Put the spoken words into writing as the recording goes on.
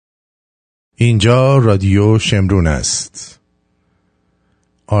اینجا رادیو شمرون است.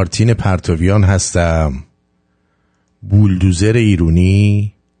 آرتین پرتویان هستم، بولدوزر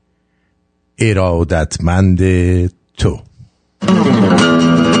ایرونی، ارادتمند تو.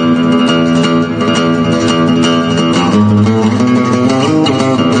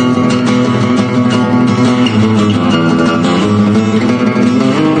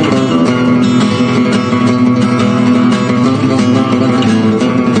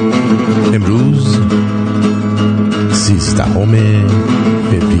 امروز 13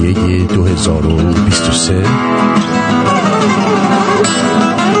 فوریه 2023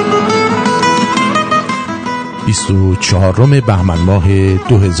 24 بهمن ماه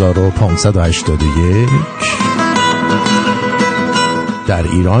 2581 در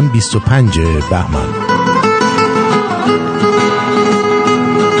ایران 25 بهمن.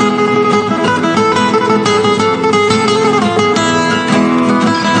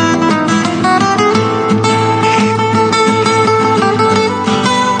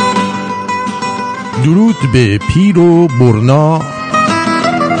 درود به پیر و برنا،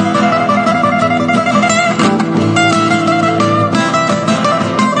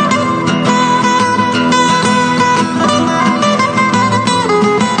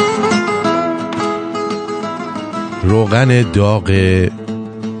 روغن داغ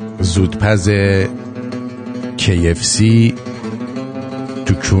زودپز KFC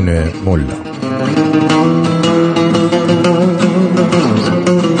دکون ملا.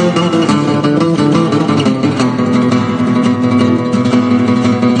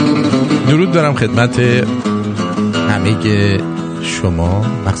 درود دارم خدمت همه شما،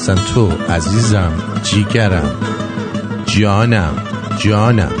 مخصوصا تو عزیزم، جیگرم،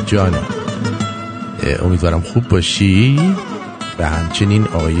 جانم. امیدوارم خوب باشی و همچنین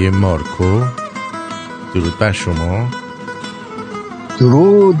آقای مارکو. درود بر شما.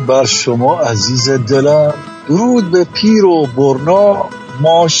 درود بر شما عزیز دلم. درود به پیر و برنا،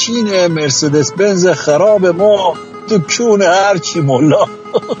 ماشین مرسدس بنز خراب ما تو کون هرچی ملا.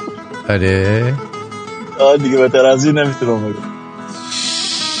 آره دیگه بهتر از این نمیتونم بگم.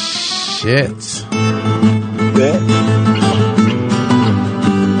 شیت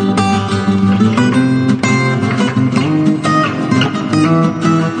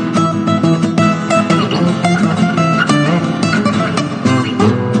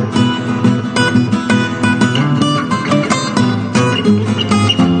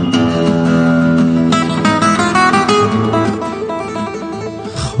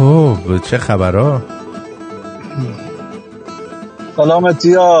چه خبرها؟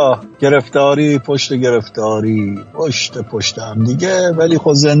 سلامتی ها، گرفتاری پشت گرفتاری، پشت هم دیگه، ولی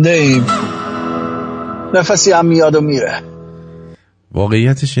خود زنده ایم، نفسی هم میاد و میره.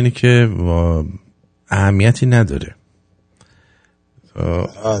 واقعیتش اینه که اهمیتی نداره.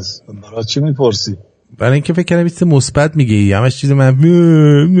 برای چی میپرسی؟ برای اینکه فکر کنم بیست مثبت میگی، همش چیز من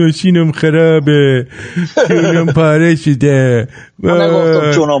ماشینم خرابه، چونم پاره شده،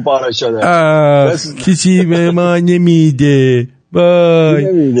 نگفتم چونم پاره شده، کسی به ما نمیده،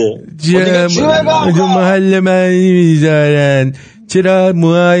 محل من نمیذارن، چرا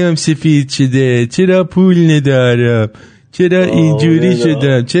موهایم سفید شده، چرا پول ندارم، چرا اینجوری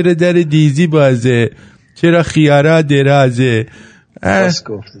شدم، چرا در دیزی بازه، چرا خیارا درازه. بس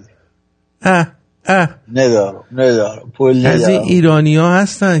گفتی ندارم پول ندارم. از این ایرانی ها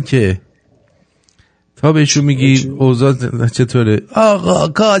هستن که تا بهشون میگی اوضاع چطوره، آقا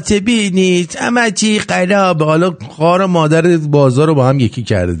کاتبی نیست، همه چی خرابه. حالا خواهر مادر بازار رو با هم یکی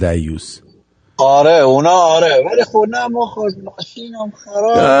کرده دیوس. آره اونا آره، ولی خودم ماشینم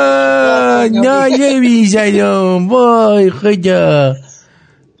خرابه، نه میزنم، وای خدا.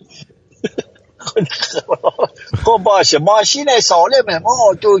 خب باشه، ماشین سالمه،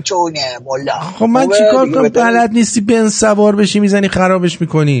 ما تو چونه ملا. خب من چیکار کنم؟ بلد نیستی بنز سوار بشی میزنی خرابش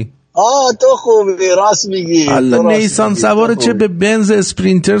میکنی. تو خوبی، راست میگی. الله نیسان سوار چه به بنز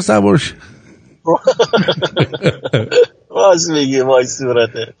اسپرینتر سوار ش. راست میگی وای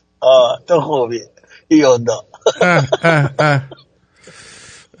صورته. تو خوبی یوندا.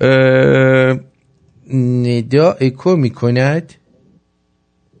 ندا اکو میکند.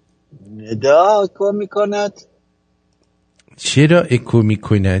 ندا اکو میکند. چرا اکو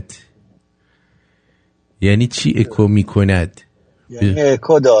میکند؟ یعنی چی اکو میکند؟ یعنی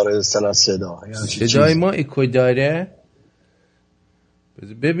اکو داره اصلا صدا. صدای ما اکو داره؟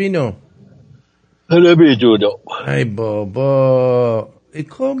 ببینم. هله بیدونم. ای بابا،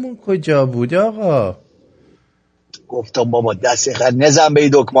 اکومون کجا بود آقا؟ گفتم بابا دست خد نزن به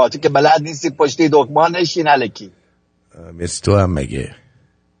این دکماتی که بلد نیستی پشتی دکما نشین الکی. مثل تو هم مگه؟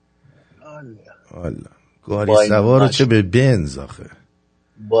 الله گاری سوارو چه به بنز آخه.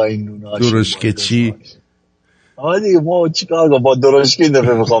 با این نوناشی درشکه چی؟ دیگه ما چیکار کنم با درشکه این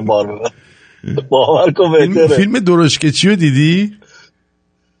دفعه میخوام بار ببرم. باور کن بهتره. فیلم درشکه چی رو دیدی؟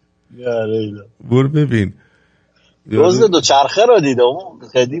 یاره برو ببین. دزد دوچرخه رو دیدم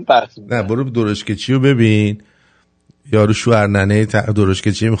خیلی پخشید. نه برو درشکه چی رو ببین. یارو شوهرننه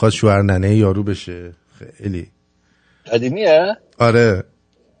درشکه چی میخواد شوهرننه یارو بشه. خیلی قدیمیه؟ آره.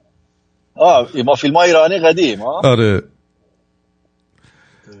 ما فیلم ها ایرانی قدیم آره.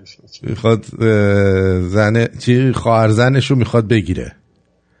 میخواد زنه چی خواهر زنشو میخواد بگیره.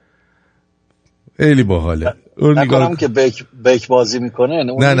 خیلی باحاله. نکنم که بیک بازی میکنه.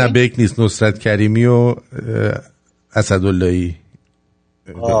 نه بیک نیست. نصرت کریمی و اسداللهی.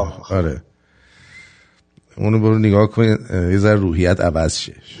 آره اونو برو نگاه کن یه ذره روحیت عوض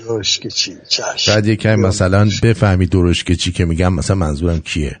شه. درشکه چی؟ شاید یکم مثلا بفهمی درشکه چی که میگم مثلا منظورم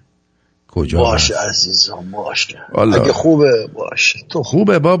کیه کجا. باشه عزیزم باشه. اگه خوبه باشه. تو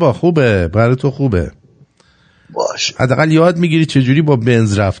خوبه بابا خوبه برای تو خوبه. باشه. حداقل یاد میگیری چجوری با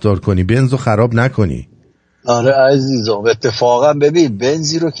بنز رفتار کنی. بنزو خراب نکنی. آره عزیزم اتفاقا ببین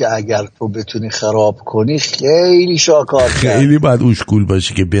بنزی رو که اگر تو بتونی خراب کنی خیلی شاکار خیلی باید اوشکول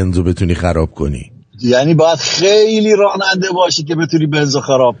باشی که بنزو بتونی خراب کنی. یعنی باید خیلی راننده باشی که بتونی بنزو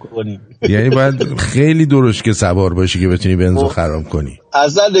خراب کنی. یعنی باید خیلی درشکه سوار باشی که بتونی بنزو خراب کنی.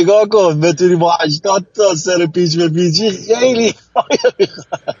 اصلا نگاه کن بتونی با 80 تا سر پیچ به پیچی خیلی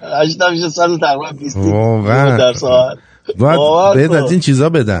 80 میشه سر تقریبا 20 واقعا در ساعت. باید بهت از این چیزا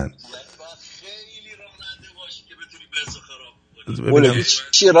بدن.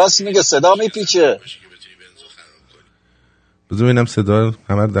 چی راست میگه صدا میپیچه. بذار ببینم صدا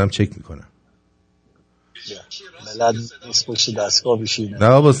همه رو دارم چک میکنم. ملت نیست پشت دستگاه بشینه. نه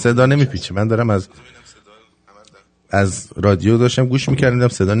بابا صدا نمیپیچه. من دارم از رادیو داشتم گوش میکردم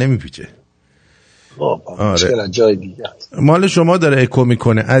صدا نمیپیچه. آره جای دیگه مال شما داره اکو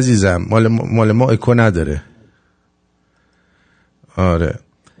میکنه عزیزم. مال ما اکو نداره. آره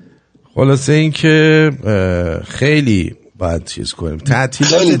خلاصه این که خیلی باید چیز کنیم.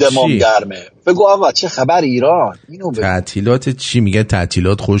 تعطیلات خیلی دمام چی؟ گرمه. بگو آقا چه خبر ایران؟ اینو بگو. تعطیلات چی؟ میگن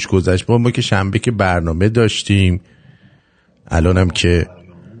تعطیلات خوش گذشت. ما که شنبه که برنامه داشتیم الانم که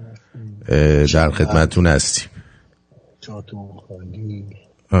در خدمتون هستیم. جاتون خالی.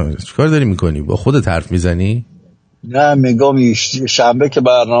 چیکار داری میکنی؟ با خودت حرف میزنی؟ نه میگم شنبه که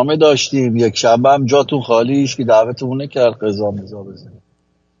برنامه داشتیم یک شنبه هم جاتون خالیش که دعوتمون نکرد قضا مزا بزنیم.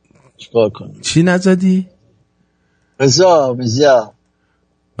 چیکار کنیم؟ چی نزدی؟ قضا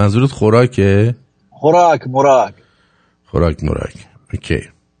منظورت خوراکه؟ خوراک اوکی.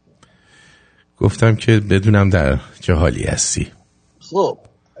 گفتم که بدونم در چه حالی هستی. خب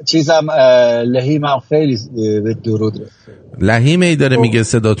چیزم لحیم هم خیلی به درود رسید. لحیم ای داره میگه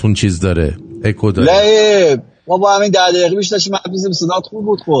صداتون چیز داره اکو داره. لحیم ما با همین 10 دقیقه بیش داشتیم حرف صدات خوب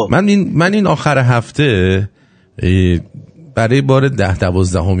بود. خب من این آخر هفته برای بار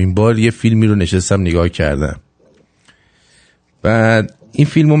 10-12مین بار یه فیلمی رو نشستم نگاه کردم. بعد این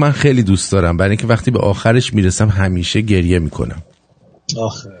فیلمو من خیلی دوست دارم برای اینکه وقتی به آخرش میرسم همیشه گریه میکنم.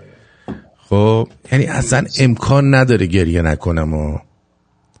 آخه خب یعنی اصلا امکان نداره گریه نکنم.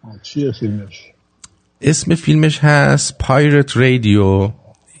 چیه فیلمش؟ اسم فیلمش هست پایرت رادیو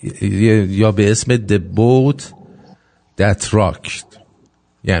یا به اسم The Boat That Rocked.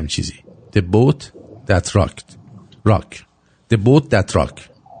 یه هم چیزی The Boat That Rocked. The Boat That Rocked.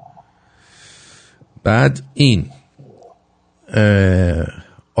 بعد این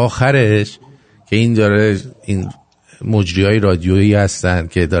آخرش که این داره این مجریای رادیویی هستن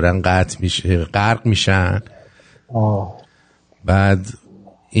که دارن غرق میشن. بعد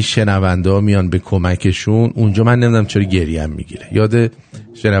این شنونده ها میان به کمکشون. اونجا من نمیدونم چرا گریم میگیره. یاد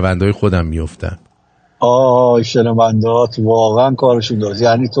شنونده های خودم میفتم. شنونده واقعا کارشون داره.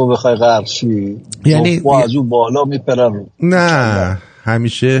 یعنی تو بخوای غرق شی یعنی از اون بالا میپرن. نه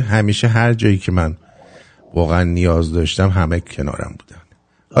همیشه هر جایی که من واقعا نیاز داشتم همه کنارم بودن.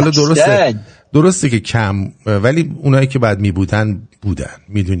 حالا درسته که کم ولی اونایی که بعد بودن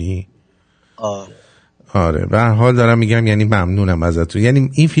میدونی. آره به هر حال دارم میگم یعنی ممنونم ازتون. یعنی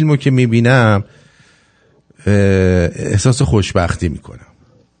این فیلمو که میبینم احساس خوشبختی میکنم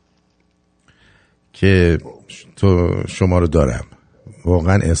که شما رو دارم.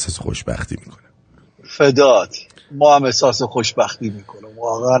 واقعا احساس خوشبختی میکنم. فدات. ما هم احساس خوشبختی میکنم.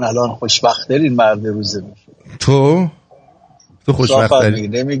 واقعا الان خوشبخت‌ترین مرد روزه میشه. تو خوشبخت‌تری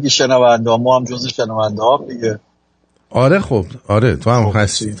نمیگی شنونده. ما هم جز شنونده ها دیگه. آره خب آره تو هم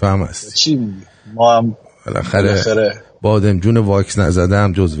هستی. چی میگی؟ ما هم بالاخره بادمجون واکس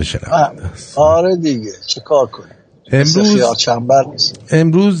نزدم جزو شنونده است. آره دیگه چه کار کنیم.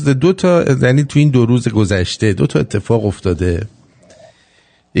 امروز 2 تا یعنی تو این 2 روز گذشته 2 تا اتفاق افتاده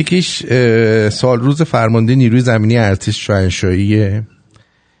یکیش سال روز فرمانده نیروی زمینی ارتش شاهنشاهیه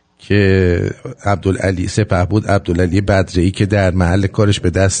که عبدالعلی سپهبد عبدالعلی بدرعی که در محل کارش به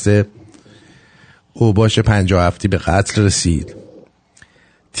دست اوباش 57 به قتل رسید.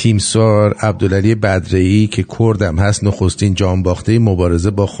 تیمسار عبدالعلی بدرعی که کردم هست نخستین جانباخته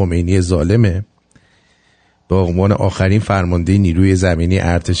مبارزه با خمینی ظالمه، به عنوان آخرین فرمانده نیروی زمینی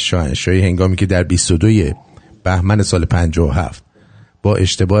ارتش شاهنشاهی هنگامی که در 22 بهمن سال 57 با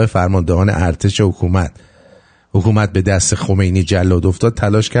اشتباه فرماندهان ارتش حکومت به دست خمینی جلاد افتاد،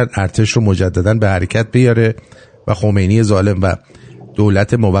 تلاش کرد ارتش رو مجددا به حرکت بیاره و خمینی ظالم و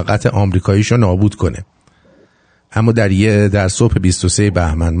دولت موقت آمریکاییشو نابود کنه. اما در صبح 23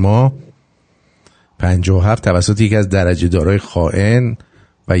 بهمن ماه 57 توسط یکی از درجه دارای خائن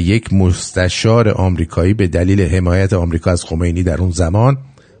و یک مستشار آمریکایی به دلیل حمایت آمریکا از خمینی در اون زمان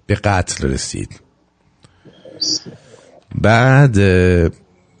به قتل رسید. بعد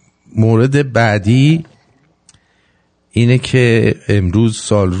مورد بعدی اینه که امروز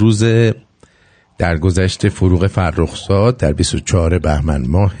سال روز درگذشت فروغ فرخزاد در 24 بهمن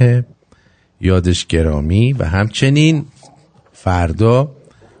ماه، یادش گرامی. و همچنین فردا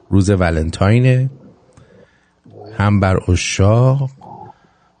روز ولنتاینه، هم بر عشاق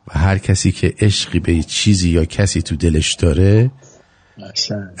و هر کسی که عشقی به چیزی یا کسی تو دلش داره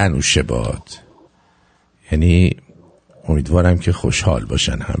انوشه باد. یعنی امیدوارم که خوشحال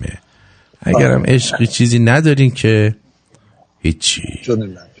باشن همه. اگرم عشقی چیزی ندارین که هیچی.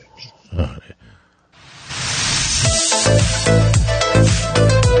 آره.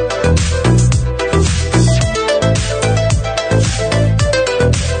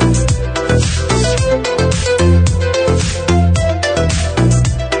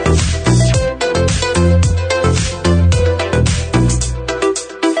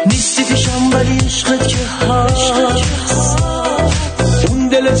 نیستی پیشم ولی عشقت که هست، اون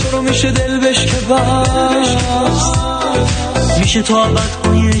دل تو رو میشه دل بشکه بست، میشه تا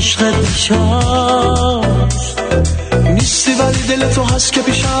ابدهای عشقت نشست. نیستی ولی دل تو هست که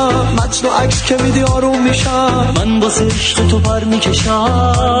پیشم، متن و عکس که میدی آروم میشم، من واسه عشق تو پر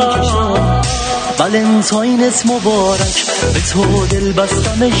میکشم. ولنتاینت مبارک، به تو دل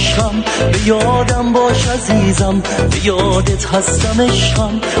بستم عشقم، به یادم باش عزیزم، به یادت هستم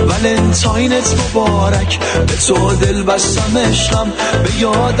عشقم. ولنتاینت مبارک، به تو دل بستم عشقم، به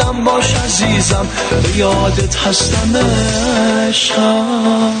یادم باش عزیزم، به یادت هستم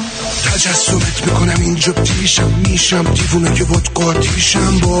عشقم. تجسمت میکنم اینجا پیشم، میشم دیوونه که باد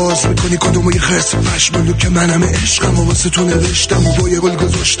قاطیشم، باز میکنی کدومو یه خرس پشمالو که منم عشقم و واسه تو نوشتم و با یه گل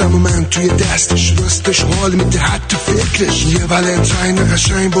گذاشتم و من توی دستش، راستش حال میده حتی فکرش. یه ولنتاین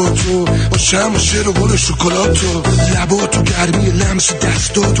قشنگ با تو، با شم و شیر و گل و شکلاتو، لباتو گرمی لمس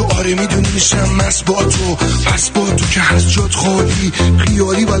دستاتو، آره میدونی میشم مست با تو، پس با تو که هست جات خالی،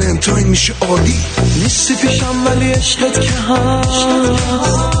 خیالی ولنتاین میشه عالی. نیستی پیشم ولی عشقت که هست،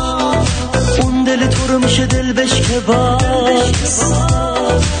 اون دل تو رو میشه دل بشکه بست،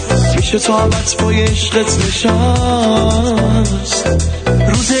 میشه تا ابد پای عشقت نشست.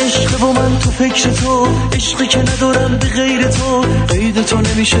 روز عشق و من تو فکر تو، عشقی که ندارم به غیر تو، قید تو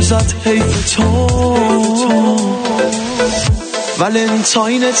نمیشه زد حیف تو.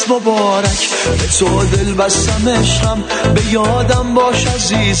 ولنتاینت مبارک، به تو دل بستم عشقم، به یادم باش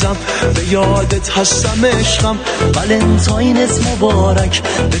عزیزم، به یادت هستم عشقم. ولنتاینت مبارک،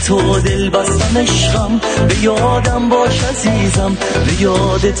 به تو دل بستم عشقم، به یادم باش عزیزم، به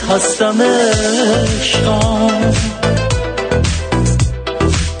یادت هستم عشقم.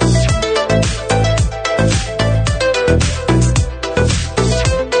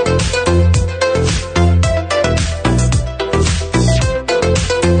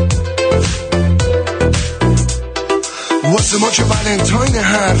 واسه ما که ولنتاین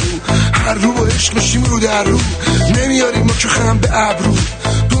هر رو با عشق میشیم رو در رو، نمیاریم ما که خم به ابرو،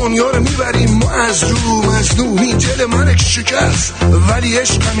 دنیا رو میبریم ما از رو. مظلومی دل من که شکست، ولی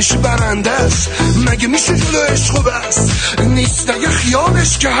عشق همیشه برنده است. مگه میشه جلو عشق بس نیست اگه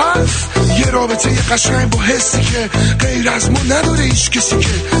خیالش که هست. یه رابطه یه قشنگ با حسی که غیر از ما نداره هیچ کسی، که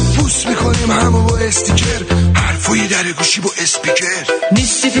بوس میکنیم همو با استیکر، حرفای در گوشی با اسپیکر.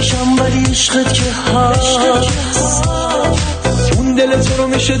 نیستی پیشم ولی عشقت که هست، اون دل تو رو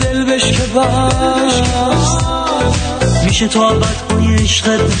میشه دل بشکه بست، میشه تا ابدهای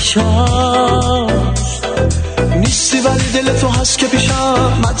عشقت نشست. نیستی ولی دل تو هست که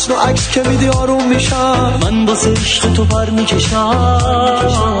پیشم، متن و عکس که میدی آروم میشم، من واسه عشق تو پر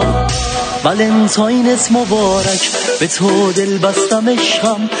میکشم. ولنتاینت مبارک، به تو دل بستم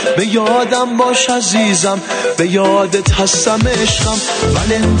عشقم، به یادم باش عزیزم، به یادت هستم عشقم.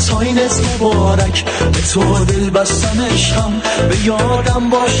 ولنتاینت مبارک، به تو دل بستم عشقم، به یادم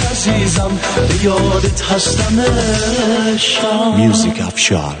باش عزیزم، به یادت هستم عشقم. میوزیک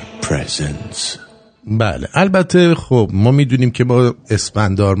افشار پرزنس. بله البته خب ما میدونیم که ما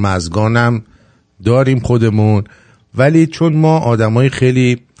اسفندار مزگانم داریم خودمون، ولی چون ما آدمای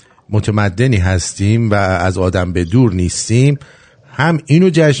خیلی متمدنی هستیم و از آدم به دور نیستیم، هم اینو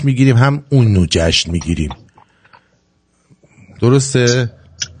جشن میگیریم هم اونو جشن میگیریم. درسته؟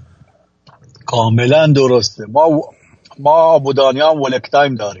 کاملا درسته. ما بودانیان ولک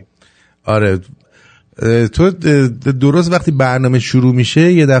تایم داریم. آره تو درست وقتی برنامه شروع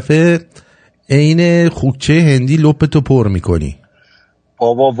میشه یه دفعه عین خوکچه هندی لپتو پر میکنی.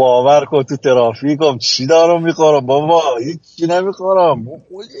 بابا باور کن تو ترافیکم چی دارم میخورم بابا، هیچی نمیخورم.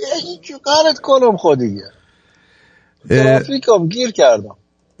 چی کارت کنم خودیه؟ ترافیکم گیر کردم.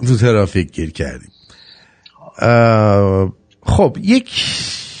 تو ترافیک گیر کردی. خب یک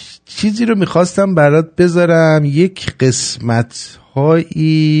چیزی رو میخواستم برات بذارم، یک قسمت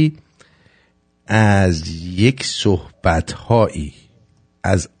هایی از یک صحبت هایی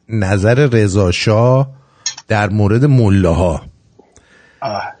از نظر رضا شاه در مورد ملاها.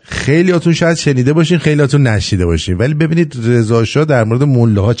 خیلیاتون شاید شنیده باشین، خیلیاتون نشنیده باشین، ولی ببینید رضا شاه در مورد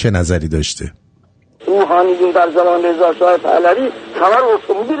ملاها چه نظری داشته. روحانیون در زمان رضا شاه پهلوی خبر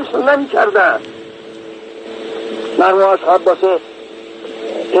اتومبیلشون نمی‌کردن. مرحوم عباس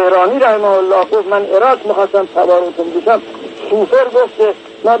تهرانی رحمه الله گفت من عراق می‌خواستم سوار اتومبیل بشم، شوفر گفت که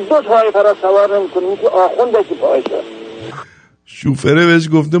ما 2 طایفه را سوار نمی‌کنیم که آخونده که پایشه. شوفره بهش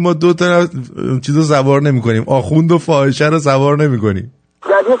گفته ما 2 تا چیزو سوار نمی‌کنیم، آخوند و فاحشه رو سوار نمی‌کنیم.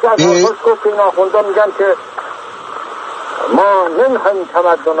 یعنی که از آخوند گفت این آخوندا میگن که ما نمی‌خوایم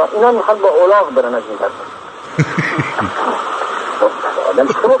تمدن، اینا میخوان با اولاغ برن از این طرف.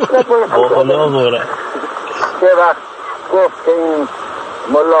 با اولاغ برن. یه وقت گفت که این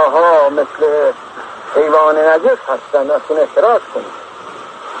ملاها مثل حیوان نجس هستن، ازشون احتراز کنید.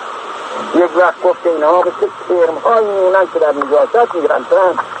 یک وقت گفت که اینها مثل کرم‌هایی میمونن که در نجاست میگرن.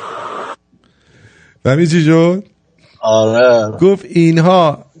 فهمی چی شد؟ آره گفت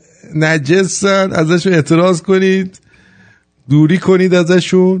اینها نجسن، ازشون اعتراض کنید، دوری کنید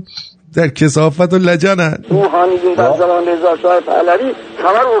ازشون، در کثافت و لجنن. روحانیون در زمان رضا شاه پهلوی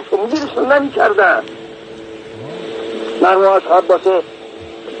خبر اتومبیلشون نمی‌کردن. مرحوم عباس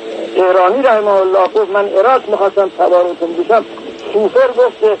تهرانی رحمه الله گفت من عراق می‌خواستم سوار اتومبیل بشم، شوفر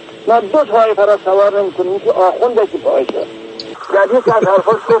گفت که ما 2 طایفه را سوار نمی‌کنیم که آخونده که پایشه. یعنی که از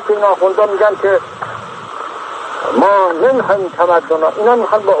حرفاش گفت که این آخوندا میگن که ما نمی‌خوایم تمدن، اینا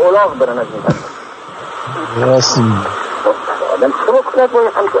میخوان با اولاغ برن از این طرف. راستی آدم شما کنید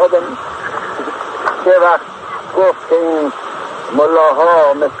باید همچه آدمی. یه وقت گفت که این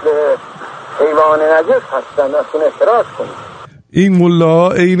ملاها مثل حیوان نجس هستن، ازشون احتراز کنید. این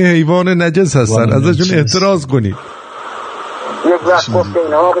ملاها این حیوان نجس هستن، ازشون احتراز کنید. یک وقت گفت که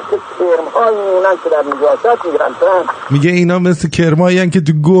اینها مثل کرم‌هایی میمونن که در نجاست میگرن. میگه اینا مثل کرمایی هن که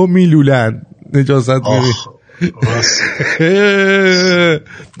تو گوه میلولن، نجاست میگه.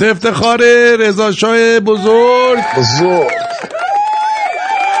 افتخار رضا شاه بزرگ.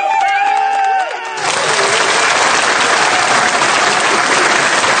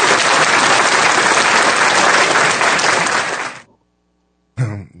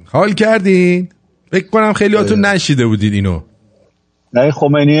 حال کردین؟ فکر کنم خیلی هاتون نشیده بودید اینو. نه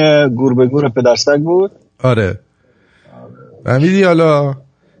خمینی گور به گور پدرسگ بود. آره فهمیدی حالا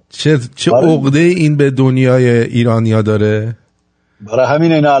چه عقده این به دنیای ایرانیا داره؟ برای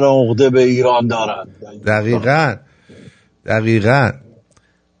همین اینا الان عقده به ایران دارن. دقیقاً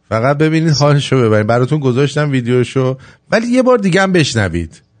فقط ببینید حالشو ببرید. براتون گذاشتم ویدیوشو، ولی یه بار دیگه هم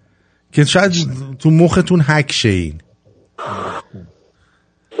بشنوید که شاید تو مختون حک شه. این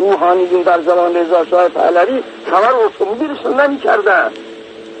روحانیون در زمان رضا شاه پهلوی خبر اتومبیلشون نمی‌کردن.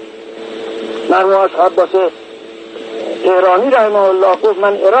 مرحوم عباس تهرانی رحمه الله گفت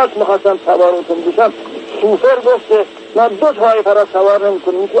من عراق می‌خواستم سوار اتومبیل بشم، شوفر گفت که ما 2 طایفه را سوار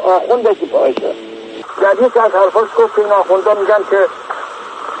نمی‌کنیم که آخونده که پایشه. یعنی که از حرفاش گفت که این آخوندا میگن که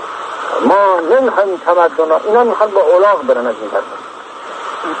ما نمی‌خوایم تمدن، اینا میخوان با اولاغ برن از این طرف.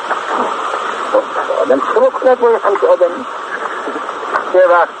 آدم شما کنید باید همچه آدمی. یه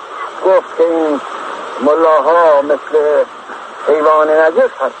وقت گفت که این ملاها مثل حیوان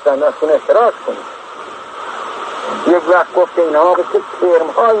نجس هستن، ازشون احتراز کنید. یک وقت گفت که اینها مثل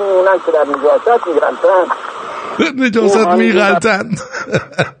کرم‌هایی میمونن که در نجاست میگرن. نجاست میغلطن.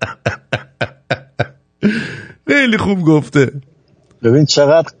 خیلی خوب گفته. ببین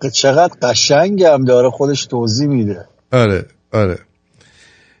چقدر قشنگ هم داره خودش توضیح میده. آره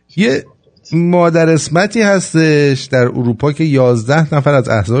یه مادر اسمتی هستش در اروپا که 11 نفر از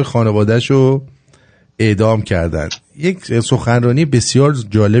اعضای خانواده‌شو اعدام کردن. یک سخنرانی بسیار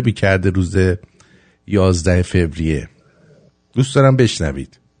جالبی کرده روز 11 فوریه. دوست دارم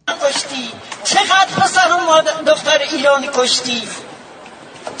بشنوید. چقدر پسر و دختر ایرانی کشتی،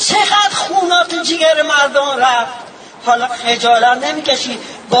 چقدر خونات تو جگر مردم رفت. حالا خجالت نمیکشی؟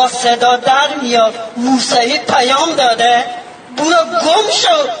 با صدا در میاد موسوی پیام داده. برو گم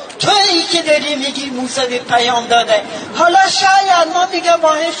شو، تو ای که داری میگی موسوی پیام داده. حالا شاید ما میگه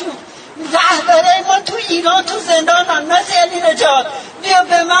باهشون رهبره ما تو ایران تو زندانن، مثل علی نجات. بیا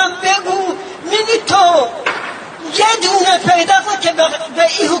به من بگو میگی تو یه دونه پیدا کن که به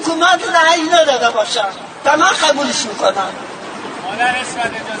این حکومت رأی نداده باشن و من قبولش میکنم. مادر اسمت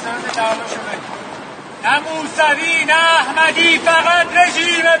اجازه بده دعواشو بگی. نه موسوی نه احمدی، فقط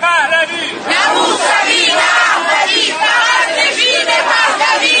رژیم پهلوی. نه موسوی نه احمدی، فقط رژیم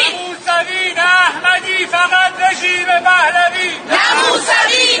پهلوی. موسوی نه احمدی، فقط رژیم پهلوی. نه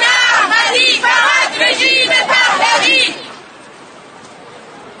موسوی نه احمدی، فقط رژیم پهلوی.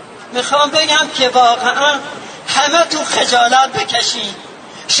 میخوام بگم که واقعا همه تو خجالت بکشین،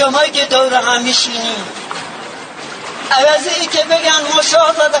 شمایی که دور هم میشینین، عوضی ای که بگن ما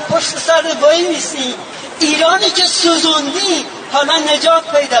شاه زده پشت سر وای میسی، ایرانی که سوزوندی حالا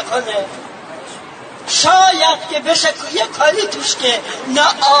نجات پیدا کنه. شاید که بشه یه کاری توش که نه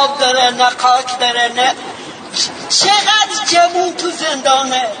آب داره نه خاک داره، نه چقدر جوون تو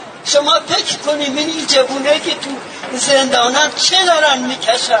زندانه. شما فکر کنیم این جوونه که تو زندانه چه دارن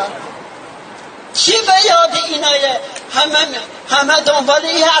میکشن، چی به یاد اینایه؟ همه دنبال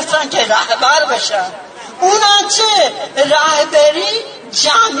این هستن که رهبر بشن. اونا چه رهبری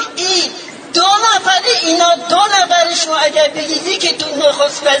جمعی، 2 نفر اینا 2 نفرشون اگر بگی یکی تو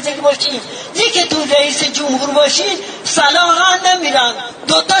نخست وزیر باشین یکی تو رئیس جمهور باشین صلاح نمیرن،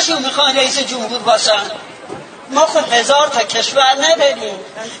 2 تاشون میخوان رئیس جمهور باشن. ما خود 1000 تا کشور نداریم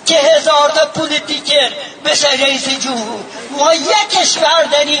که 1000 تا پولیتیکر بشه رئیس جمهور. ما یک کشور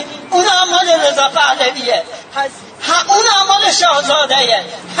داریم، اون مال رضا پهلویه، اون مال شاهزاده‌یه.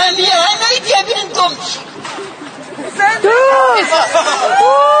 همه دیگه بیرین گم رضا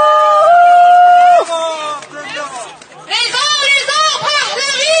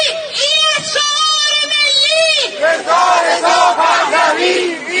پهلوی، این شعار ملی. رضا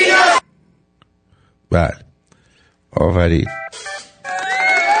پهلوی. بله آفرین.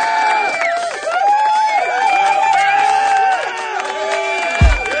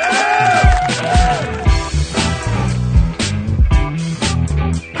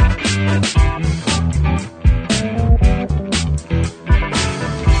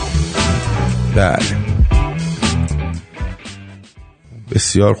 بله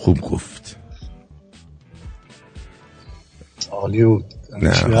بسیار خوب گفت. عالی بود.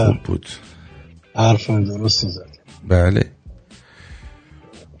 نه خوب بود، حرف درستی زد. بله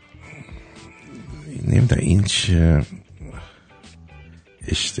نمیدونم این چه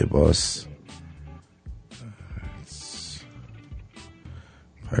اشتباس.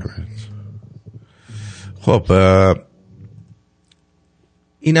 خب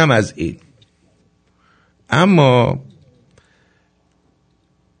اینم از این. اما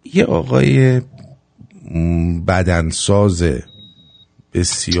یه آقای بدنساز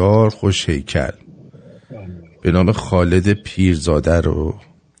بسیار خوش هیکل به نام خالد پیرزاده رو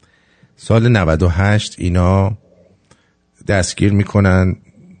سال 98 اینا دستگیر میکنن.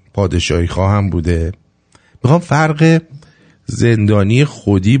 پادشاهی خواهم بوده. میخوام فرق زندانی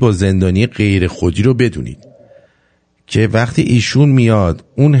خودی با زندانی غیر خودی رو بدونید که وقتی ایشون میاد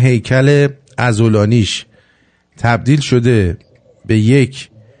اون هیکل عضلانیش تبدیل شده به یک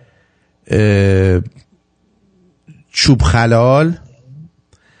چوب خلال،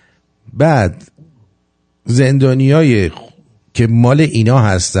 بعد زندانیای که مال اینا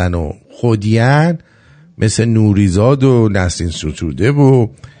هستن و خودیان مثل نوریزاد و نسرین ستوده و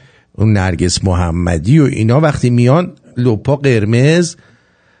اون نرگس محمدی و اینا وقتی میان لپا قرمز،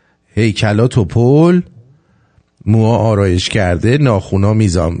 هیکلا توپل، موها آرایش کرده، ناخونا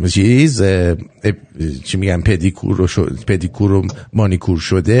میزام چی میگن پدیکور و مانیکور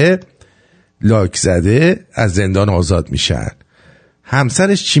شده، لاک زده، از زندان آزاد میشن.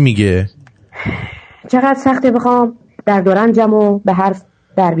 همسرش چی میگه؟ چقدر سخته بخوام در دورنجم و به حرف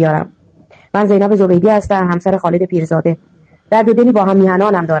در بیارم. من زینب زبیدی هستم، همسر خالد پیرزاده. درد و دلی با هم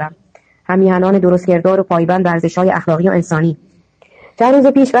میهنانم دارم، هم میهنان درست کردار و پایبند به ارزش‌های اخلاقی و انسانی. چند روز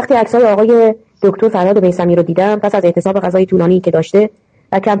پیش وقتی عکسای آقای دکتر فرهاد بیسمی رو دیدم، پس از اعتصاب غذای طولانی که داشته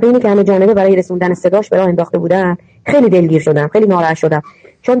و کمپینی که همه جانبه برای رسوندن صداش به راه انداخته بودن، خیلی دلگیر شدم، خیلی ناراحت شدم،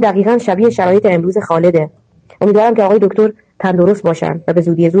 چون دقیقاً شبیه شرایط امروز خالده. امیدوارم که آقای دکتر تندرست باشن و به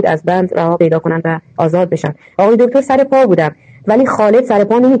زودی زود از بند رها پیدا کنن و آزاد بشن. آقای دکتر سر پا بودن، ولی خالد سر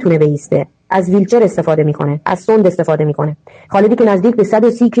پا نمیتونه بایسته، از ویلچر استفاده میکنه، از سند استفاده میکنه. خالدی که نزدیک به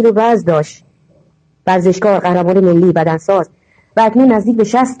 130 کیلو وزن داشت، ورزشکار، قهرمان ملی، بدنساز، و اکنون نزدیک به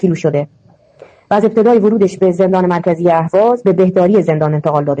 60 کیلو شده و از ابتدای ورودش به زندان مرکزی اهواز به بهداری زندان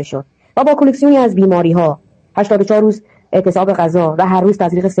انتقال داده شد و با کلکسیونی از بیماری‌ها، 84 روز اعتصاب غذا و هر روز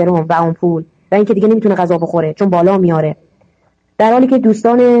تزریق سرم و آمپول و اینکه دیگه نمیتونه غذا بخوره چون بالا میاره، در حالی که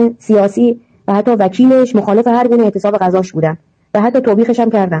دوستان سیاسی و حتی وکیلش مخالف هر گونه اعتصاب غذاش بودن و حتی توبیخش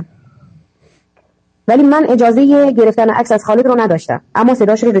هم کردن. ولی من اجازه گرفتن عکس از خالد رو نداشتم، اما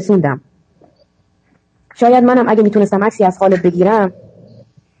صداش رو رسوندم. شاید منم اگه میتونستم عکسی از خالد بگیرم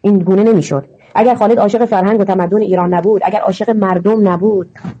این گونه نمیشد. اگر خالد عاشق فرهنگ و تمدن ایران نبود، اگر عاشق مردم نبود،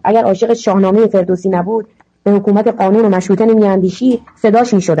 اگر عاشق شاهنامه فردوسی نبود، به حکومت قانون و مشروطه نمیاندیشید،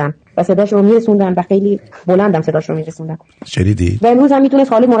 صداش میشدم و صداش رو میرسوندم و خیلی بلندم صداش رو میرسوندم. شنیدی؟ و امروز هم میتونست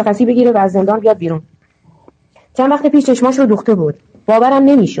خالد مرخصی بگیره و از زندان بیاد بیرون. چند وقت پیش چشماش رو دوخته بود، باورم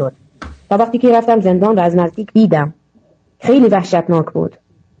نمیشد. تا وقتی که رفتم زندان و از نزدیک دیدم، خیلی وحشتناک بود.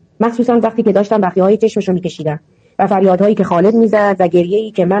 مخصوصا وقتی که داشتم بخیه‌های چشمش رو میکشیدم و فریادهایی که خالد میزد و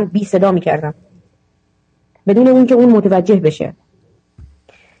گریه‌ای که من بی صدا میکردم بدون اون که اون متوجه بشه.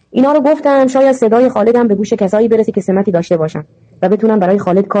 اینا رو گفتم شاید صدای خالدم به گوش کسایی برسه که سمتی داشته باشن و بتونن برای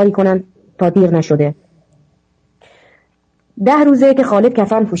خالد کاری کنن تا دیر نشده. 10 روزه که خالد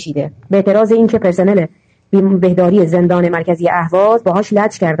کفن پوشیده به اعتراض این که پرسنل بهداری زندان مرکزی اهواز باهاش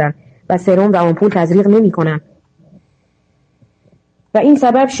لج کردن و سرم و آمپول تزریق نمی‌کنن. و این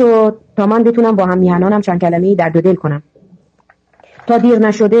سبب شد تا من بتونم با هم میهنانم چند کلمه‌ای درد و دل کنم تا دیر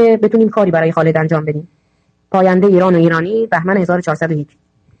نشده بتونیم کاری برای خالد انجام بدیم. پاینده ایران و ایرانی، بهمن 1401.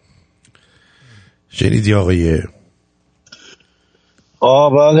 شنیدی آقای؟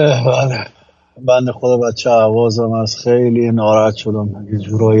 بله بنده خدا بچه عوازم از خیلی ناراحت شدم یه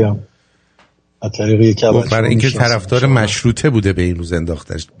جوراییم از طریق یک بچه. برای اینکه طرفدار مشروطه بوده به این روز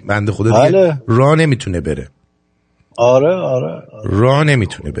انداختش. بنده خدا دیگه راه نمیتونه بره. آره راه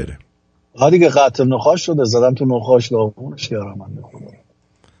نمیتونه بره. دیگه قطع نخاش شده، زدم تو نخاش داغونش کردم بنده خدا.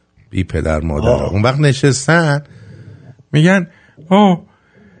 بی پدر مادر. اون وقت نشستن میگن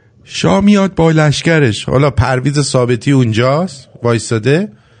شاه میاد با لشکرش. حالا پرویز ثابتی اونجاست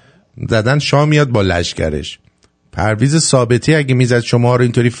وایستاده، زدن شاه میاد با لشکرش. پرویز ثابتی اگه میزد شما رو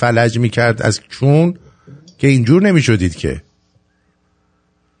اینطوری فلج میکرد از چون که اینجور نمیشدید که.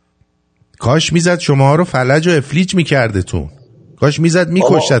 کاش میزد شما رو فلج و افلیج میکردتون، کاش میزد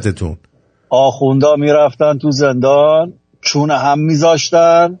میکشتتون. آخوندا میرفتن تو زندان، چون هم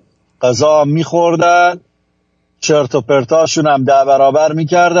میذاشتن، غذا هم میخوردن، چرت و پرتاشون هم 10 برابر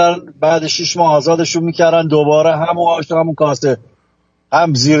میکردن، بعد 6 ماه آزادشون میکردن، دوباره همون آش همون کاسه،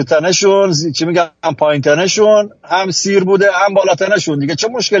 هم زیر تنشون چی میگن پایین تنشون، هم سیر بوده هم بالا تنشون، دیگه چه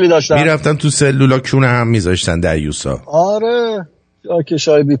مشکلی داشتن؟ میرفتن تو سلولا کونه هم میذاشتن دیوسا. آره که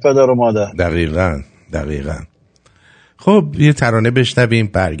شاید بی پدر و مادر. دقیقاً. خب یه ترانه بشنویم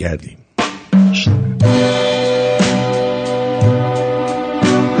برگردیم.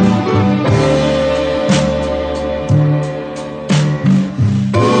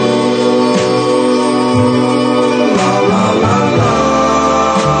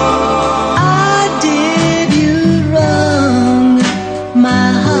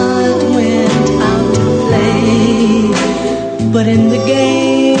 But in the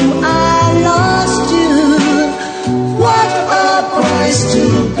game I lost you. What a price to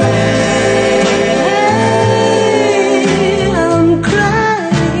pay. I'm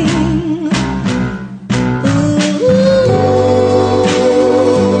crying. Ooh,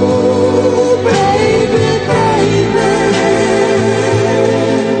 baby, baby.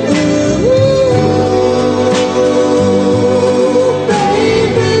 Ooh,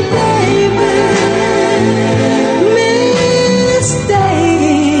 baby, baby.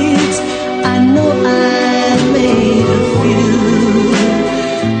 I know I made a few,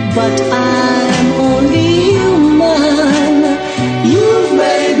 but I'm only human. You've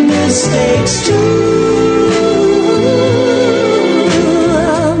made mistakes too.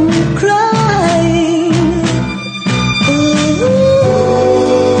 I'm crying. Ooh,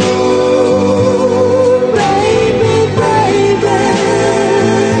 baby, baby.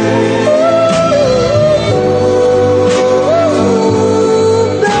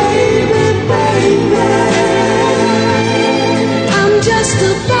 Just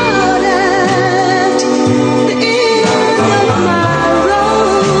about at the end of my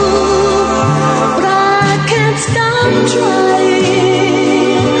rope, but I can't stop trying.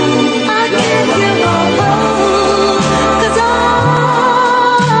 I can't give up.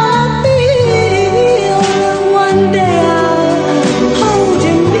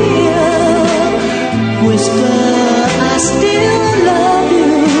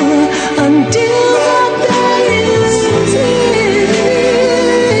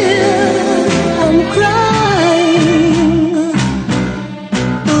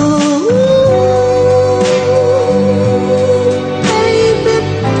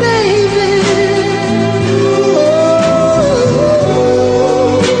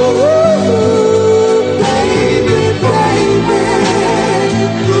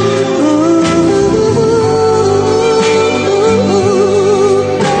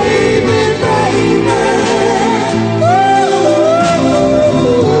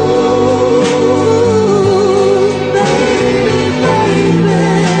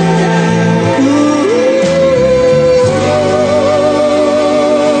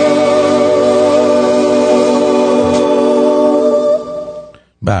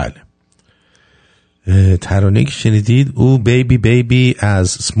 بله، ترانه که شنیدید او بیبی بیبی از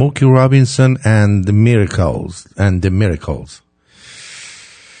سموکی رابینسون and the Miracles.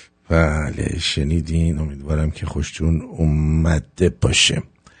 بله شنیدین، امیدوارم که خوشتون اومده باشه.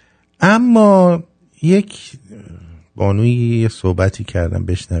 اما یک بانوی صحبتی کردم،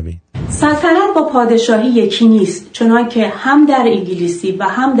 بشنوید. سلطنت با پادشاهی یکی نیست، چنان که هم در انگلیسی و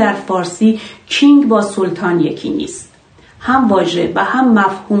هم در فارسی کینگ با سلطان یکی نیست. هم واژه و هم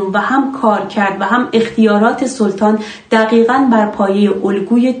مفهوم و هم کارکرد و هم اختیارات سلطان دقیقاً بر پایه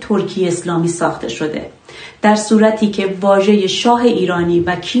الگوی ترکی اسلامی ساخته شده، در صورتی که واژه شاه ایرانی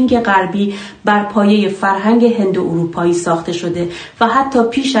و کینگ غربی بر پایه فرهنگ هند و اروپایی ساخته شده و حتی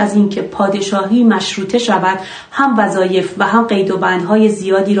پیش از این که پادشاهی مشروطه شود هم وظایف و هم قید و بندهای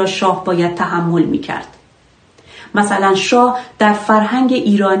زیادی را شاه باید تحمل می‌کرد. مثلا شاه در فرهنگ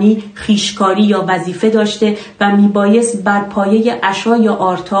ایرانی خویشکاری یا وظیفه داشته و میبایست بر پایه عشا یا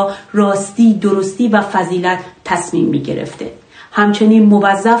آرتا راستی، درستی و فضیلت تصمیم میگرفته. همچنین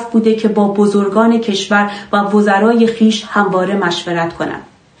موظف بوده که با بزرگان کشور و وزرای خویش همواره مشورت کنند.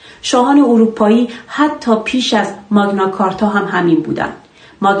 شاهان اروپایی حتی پیش از ماگنا کارتا هم همین بودند.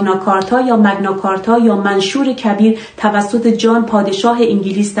 ماگنا کارتا یا منشور کبیر توسط جان پادشاه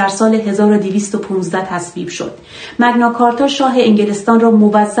انگلیس در سال 1215 تصویب شد. ماگنا کارتا شاه انگلستان را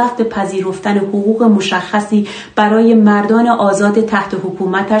موظف به پذیرفتن حقوق مشخصی برای مردان آزاد تحت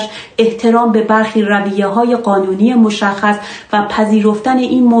حکومتش، احترام به برخی رویه‌های قانونی مشخص و پذیرفتن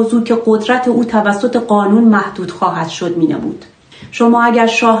این موضوع که قدرت او توسط قانون محدود خواهد شد می‌نمود. شما اگر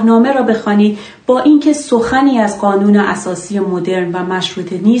شاهنامه را بخوانید، با اینکه سخنی از قانون اساسی مدرن و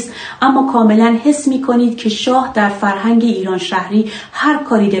مشروطه نیست، اما کاملا حس می‌کنید که شاه در فرهنگ ایران شهری هر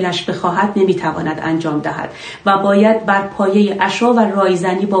کاری دلش بخواهد نمی‌تواند انجام دهد و باید بر پایه عشا و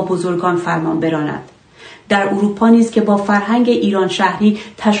رایزنی با بزرگان فرمان براند. در اروپا نیز که با فرهنگ ایران شهری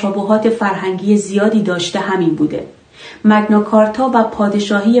تشابهات فرهنگی زیادی داشته همین بوده. ماگنا کارتا و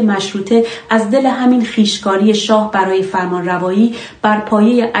پادشاهی مشروطه از دل همین خویشکاری شاه برای فرمانروایی بر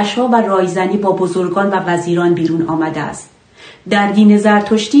پایه عشا و رایزنی با بزرگان و وزیران بیرون آمده است. در دین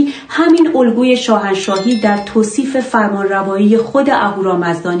زرتشتی همین الگوی شاهنشاهی در توصیف فرمانروایی خود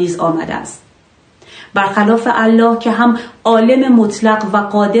اهورامزدا نیز آمده است. برخلاف الله که هم عالم مطلق و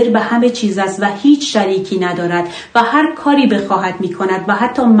قادر به همه چیز است و هیچ شریکی ندارد و هر کاری بخواهد می‌کند و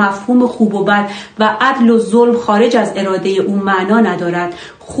حتی مفهوم خوب و بد و عدل و ظلم خارج از اراده او معنا ندارد،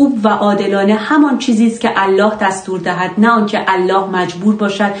 خوب و عادلانه همان چیزی است که الله دستور دهد، نه آنکه الله مجبور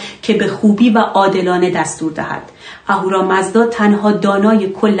باشد که به خوبی و عادلانه دستور دهد. اهورامزدا تنها دانای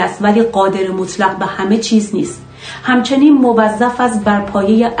کل است ولی قادر مطلق به همه چیز نیست. همچنین موظف است بر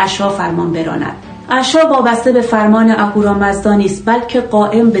پایه عشا فرمان براند. عشا وابسته به فرمان اهورامزدا نیست، بلکه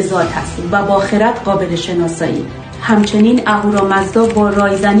قائم به ذات است و با خرد قابل شناسایی. همچنین اهورامزدا با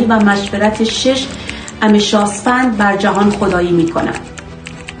رایزنی و مشورت 6 امشاسپند بر جهان خدایی می کند.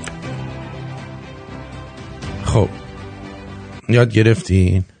 خب یاد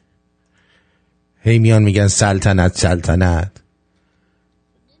گرفتین؟ هی میان میگن سلطنت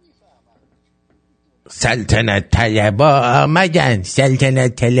سلطنت طلبا آمدن،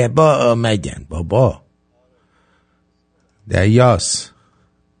 سلطنت طلبا آمدن. بابا دیاس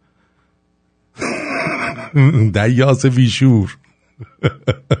دیاس بیشور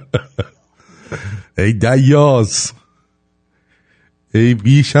ای دیاس، ای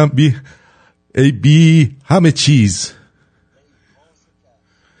بیشم بی، ای بی همه چیز،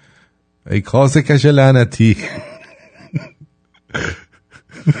 ای کاسه کش لعنتی.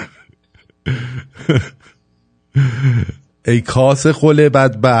 ای کاسه خله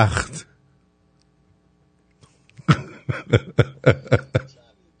بدبخت.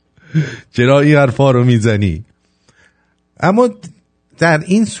 چرا این حرفا رو میزنی؟ اما در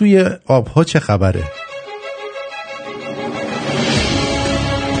این سوی آبها چه خبره؟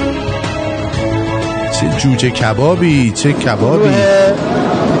 چه جوجه کبابی، چه کبابی.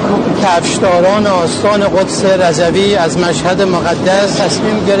 کفشداران آستان قدس رضوی از مشهد مقدس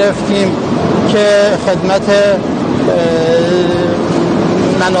تصمیم گرفتیم که خدمت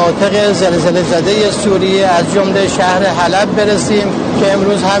مناطق زلزله زده سوریه از جمله شهر حلب برسیم که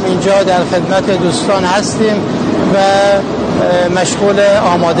امروز هم اینجا در خدمت دوستان هستیم و مشغول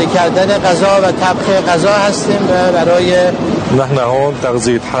آماده کردن غذا و طبخ غذا هستیم برای نحن هون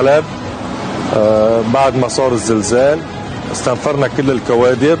تغذية حلب. بعد ما صار الزلزال استنفرنا كل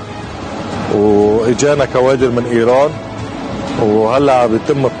الكوادر واجانا كوادر من ايران، وهلا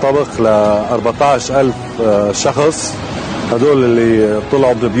بيتم الطبخ ل 14,000 شخص، هدول اللي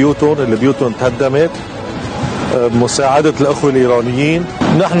طلعوا من بيوتهم، اللي بيوتهم تهدمت، مساعدة الأخوة الإيرانيين.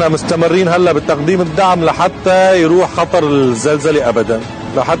 نحن مستمرين هلا بتقديم الدعم لحتى يروح خطر الزلزلة أبدا.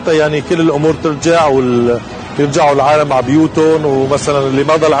 لحتى يعني كل الامور ترجع يرجعوا العالم على بيوتهم، ومثلا اللي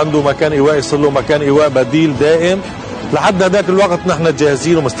ما ضل عنده مكان ايواء يصير له مكان ايواء بديل دائم. لحد هذاك الوقت نحن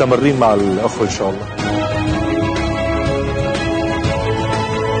جاهزين ومستمرين مع الاخوه ان شاء الله.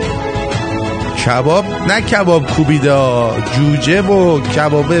 کباب نه کباب کوبیدا، جوجه و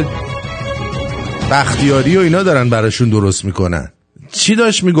کباب بختیاری و اینا دارن براشون درست میکنن. چی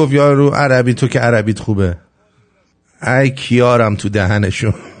داشت میگفت یارو عربی؟ تو که عربیت خوبه. ای کیارم تو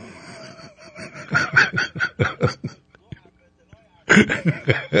دهنشون.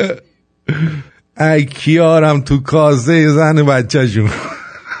 ای کیارم تو کاسه زن و بچه شون.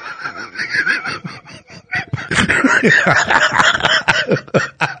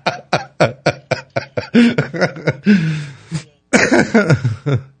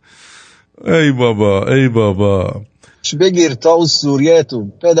 ای بابا ای بابا بگیر تا اون سوریه تو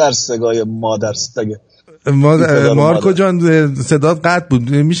پدر سگای مادر سگه. مارکو جان صدات قطع بود،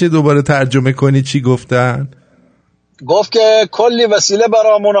 میشه دوباره ترجمه کنی چی گفتن؟ گفت که کلی وسیله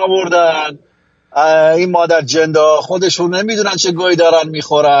برامون آوردن، این مادر جندا خودشون نمیدونن چه گوی دارن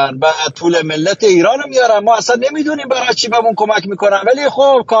میخورن، بعد پول ملت ایرانو میارن، ما اصلا نمیدونیم برای چی بهمون کمک میکنن، ولی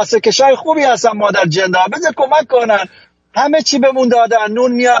خب کاسه کشای خوبی هستن مادر جندا، بذار کمک کنن. همه چی بهمون دادن،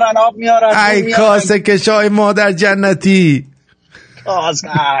 نون میارن، آب میارن. ای کاسه کشای مادر جنتی.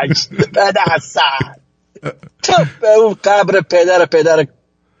 کاسکش بدستن تو به اون قبر پدر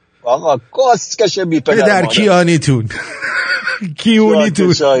آقا کاسکش بی پدر کیانیتون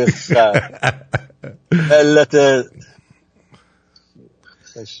کیونیتون ملت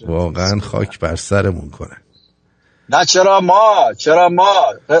واقعا خاک بر سرمون کنه. نه چرا ما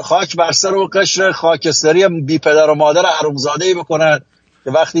خاک بر سر و قشر خاکستری بی پدر و مادر حرومزاده‌ای بکنن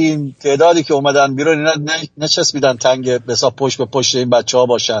که وقتی این تعدادی که اومدن بیرون اینا نچسبیدن تنگ بسا پشت به پشت این بچه‌ها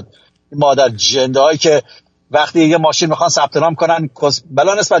باشن. این مادر جنده‌هایی که وقتی یه ماشین میخوان ثبت نام کنن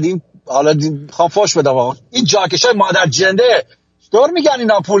بلا نسبت این حالا میخوام فوش بدم، این جاکشای مادر جنده دور میگن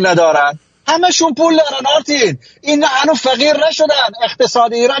اینا پول ندارن، همشون پول دارن آرتین. این هنوز فقیر نشدن.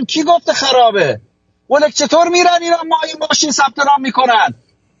 اقتصاد ایران کی گفته خرابه؟ ولک چطور میرن اینا ما این ماشین ثبت نام میکنن؟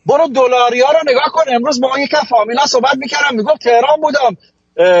 برو دلاریا رو نگاه کن. امروز با یک فامیلا صحبت میکردم، میگفت تهران بودم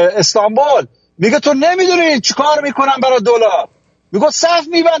استانبول، میگه تو نمیدونی چیکار میکنن برای دلار، میگه صف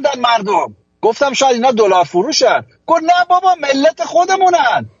میبندن مردم. گفتم شاید اینا دلار فروشن. گفت نه بابا ملت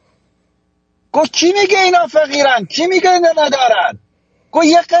خودمونن. گفت کی میگه اینا فقیرن؟ کی میگه اینا ندارن؟ گفت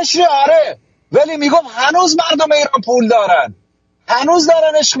یه قشر آره، ولی میگم هنوز مردم ایران پول دارن، هنوز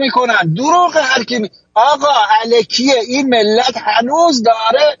دارن عشق میکنن. دروغ هر کی آقا الکیه، این ملت هنوز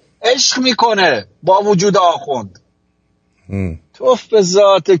داره عشق میکنه با وجود آخوند. توف به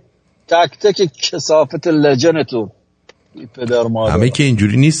ذات تک تک کثافت لجنتون پدر مادر. همه که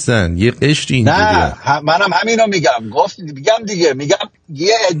اینجوری نیستن، یه قشری اینجوری. نه منم همینو میگم. میگم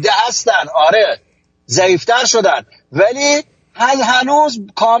یه عده هستن آره ضعیفتر شدن، ولی هنوز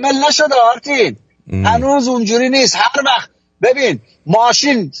کامل نشده آرتین. هنوز اونجوری نیست. هر وقت ببین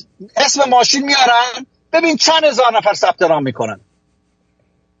ماشین، اسم ماشین میارن، ببین چند هزار نفر ثبت نام میکنن،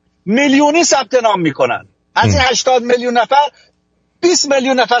 میلیونی ثبت نام میکنن. از این 80 میلیون نفر 20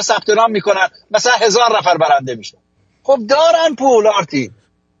 میلیون نفر ثبت نام میکنن، مثلا 1000 نفر برنده میشن. خب دارن پول آرتین.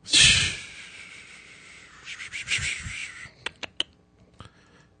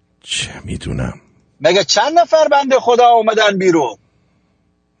 چه میدونم مگه چند نفر بنده خدا اومدن بیرون؟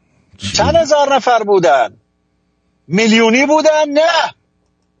 چند هزار نفر بودن؟ میلیونی بودن؟ نه،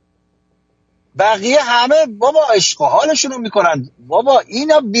 بقیه همه بابا عشق و حالشونو میکنن. بابا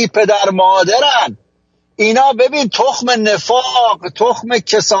اینا بی پدر مادرن. اینا ببین تخم نفاق، تخم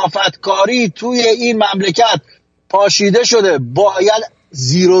کثافتکاری توی این مملکت پاشیده شده، باید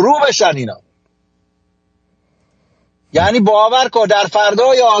زیر و رو بشن اینا. یعنی باور کن در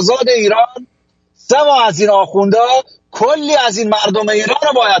فردای آزاد ایران سوا از این آخوندا کلی از این مردم ایران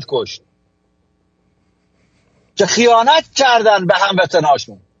رو باید کشت که خیانت کردن به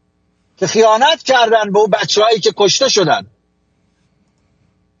هموطناشون، که خیانت کردن به اون بچه‌هایی که کشته شدن.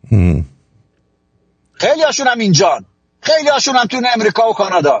 خیلی هاشون هم اینجان، خیلی هاشون هم تو امریکا و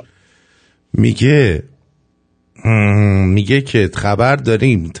کانادا. میگه که خبر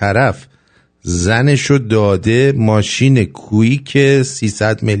داریم طرف زنشو داده ماشین کویک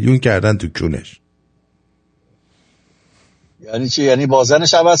 300 میلیون کردن تو کونش. یعنی چی؟ یعنی با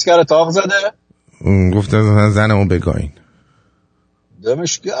زنش عوض کرده تاق زده؟ گفتن زنمو بگاین.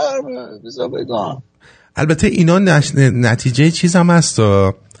 دمش گرمه بذار بگم. البته اینا نتیجه چیز هم هست،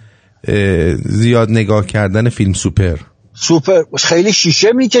 زیاد نگاه کردن فیلم سوپر خیلی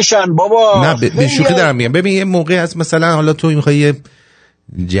شیشه میکشن بابا. نه به شوخی دارم میگم. ببین یه موقع هست مثلا حالا تو میخوای یه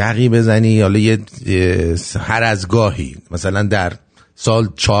جغی بزنی، حالا یه هر از گاهی مثلا در سال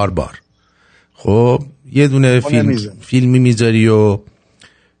 4 بار. خب یه دونه فیلمی میذاری و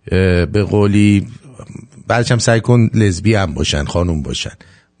به قولی بعدش هم سعی کن لزبی هم باشن، خانوم باشن،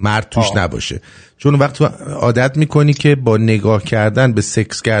 مرد توش نباشه، چون وقت عادت میکنی که با نگاه کردن به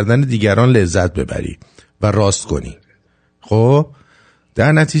سکس کردن دیگران لذت ببری و راست کنی. خب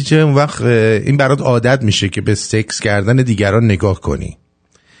در نتیجه اون وقت این برات عادت میشه که به سکس کردن دیگران نگاه کنی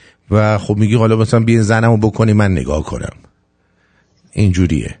و خب میگی حالا مثلا بیا زنمو بکنی من نگاه کنم.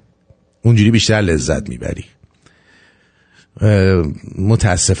 اینجوریه، اونجوری بیشتر لذت میبری.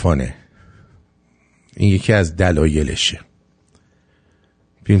 متاسفانه این یکی از دلایلشه.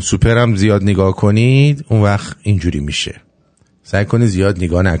 فیلم سوپر هم زیاد نگاه کنید اون وقت اینجوری میشه. سعی کنی زیاد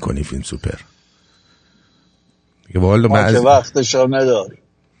نگاه نکنی فیلم سوپر. ما که وقتشو نداری.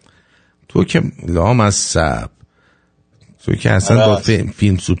 تو که لامصب، تو که اصلا با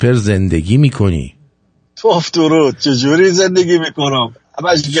فیلم سوپر زندگی میکنی. توف درود چجوری زندگی میکنم؟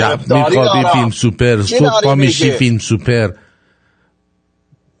 شب میخوابی فیلم سوپر، صبح پا میشی فیلم سوپر،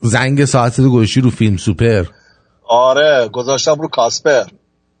 زنگ ساعت رو گوشی رو فیلم سوپر. آره گذاشتم رو کاسپر.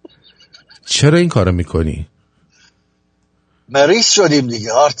 چرا این کارو میکنی؟ مریض شدیم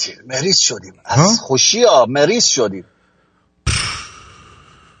دیگه آرتین، مریض شدیم از خوشی ها، مریض شدیم.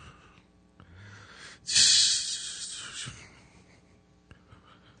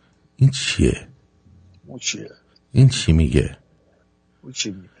 این چیه؟ اون چیه؟ این چی میگه؟ اون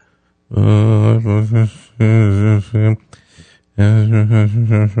چی میگه؟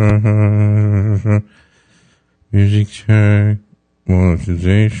 Music check,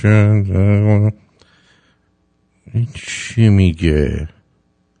 monetization. این چی میگه؟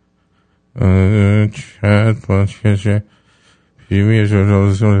 چت پادکست فیلمی اجازه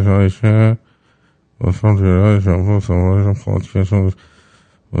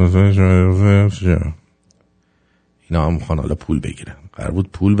اینا هم میخوان حالا پول بگیرن. قرار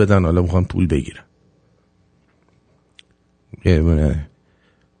بود پول بدن، حالا میخوان پول بگیرن.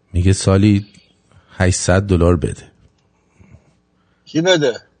 میگه سالی $800 بده. کی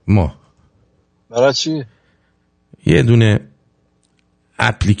بده؟ ما. برای چی؟ یه دونه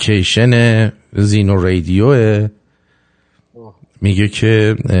اپلیکیشن زینو رادیوه، میگه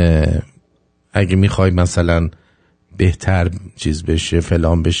که اگه میخوای مثلا بهتر چیز بشه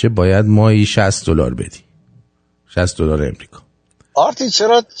فلان بشه باید ماهی $60 بدی. $60 امریکا. آرتین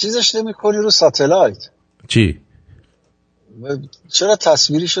چرا چیزش نمی کنی رو ساتلایت؟ چی؟ چرا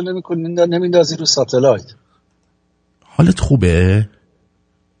تصویریشو نمیندازی رو ساتلایت؟ حالت خوبه؟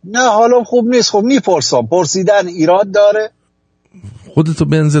 نه حالم خوب نیست. خب میپرسم، پرسیدن ایراد داره؟ خودتو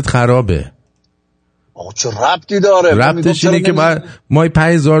بنزت خرابه. آخه چه ربطی داره؟ ربطش اینه که مای $5,000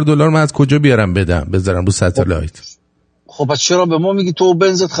 من از کجا بیارم بدم بذارم رو ساتلایت؟ خب چرا به ما میگی تو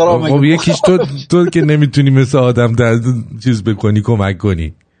بنزت خراب؟ خب یکیش تو که نمیتونی مثل آدم چیز بکنی، کمک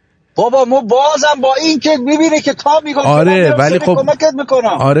کنی. بابا ما بازم با این که میبینه که تا میگم آره ولی خب کمکت میکنم.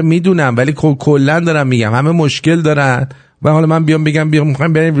 آره میدونم ولی کلا دارم میگم همه مشکل دارن و حالا من بیام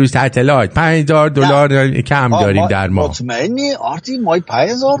میخوام بریم روی ساتلایت $5,000 کم داریم در ماه. مطمئنی آرتین مای $5,000؟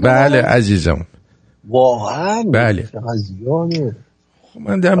 بله عزیزم واقعا بله. زیاده. خب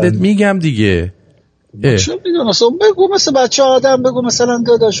من دارم بهت میگم دیگه. چه میدونم بگو مثل بچه آدم بگو مثلا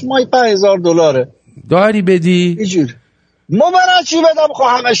داداش مای $5,000 داری بدی؟ اینجور ما برای چی بدم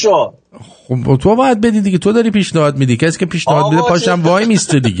همشو؟ خب تو باید بدی دیگه، تو داری پیشنهاد میدی، کسی که پیشنهاد میده پاشم وای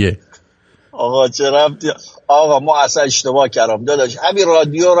میسته دیگه. آقا چه ربطی؟ آقا ما اصلا اشتباه کردم داداش، همین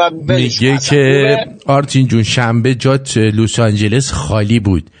رادیو رو میگه که آرتین جون شنبه جات لس آنجلس خالی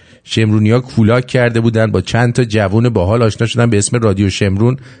بود، شمرونیا کولاک کرده بودن، با چند تا جوون باحال آشنا شدن به اسم رادیو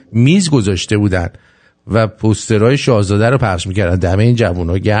شمرون، میز گذاشته بودن و پوسترهای شاهزاده رو پخش میکردن. دمه این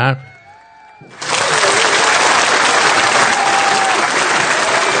جوونا گرم.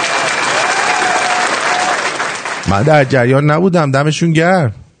 من در جریان نبودم، دمشون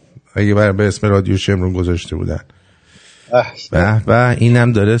گرم اگه به اسم رادیو شمرون گذاشته بودن. به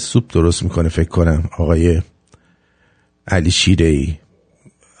اینم داره سوپ درست میکنه فکر کنم آقای علی شیره‌ای.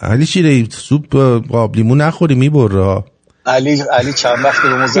 علی شیره‌ای سوپ قابلیمو نخوری میبره. علی چند وقت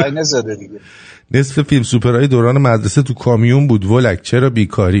به مزای نزده دیگه. نصف فیلم سوپرهای دوران مدرسه تو کامیون بود. ولک چرا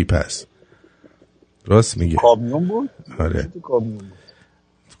بیکاری پس؟ راست میگه. کامیون بود؟ آره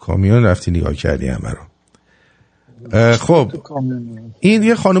تو کامیون رفتی نگاه کردی همه رو. خب این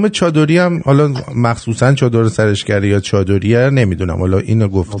یه خانم چادری هم حالا مخصوصا چادر سرش کرده یا چادریه نمیدونم، حالا اینو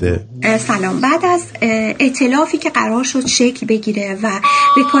گفته. سلام. بعد از ائتلافی که قرار شد شکل بگیره و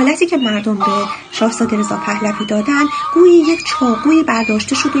وکالتی که مردم به شاهزاده رضا پهلوی دادن گویی یک چاقوی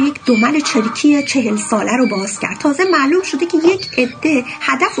برداشته شد و یک دمل چریکی 40 ساله رو باز کرد. تازه معلوم شده که یک عده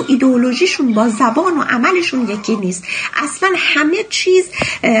هدف و ایدئولوژیشون با زبان و عملشون یکی نیست. اصلا همه چیز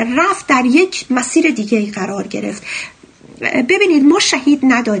رفت در یک مسیر دیگه قرار گرفت. ببینید ما شهید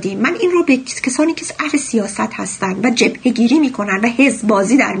ندادیم. من این رو به کسانی که اهل سیاست هستن و جبهه‌گیری میکنن و حزب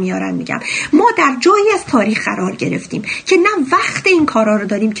بازی در میارن میگم، ما در جایی از تاریخ قرار گرفتیم که نه وقت این کارا رو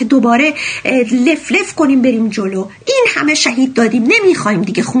داریم که دوباره لف کنیم بریم جلو. این همه شهید دادیم، نمیخوایم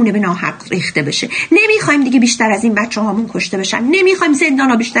دیگه خونه به ناحق ریخته بشه، نمیخوایم دیگه بیشتر از این بچه‌هامون کشته بشن، نمیخوایم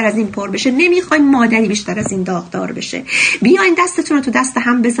زندانا بیشتر از این پر بشه، نمیخوایم مادری بیشتر از این داغدار بشه. بیاین دستتون رو تو دست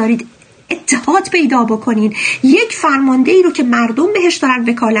هم بذارید، اتحاد پیدا بکنین. یک فرماندهی رو که مردم بهش دارن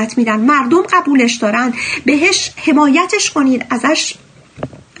وکالت میدن، مردم قبولش دارن، بهش حمایتش کنید، ازش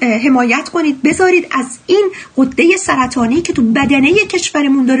حمایت کنید، بذارید از این غده سرطانی که تو بدنه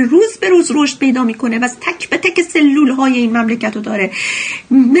کشورمون داره روز به روز رشد پیدا میکنه و تک به تک سلول های این مملکت رو داره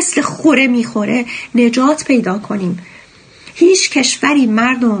مثل خوره میخوره، نجات پیدا کنیم. هیچ کشوری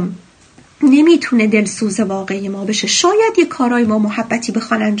مردم نمیتونه دلسوز واقعی ما بشه. شاید یه کارهای ما محبتی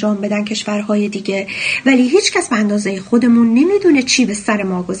بخوان انجام بدن کشورهای دیگه، ولی هیچ کس به اندازه خودمون نمیدونه چی به سر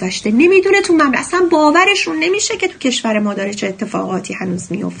ما گذشته، نمیدونه تو مملکت، اصلا باورشون نمیشه که تو کشور ما داره چه اتفاقاتی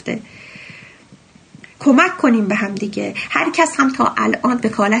هنوز میفته. کمک کنیم به هم دیگه. هر کس هم تا الان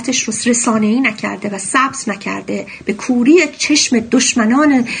وکالتش رو رسانه‌ای نکرده و ثبت نکرده، به کوری چشم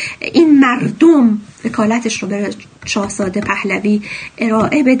دشمنان این مردم وکالتش رو به شاهزاده پهلوی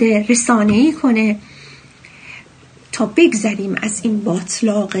ارائه بده، رسانه‌ای کنه تا بگذریم از این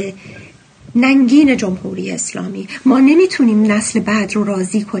باطلاق ننگین جمهوری اسلامی. ما نمیتونیم نسل بعد رو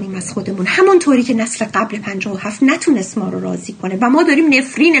راضی کنیم از خودمون، همونطوری که نسل قبل 57 نتونست ما رو راضی کنه و ما داریم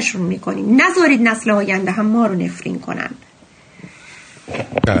نفرینشون میکنیم. نذارید نسل آینده هم ما رو نفرین کنن.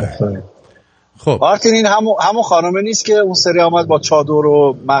 خب آرتین این همون خانمه نیست که اون سری آمد با چادر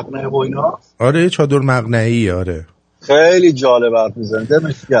و مقنعه و اینا؟ آره چادر مقنعه‌ای. آره خیلی جالب حرف میزنه.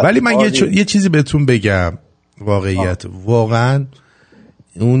 ولی من یه چیزی بهتون بگم، واقعیت واقعا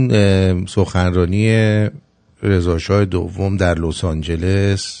اون سخنرانی رضا شاه دوم در لس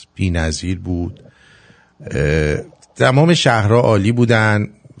آنجلس بی‌نظیر بود. تمام شهرها عالی بودن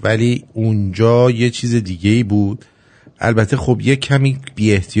ولی اونجا یه چیز دیگه‌ای بود. البته خب یه کمی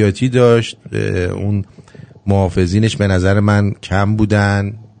بی احتیاطی داشت، اون محافظینش به نظر من کم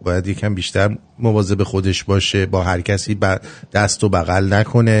بودن، باید یکم بیشتر مواظب خودش باشه، با هر کسی دست و بغل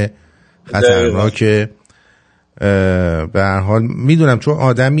نکنه، خطرناکه. به هر حال میدونم چون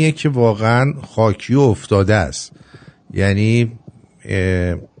آدمیه که واقعا خاکی و افتاده است، یعنی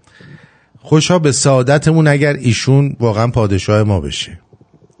خوشا به سعادتمون اگر ایشون واقعا پادشاه ما بشه.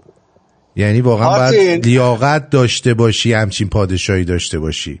 یعنی واقعا باید لیاقت داشته باشی، همچین پادشاهی داشته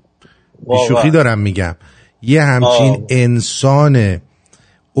باشی. بیشوخی دارم میگم، یه همچین انسان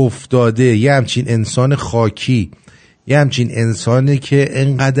افتاده، یه همچین انسان خاکی، یه همچین انسانی که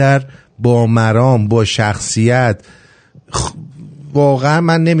انقدر با مرام، با شخصیت، واقعا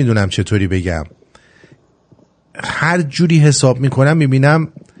من نمیدونم چطوری بگم، هر جوری حساب میکنم میبینم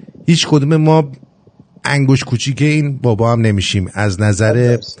هیچ کدوم ما انگوش کوچیک این بابا هم نمیشیم از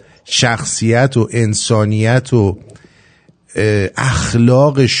نظر شخصیت و انسانیت و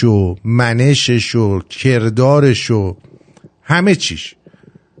اخلاقش و منشش و کردارش و همه چیش.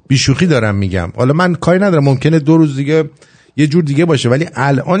 بیشوخی دارم میگم. حالا من کاری ندارم، ممکنه 2 روز دیگه یه جور دیگه باشه، ولی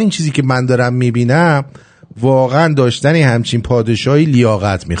الان این چیزی که من دارم میبینم واقعا داشتن همچین پادشاهی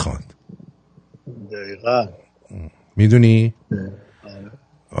لیاقت میخواد. دقیقا میدونی؟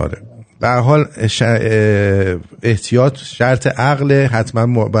 آره. به هر حال احتیاط شرط عقله،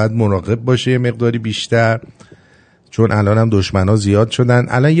 حتما باید مراقب باشه یه مقداری بیشتر، چون الان هم دشمنا زیاد شدن.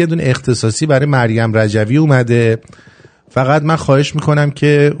 الان یه دونه اختصاصی برای مریم رجوی اومده، فقط من خواهش میکنم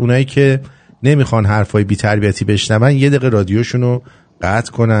که اونایی که نمیخوان حرفای بی تربیتی بشنون 1 دقیقه رادیوشونو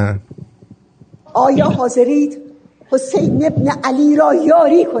قطع کنن. آیا حاضرید حسین ابن علی را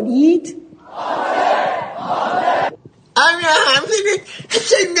یاری کنید؟ آیا حاضرید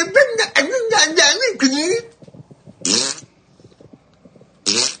حسین ابن علی را یاری کنید؟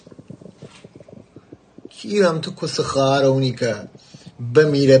 کیرم تو کس خارونی که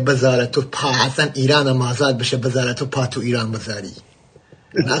بمیره بذاره تو پا، اصلا ایران هم آزاد بشه بذاره تو پا تو ایران بذاری.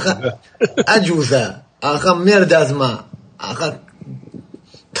 آخه عجوزه، آخه مرد از ما، آخه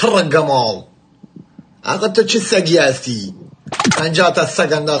ترگمال، آخه تو چه سگی هستی؟ 50 تا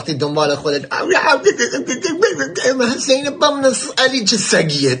سگ انداختی دنبال خودت. حسین بمن علی چه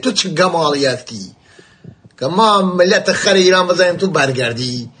سگیه؟ تو چه گمالی هستی که ما ملت خر ایران بذاریم تو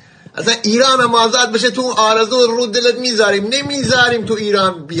برگردی؟ اصلا ایران هم آزاد بشه تو آرزو رو دلت میذاریم، نمیذاریم تو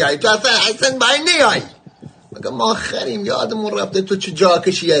ایران بیای، تو اصلا باید نیای. مگه ما خریم یادمون رفته تو چه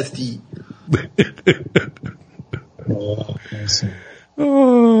جاکشی هستی.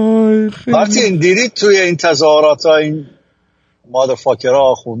 آرتین دیدید توی این تظاهرات ها این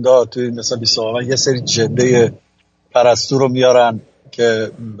مادرفاکرها آخوندا توی مثلا 27 یه سری جنده پرستو رو میارن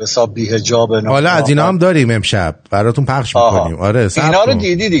که حساب بی حجاب. حالا از اینا هم داریم امشب براتون پخش میکنیم. آره اینا رو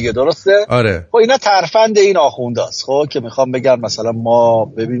دیدی دیگه، درسته؟ آره. خب اینا ترفند این آخونداست، خب که میخوام بگم مثلا ما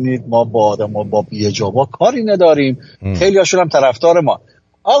ببینید ما با آدم با بی حجابا کاری نداریم. خیلی هاشون هم طرفدار ما.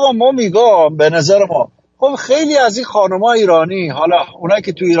 آقا ما میگم به نظر ما خب خیلی از این خانم‌ها ایرانی، حالا اونایی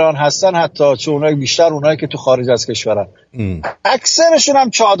که تو ایران هستن حتی چون اونایی بیشتر اونایی که تو خارج از کشورن، اکثرشون هم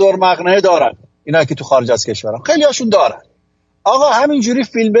چادر مقنعه دارن. اینا که تو خارج از کشورن خیلی هاشون دارن. آقا همینجوری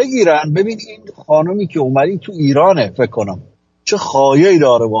فیلم بگیرن، ببین این خانومی که اومدی تو ایرانه، فکر کنم چه خایه‌ای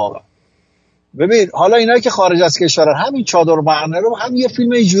داره واقعا. ببین حالا اینایی که خارج از کشورن همین چادر مقنعه رو هم یه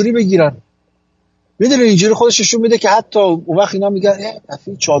فیلم اینجوری بگیرن، میدونی اینجوری خودششون میده که حتی اون وقت اینا میگن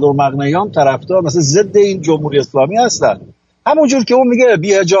این چادر مقنعه هم طرفدار مثلا ضد این جمهوری اسلامی هستن. همونجور که اون میگه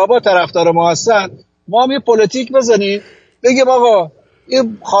بی حجابا طرفدار ما هستن، ما هم یه پلیتیک بزنیم بگیم آقا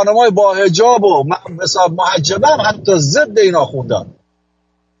این خانمای با حجاب و مثلا محجبه هم حتی ضد این آخوندن.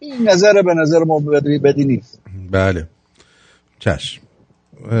 این نظر به نظر ما بدی نیست. بله چشم.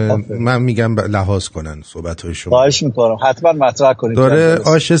 من میگم لحاظ کنن صحبت‌های شما. خواهش میکنم حتما مطرح کنید. داره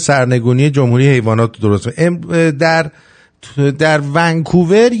آش سرنگونی جمهوری حیوانات درست. در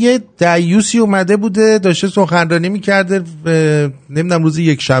ونکوور یه دیوسی اومده بوده داشته سخنرانی میکرده، نمیدونم روز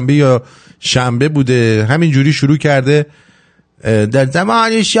یک شنبه یا شنبه بوده، همینجوری شروع کرده در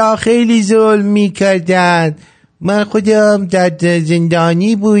زمان شاه خیلی ظلم میکردن، من خودم در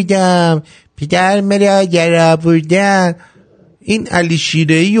زندانی بودم، پدر مرا گرا بودن. این علی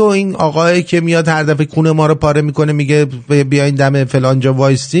شیره‌ای و این آقایی که میاد هر دفعه کونه ما رو پاره میکنه میگه بیاین دم فلانجا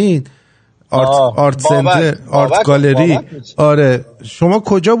وایستین، آرت سنتر، آرت گالری. آره شما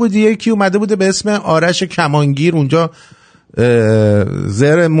کجا بودی؟ یکی اومده بوده به اسم آرش کمانگیر اونجا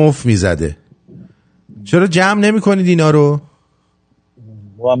زر مف میزده، چرا جمع نمی کنید اینا رو؟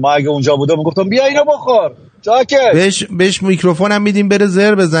 ما اگه اونجا بودم میگفتم بیا اینو بخور جاکش. بهش میکروفون هم میدیم بره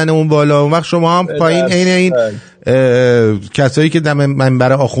زر بزنه اون بالا، اون وقت شما هم پایین این کسایی که دم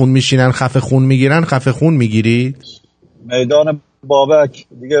منبر آخون میشینن خفه خون میگیرن خفه خون میگیری. میدان بابک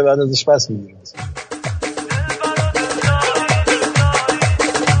دیگه بعد ازش پس میگیرن.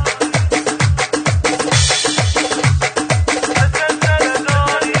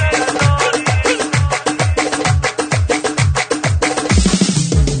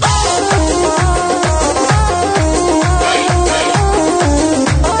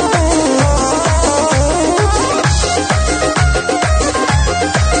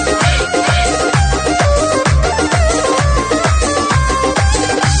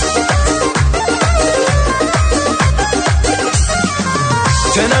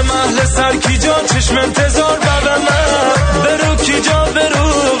 چشم انتظار ببمه برو کی جا برو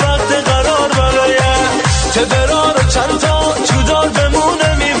وقت قرار برایا که برار و چند تا چودار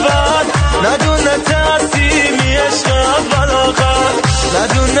بمونه میبر ندونه تستی میشق اول آخر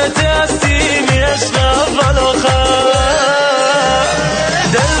ندونه تستی میشق اول آخر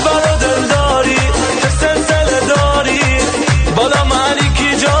دل برا دل داری که سلسله داری بالا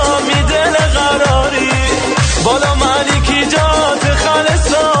مالکی جا میدل قراری بالا مالکی جا تخل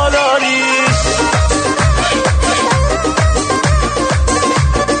سالاری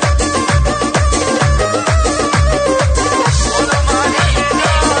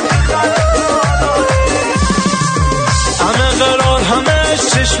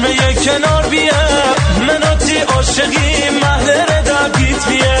چشمه کنار بیه مناتی عاشقی محله ردبیت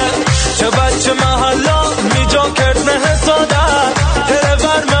بیه چه بچه محلا میجا کرد نه حسادت تره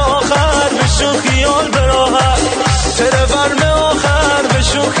ورم آخر بشو خیال براها تره ورم آخر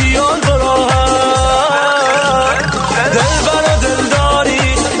بشو خیال براها دل برا دل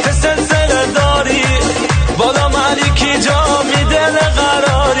داری که سلسله داری بالا مالکی جا میدل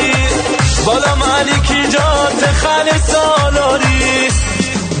قراری بالا مالکی جا تخلی سالاری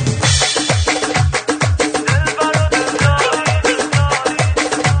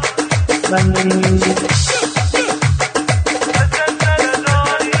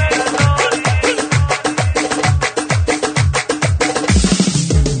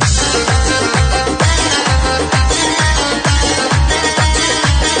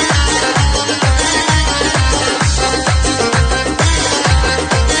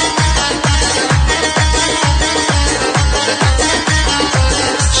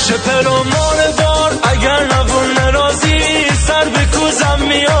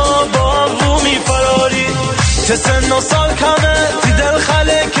که سن و سال کمه تی دل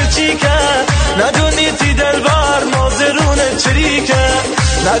خله که چی که ندونی تی دل بر مازرونه چری که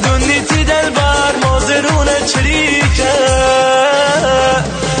ندونی تی دل بر مازرونه چری که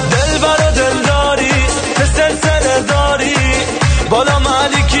دل بر دل داری که سلسله داری بالا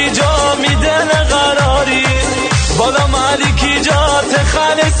مالکی جا میدن قراری بالا مالکی جا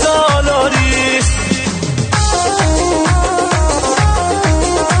تخل سالاری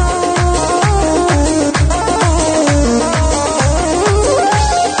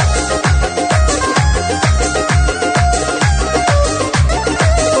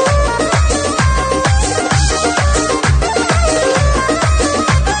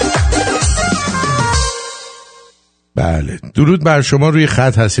بله درود بر شما، روی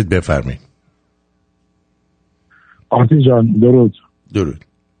خط هستید، بفرمایید. آرتین جان درود.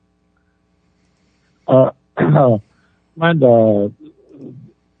 من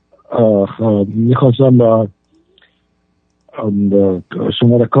میخواستم با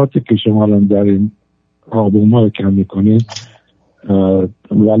شمارکاتی که شما در این آلبوم ها رو کم میکنید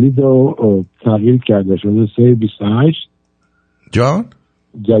ولید رو تغییر کرده شده 328 جان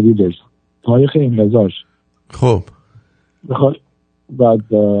جدیدش تاریخ انقضاش. خب بعد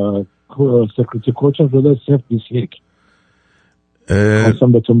سکریتی کوچ هم شده 021.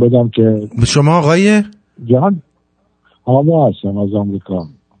 خواستم بهتون بدم که شما آقای جان حامه هستم از آمریکا.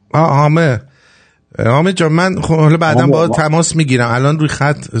 حامه جان من حالا بعدا با تماس میگیرم، الان روی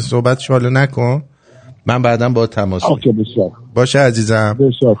خط صحبت شالو نکن، من بعدا با تماس بسیار باشه عزیزم.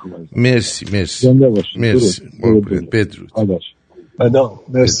 بسیار خوب. مرسی زنده باشید. مرسی بدرود.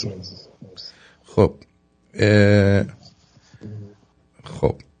 مرسی. خب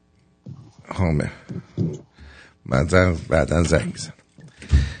خب حامه من بعدا زنگ میزنم.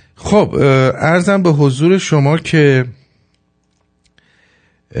 خب عرضم به حضور شما که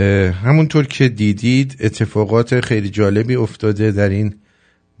همونطور که دیدید اتفاقات خیلی جالبی افتاده در این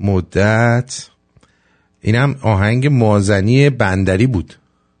مدت. اینم آهنگ مازنی بندری بود.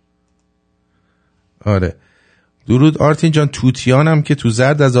 آره درود آرتین جان. توتیانم که تو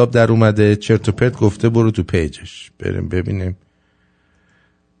زرد از آب در اومده چرت و پرت گفته برو تو پیجش بریم ببینیم.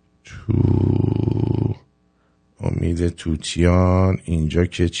 تو امید توتیان اینجا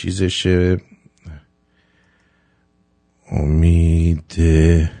که چیزشه، امید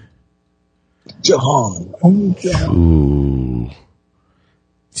جهان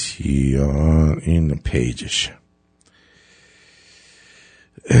توتیان این پیجشه.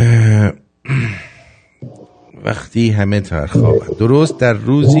 وقتی همه ترخوابند درست در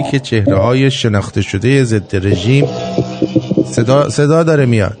روزی که چهره‌های شناخته شده ضد رژیم صدا داره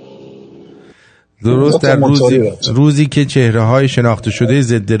میاد، درست در روزی که چهره‌های شناخته شده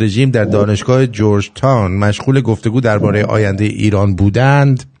ضد رژیم در دانشگاه جورج تاون مشغول گفتگو درباره آینده ایران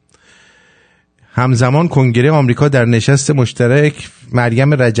بودند، همزمان کنگره آمریکا در نشست مشترک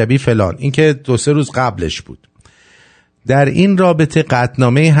مریم رجبی فلان، این که 2-3 روز قبلش بود، در این رابطه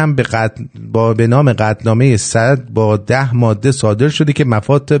قطعنامه هم به نام قطعنامه 100 با 10 ماده صادر شده که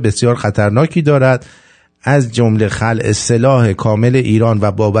مفاد بسیار خطرناکی دارد، از جمله خلع سلاح کامل ایران و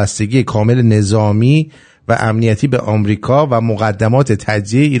وابستگی کامل نظامی و امنیتی به آمریکا و مقدمات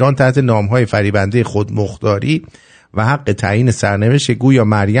تجزیه ایران تحت نامهای فریبنده خودمختاری و حق تعیین سرنوشت. گویا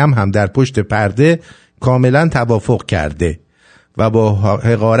مریم هم در پشت پرده کاملا توافق کرده و با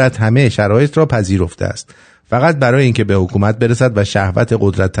حقارت همه شرایط را پذیرفته است، فقط برای اینکه به حکومت برسد و شهوت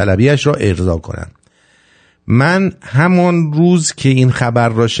قدرت طلبیش را ارضا کنند. من همون روز که این خبر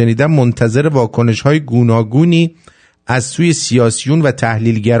را شنیدم منتظر واکنش‌های گوناگونی از سوی سیاسیون و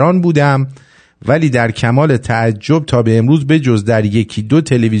تحلیلگران بودم، ولی در کمال تعجب تا به امروز به جز در 1-2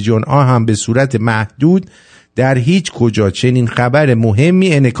 تلویزیون هم به صورت محدود در هیچ کجا چنین خبر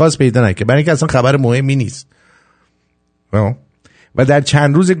مهمی انعکاس پیدا نکرد، برای اینکه اصلا خبر مهمی نیست. و در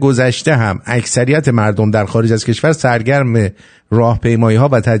چند روز گذشته هم اکثریت مردم در خارج از کشور سرگرم راهپیمایی‌ها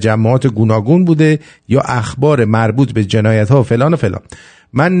و تجمعات گوناگون بوده یا اخبار مربوط به جنایت‌ها و فلان و فلان.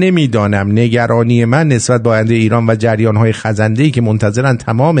 من نمیدانم نگرانی من نسبت با آینده ایران و جریان‌های خزنده‌ای که منتظرن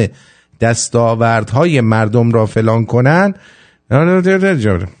تمام دستاوردهای مردم را فلان کنن.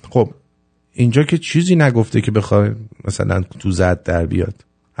 خب اینجا که چیزی نگفته که بخواد مثلا تو زد در بیاد،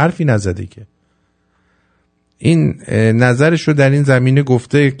 حرفی نزده که. این نظرش رو در این زمینه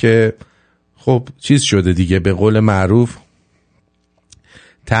گفته که خب چیز شده دیگه، به قول معروف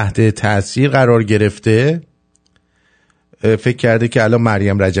تحت تاثیر قرار گرفته، فکر کرده که الان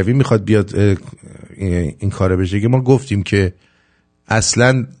مریم رجبی میخواد بیاد این کاره بشه که ما گفتیم که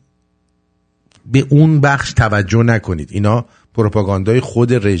اصلا به اون بخش توجه نکنید، اینا پروپاگاندای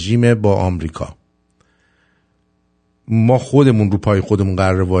خود رژیم با آمریکا، ما خودمون رو پای خودمون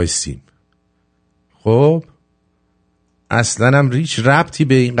قرار وایسیم. خب اصلا هم هیچ ربطی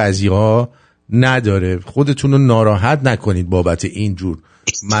به این قضیه ها نداره. خودتون رو ناراحت نکنید بابت اینجور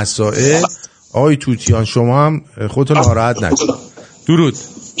مسائل. آقای توتیان شما هم خودتون ناراحت نکنید.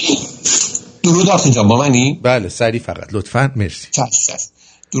 درود آرتین جان، با منی؟ بله سریع فقط لطفاً. مرسی.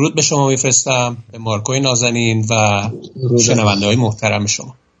 درود به شما میفرستم، به مارکوی نازنین و شنونده های محترم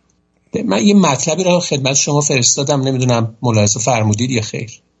شما. من یه مطلبی رو خدمت شما فرستادم، نمیدونم ملاحظه فرمودید یا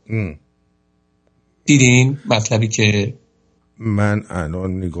خیر. دیدین مطلبی که من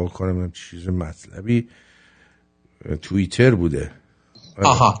الان نگاه کنم چیز مطلبی توییتر بوده.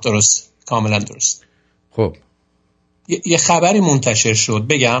 آها درست، کاملا درست. خب یه خبری منتشر شد،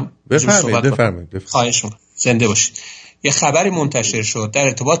 بگم؟ بفرمایید. خواهش می‌کنم، زنده باشید. یه خبری منتشر شد در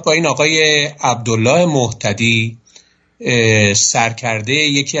ارتباط با این آقای عبدالله مهتدی، سرکرده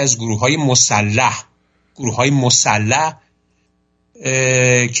یکی از گروه‌های مسلح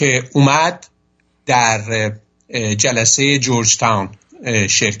که اومد در جلسه جورج تاون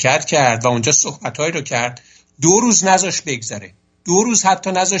شرکت کرد و اونجا صحبت‌هایی رو کرد. 2 روز نذاش بگذره، 2 روز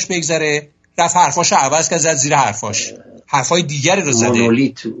حتی نذاش بگذره، رفت حرفاشو عوض کرد، زد زیر حرفای دیگری رو زده.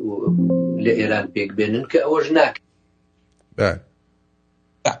 مونولیت لإيران بيقبلن كأوجناك. بله.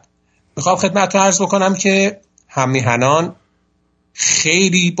 میخوام خدمتتون عرض بکنم که هممیهنان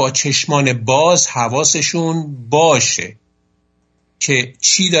خیلی با چشمان باز حواسشون باشه که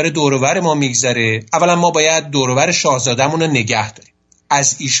چی داره دوروبر ما میگذره. اولا ما باید دوروبر شاهزاده‌مون رو نگه داریم،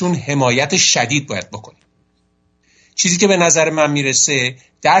 از ایشون حمایت شدید باید بکنیم. چیزی که به نظر من میرسه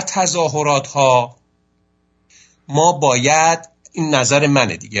در تظاهرات ها ما باید، این نظر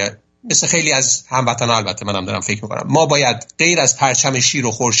منه دیگه، مثل خیلی از هموطنان البته منم دارم فکر میکنم، ما باید غیر از پرچم شیر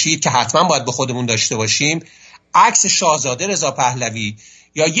و خورشید که حتما باید به خودمون داشته باشیم، عکس شاهزاده رضا پهلوی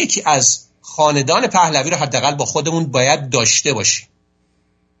یا یکی از خاندان پهلوی رو حداقل با خودمون باید داشته باشیم،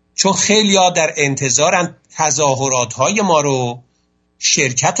 چون خیلی‌ها در انتظارن تظاهرات های ما رو،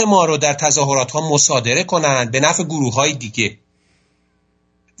 شرکت ما رو در تظاهرات ها مصادره کنن به نفع گروه های دیگه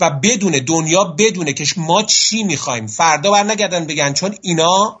و دنیا بدونه که ما چی میخوایم. فردا برنگردن بگن، چون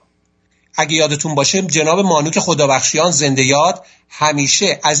اینا اگه یادتون باشه جناب مانوک خدابخشیان زنده یاد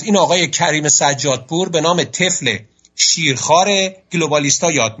همیشه از این آقای کریم سجادپور به نام طفل شیرخوار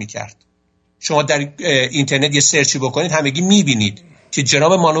گلوبالیستا یاد میکرد. شما در اینترنت یه سرچی بکنید همگی میبینید که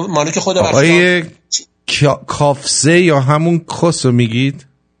جناب مانوک خدابخشیان کافسه یا همون کسو میگید؟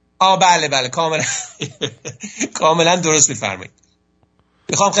 بله کاملا درست میفرمایید.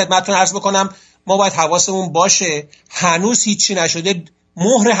 میخوام خدمتتون عرض بکنم ما باید حواسمون باشه، هنوز هیچی نشده،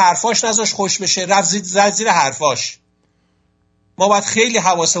 مهر حرفاش نذاش خوش بشه، رفت زیر حرفاش. ما باید خیلی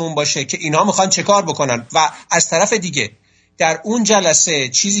حواسمون باشه که اینا میخوان چه کار بکنن. و از طرف دیگه در اون جلسه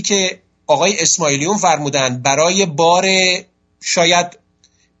چیزی که آقای اسماعیلیون فرمودن برای بار شاید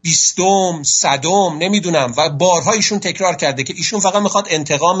 20م 100م نمیدونم و بارها ایشون تکرار کرده که ایشون فقط میخواد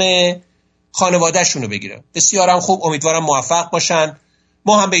انتقام خانواده‌شون رو بگیره. بسیارم خوب، امیدوارم موفق باشن،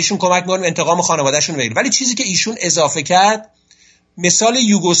 ما هم به ایشون کمک می‌کنیم انتقام خانواده‌شون رو بگیره. ولی چیزی که ایشون اضافه کرد مثال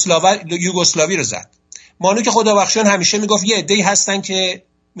یوگسلاوی رو زد. مانوک خدابخشیان همیشه میگفت یه عده‌ای هستن که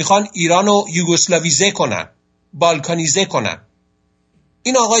میخوان ایران رو یوگسلاویزه کنن، بالکانیزه کنن.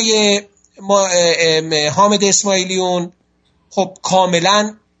 این آقای حامد اسماعیلیون خب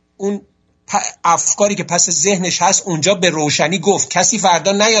کاملا اون افکاری که پس ذهنش هست اونجا به روشنی گفت. کسی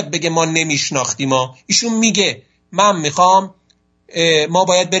فردا نیاد بگه ما نمیشناختیم. ایشون میگه من میخوام ما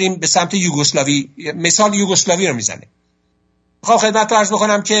باید بریم به سمت یوگسلاوی، مثال یوگسلاوی رو میزنه. خب خدمتتون عرض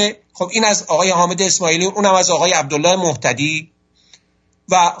بکنم که خب این از آقای حامد اسماعیلی، اونم از آقای عبدالله مهتدی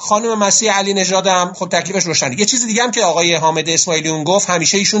و خانم مسیح علی نژاد هم خب تکلیفش روشنه. یه چیز دیگه هم که آقای حامد اسماعیلی اون گفت،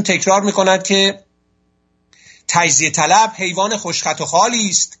 همیشه ایشون تکرار میکنند که تجزیه طلب حیوان خوشخط و خالی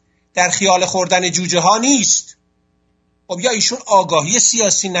است، در خیال خوردن جوجه ها نیست. خب یا ایشون آگاهی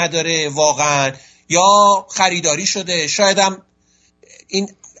سیاسی نداره واقعا، یا خریداری شده، شاید هم این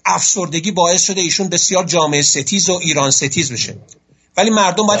افسردگی باعث شده ایشون بسیار جامعه ستیز و ایران ستیز بشه. ولی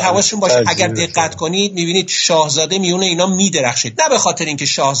مردم باید حواسشون باشه. اگر دقت کنید میبینید شاهزاده میونه اینا میدرخشید، نه به خاطر اینکه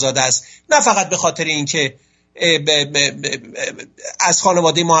شاهزاده است، نه فقط به خاطر اینکه از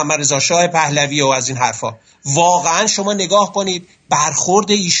خانواده محمد رضا شاه پهلوی و از این حرفا. واقعا شما نگاه کنید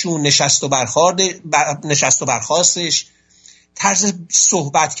برخورد ایشون، نشست و برخاستش، طرز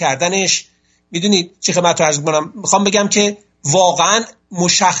صحبت کردنش، میدونید چه خدمت رو عرض می‌کنم. میخوام بگم که واقعا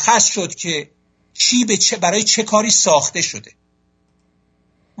مشخص شد که چی برای چه کاری ساخته شده.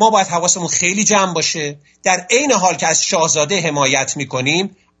 ما باید حواسمون خیلی جمع باشه، در عین حال که از شاهزاده حمایت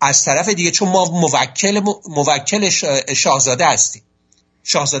میکنیم، از طرف دیگه چون ما موکل شاهزاده هستیم،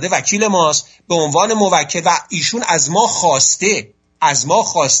 شاهزاده وکیل ماست به عنوان موکل و ایشون از ما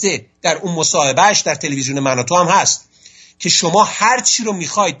خواسته در اون مصاحبهش در تلویزیون من و تو هم هست که شما هر چی رو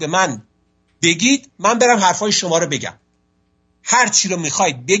میخواید به من بگید، من برم حرفای شما رو بگم. هر چی رو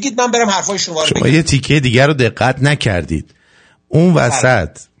میخواید بگید، من برم حرفای شما رو بگم. شما یه تیکه دیگر رو دقت نکردید. اون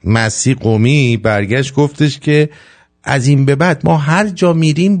وسط مسیح قومی برگشت گفتش که از این به بعد ما هر جا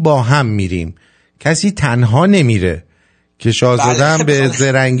میریم با هم میریم، کسی تنها نمیره. که شاهزاده هم به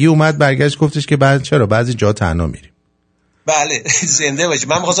زرنگی اومد برگشت گفتش که بعد چرا بعضی جا تنها میریم. بله زنده باشه.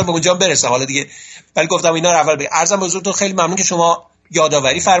 من می‌خواستم به اونجا برسم حالا دیگه، ولی گفتم اینا رو اول بگم. عرضم به حضورتون خیلی ممنون که شما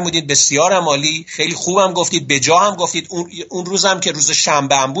یادآوری فرمودید، بسیار عالی، خیلی خوبم گفتید، به جا هم گفتید. اون روزم که روز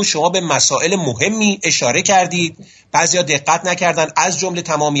شنبه هم بود شما به مسائل مهمی اشاره کردید، بعضیا دقت نکردن، از جمله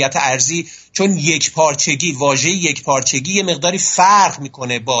تمامیت ارضی، چون یک پارچگی، واژه یک پارچگی یه مقداری فرق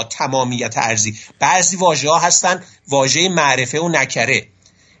میکنه با تمامیت ارضی. بعضی واژه‌ها هستن واژه معرفه و نکره.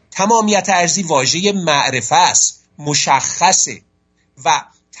 تمامیت ارضی واژه معرفه است، مشخصه و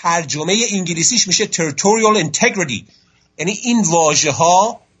ترجمه انگلیسیش میشه territorial integrity. یعنی این واژه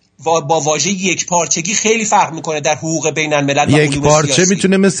ها با واژه یک پارچگی خیلی فرق میکنه در حقوق بین الملل و یک پارچه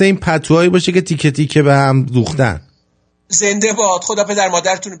میتونه مثل این پتوهایی باشه که تیکه تیکه به هم دوختن. زنده باد، خدا پدر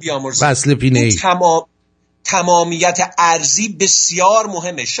مادرتون رو بیامرزه. وصل پینه‌ای. تمامیت ارضی بسیار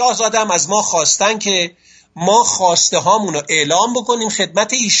مهمه. شاهزاده هم از ما خواستن که ما خواسته هامون رو اعلام بکنیم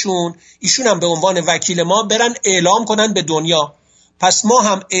خدمت ایشون هم به عنوان وکیل ما برن اعلام کنن به دنیا. پس ما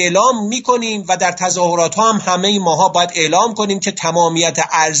هم اعلام میکنیم و در تظاهرات ها هم همه ماها باید اعلام کنیم که تمامیت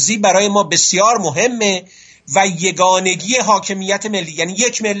ارضی برای ما بسیار مهمه و یگانگی حاکمیت ملی، یعنی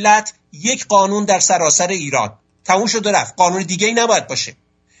یک ملت یک قانون در سراسر ایران. تموم شد و رفت، قانون دیگه ای نباید باشه.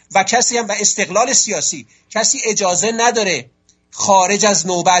 و کسی هم و استقلال سیاسی، کسی اجازه نداره خارج از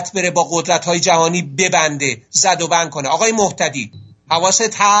نوبت بره با قدرت‌های جهانی ببنده، زد و بند کنه. آقای مهتدی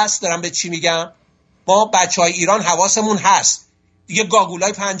حواست هست دارم به چی میگم؟ ما بچهای ایران حواسمون هست دیگه،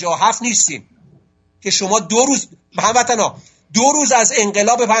 گاگولای 57 نیستیم که شما 2 روز هموطنا 2 روز از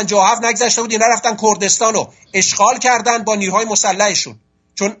انقلاب 57 نگذشته بود اینا رفتن کردستان رو اشغال کردن با نیروهای مسلحشون،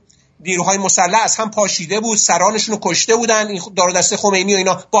 چون نیروهای مسلح از هم پاشیده بود، سرانشون رو کشته بودن، این دار و دسته خمینی و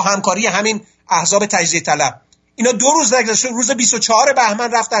اینا با همکاری همین احزاب تجزیه طلب. اینا 2 روز نگذشته، روز 24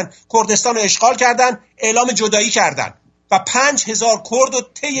 بهمن رفتن کردستان رو اشغال کردن، اعلام جدایی کردن و 5000 کرد رو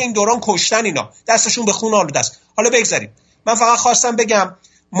طی این دوران کشتن. اینا دستشون به خون آلوده است. حالا بگذاریم، من فقط خواستم بگم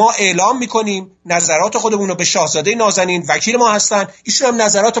ما اعلام میکنیم نظرات خودمون رو به شاهزاده نازنین، وکیل ما هستن، ایشون هم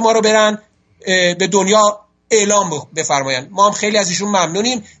نظرات ما رو برن به دنیا اعلام بفرمایند. ما هم خیلی از ایشون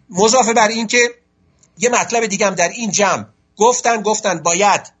ممنونیم. مضافه بر این که یه مطلب دیگه هم در این جمع گفتن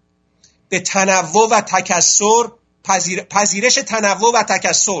باید به تنوع و تکثر پذیرش تنوع و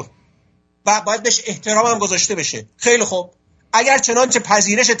تکثر و باید بهش احترام هم گذاشته بشه. خیلی خوب، اگر چنانچه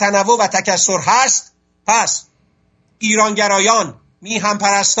پذیرش تنوع و تکثر هست، پس ایرانگرایان، میهم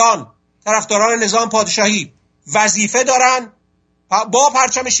پرستان، طرفداران نظام پادشاهی وظیفه دارن با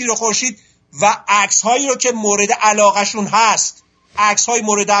پرچم شیر و خورشید و عکس‌هایی رو که مورد علاقه‌شون هست، عکس‌های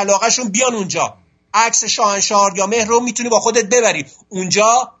مورد علاقه‌شون بیان اونجا. عکس شاهنشاه یا مهر رو میتونی با خودت ببری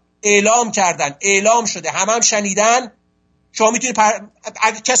اونجا. اعلام کردن، اعلام شده، هم شنیدن. شما میتونی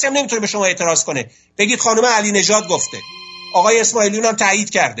کسی هم نمیتونه به شما اعتراض کنه، بگید خانم علی نژاد گفته، آقای اسماعیلیون هم تایید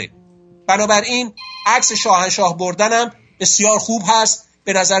کرده. بنابراین عکس شاهنشاه بردنم بسیار خوب هست،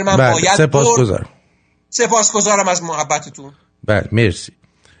 به نظر من باید سپاسگزارم از محبتتون. بله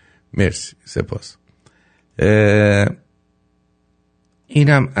مرسی سپاس.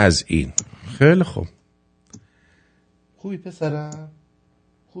 اینم از این. خیلی خوب. خوبی پسرم؟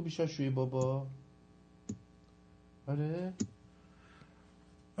 خوبی شاشوی بابا؟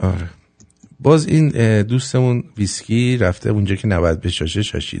 آره. باز این دوستمون ویسکی رفته اونجا که نباید بشاشه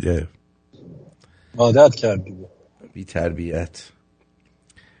شاشیده. عادت کردی. بی تربیت،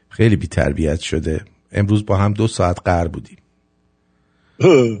 خیلی بی تربیت شده. امروز با هم 2 ساعت قهر بودیم.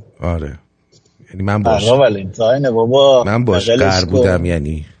 آره یعنی من باش قهر بودم،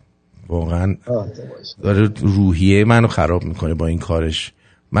 یعنی واقعا داره روحیه منو خراب میکنه با این کارش.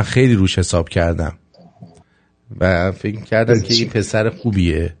 من خیلی روش حساب کردم و فکر کردم که این پسر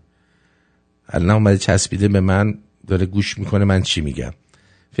خوبیه، الان اومده چسبیده به من، داره گوش میکنه من چی میگم.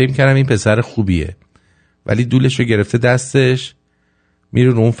 فکر کردم این پسر خوبیه، ولی دولش رو گرفته دستش، میره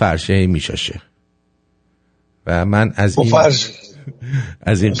رو اون فرشه میشاشه و من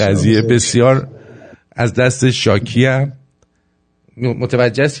از این قضیه بسیار از دست شاکیم.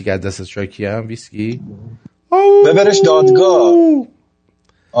 متوجه هستی که از دست شاکیم؟ ویسکی ببرش دادگاه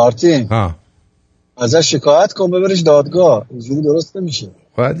آرتین، ازش شکایت کن ببرش دادگاه، اینجوری درست نمیشه.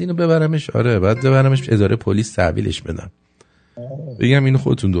 باید اینو ببرمش، آره باید ببرمش اداره پلیس تحویلش بدم، بگم اینو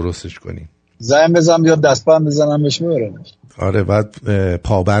خودتون درستش کنین. زنگ بزن بیاد دستبند بزنم بهش ببرنش. آره باید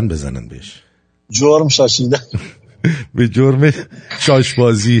پابند بزنن بهش. جرم شاشیدن. به جرم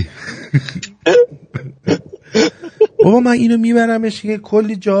شاشبازی. بابا من اینو میبرمش که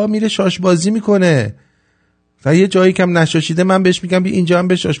کلی جا میره شاشبازی میکنه و یه جایی کم نشاشیده من بهش میگم بی اینجا هم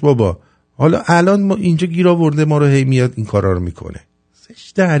بشاش بابا. حالا الان ما اینجا گیر آورده ما رو، هی میاد این کارا رو میکنه.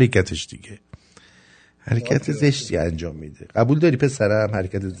 زشته حرکتش دیگه، حرکت زشتی انجام میده. قبول داری پسرم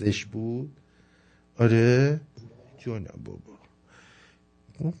حرکت زشت بود؟ آره جونم بابا.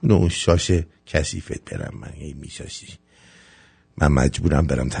 نوع شاش کثیفت برم من هی میشاشی، من مجبورم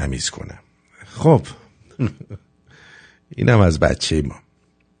برم تمیز کنم. خب اینم از بچه ما.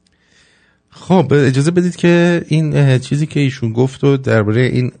 خب اجازه بدید که این چیزی که ایشون گفت و درباره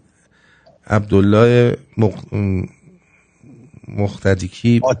این عبدالله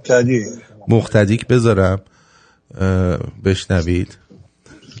مختدیک بذارم بشنوید.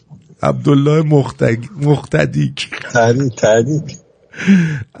 عبدالله مختدیک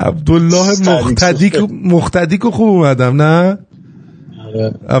عبدالله مختدیک خوب اومدم نه؟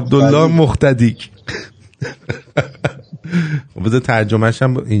 عبدالله مختدیک. بذار ترجمهش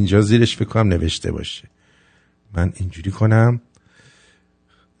هم اینجا زیرش فکر کنم نوشته باشه. من اینجوری کنم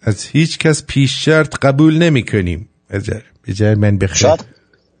از هیچ کس پیش شرط قبول نمی کنیم. بجر من بخیر.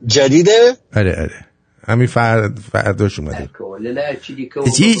 جدیده؟ آره همین فرداش اومده.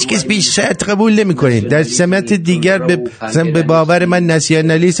 از هیچ کس پیش شرط قبول نمی کنیم. در سمت دیگر به باور من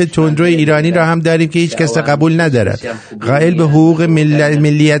ناسیونالیست تندرو ایرانی را هم داریم که هیچ کس قبول ندارد. قائل به حقوق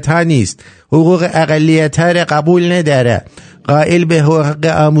ملیت ها نیست، حقوق اقلیت ها را قبول نداره. قائل به حقوق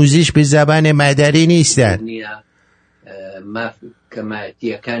آموزش به زبان مادری نیستند.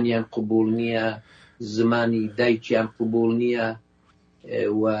 کمایتیەکانیان قبول نییە، زمانی دایکیان قبول نییە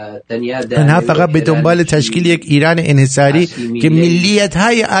و تنها فقط به دنبال تشکیل یک ایران انحصاری که ملیت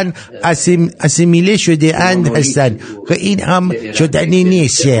های آن اسیمیله شده اند هستند که این هم شدنی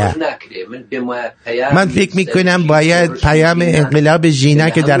نیست. من فکر میکنم باید پیام انقلاب ژینا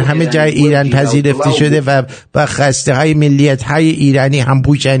که در همه جای ایران پذیرفته شده و با خواسته های ملیت های ایرانی هم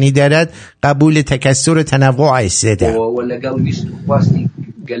پوشانی دارد قبول تکثر و تنوع است. و لەگەڵ ویست خواستی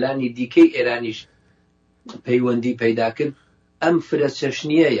گەلانی دیکەی ئێرانیش پەیوەندی پیدا کرد.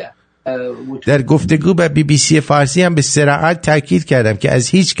 در گفتگو با BBC فارسی هم به صراحت تاکید کردم که از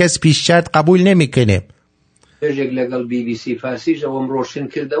هیچ کس پیش شرط قبول نمیکنه. لەگەڵ BBC فارسیش ئەوەم ڕۆشن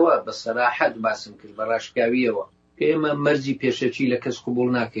کردەوە بە صراحت باسم کرد بە ڕاشکاویەوە کە ئێمە مەرجی پێشەچی لە کەس قبول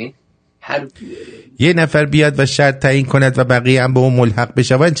ناکەین. یه نفر بیاد و شرط تعیین کند و بقیه هم به اون ملحق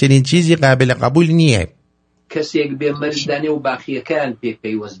بشوند، چنین چیزی قابل قبول نیه. کەسێک بێ مەرجدانێ و باقیەکان پێ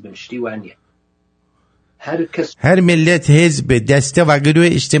پەیوەست بن شتی وانە. هر ملت، حزب، دسته و گروه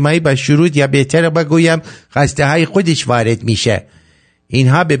اجتماعی با شروط یا بهتر بگویم خواسته های خودش وارد میشه.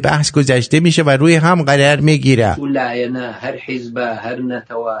 اینها به بحث گذاشته میشه و روی هم قرار میگیره. هر حزب، هر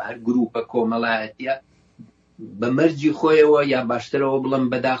نتوا، هر گروپ کۆمەڵایەتیە بە مەرجی خۆیەوە یا باشترەوە بڵم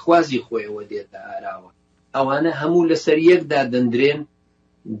بە داخوازی خۆیەوە دێتە ئاراوە. ئەوانە هەموو لەسەر یەکدا دەندرێن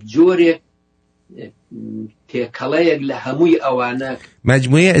جۆرێک تێکەڵەیەک لە هەمووی ئەوانە.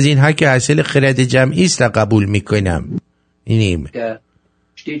 مجموعه از اینها که حاصل خرد جمعی است قبول میکنم. اینیم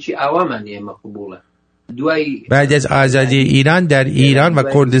شتێکی ئاوامان ئێمە قبوڵە. بعد از آزادی ایران در ایران و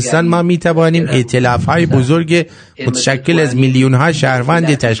کردستان ما میتوانیم ائتلاف‌های بزرگ متشکل از میلیون‌ها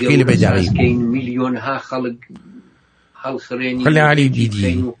شهروند تشکیل بدهیم. میلیون‌ها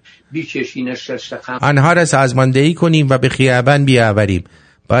آنها را سازماندهی کنیم و به خیابان بیاوریم.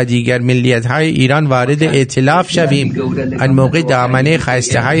 با دیگر ملیت‌های ایران وارد ائتلاف شویم. آن موقع دامنه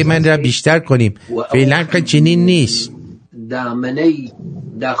خواسته من را بیشتر کنیم. فعلا که چنین نیست. دامنه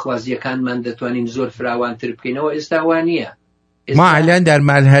داخوازیەکان من دەتوانین زۆر فراوانتر بکەینەوە، ئێستاوانیە. ما الان در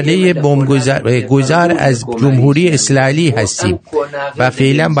مرحله گذار از جمهوری اسلامی هستیم و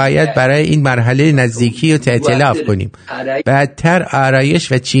فعلا باید برای این مرحله نزدیکی و ائتلاف کنیم. بعدتر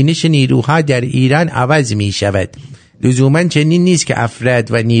آرایش و چینش نیروها در ایران عوض می شود. لزوما چنین نیست که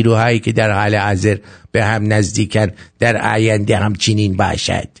افراد و نیروهایی که در حال حاضر به هم نزدیکن در آینده هم چنین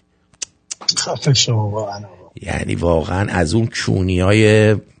باشد. یعنی واقعا از اون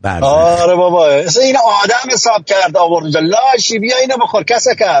چونیای آره بابا اصلا این آدم حساب کرد آورد اونجا لاشی بیا اینو بخور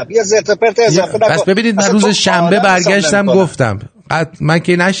کسکه بیا زرت و پرت اضافه نکن. پس ببینید من روز شنبه برگشتم گفتم، من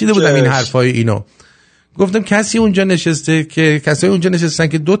که نشیده بودم این حرفای اینو، گفتم کسی اونجا نشسته که کسای اونجا نشستن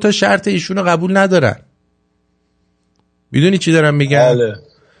که 2 تا شرط ایشونو قبول ندارن. میدونی چی دارم میگم؟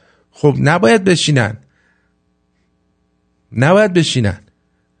 خب نباید بشینن.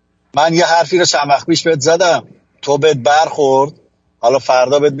 من یه حرفی رو چند وقت پیش بهت زدم، تو بهت برخورد، حالا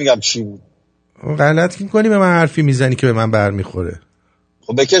فردا بهت میگم چی بود. غلط میکنی به من حرفی میزنی که به من بر میخوره.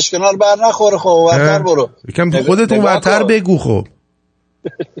 خب بکش کنار بر نخوره. خب ورتر برو یکم خودتون ورتر بگو. خب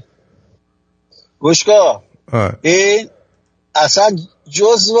گوش کن این اصلا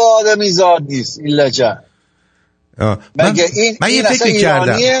جزو آدمیزاد نیست این لجن. من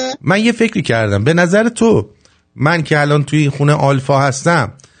یه فکری کردم به نظر تو من که الان توی خونه آلفا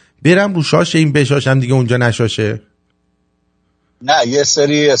هستم برم رو شاشه این بشاشم دیگه اونجا نشاشه؟ نه یه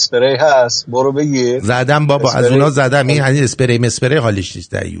سری اسپری هست برو بگیر. زدم بابا از اونا زدم. این اسپری حالش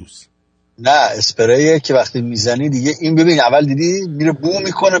نیست دیوز. نه اسپریه که وقتی میزنی دیگه این ببین اول دیدی میره بو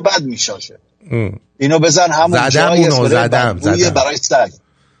میکنه بعد میشاشه. اینو بزن همون جای زدم برای سگ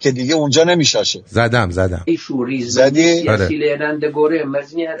که دیگه اونجا نمیشاشه. زدم زدی؟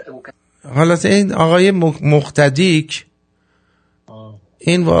 حالا این آقای مقتدیک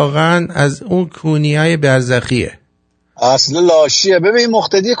این واقعا از اون کونیای برزخیه، اصل لاشیه. ببین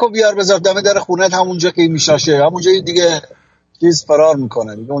مقتدیک رو بیار بذار دم در خونت همونجا که میشاشه همونجا دیگه چیز فرار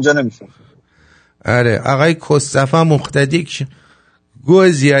میکنه دیگه اونجا نمیشه. آره آقای کستفا مقتدیک گوه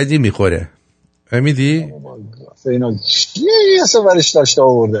زیادی میخوره فهمیدی؟ اینا یه سفرش داشته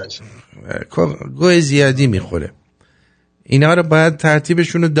آوردهش گوه زیادی میخوره. اینا رو باید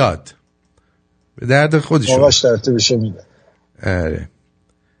ترتیبشون رو داد به درد خودشون. باقاش ترتیبشو میده. آره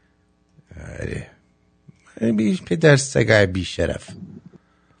پدر سگه بی شرف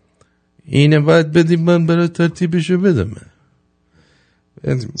اینه باید بدیم من برای ترتیبشو بدم.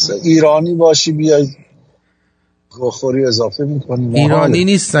 ایرانی باشی بیای گوخوری اضافه میکنی. ایرانی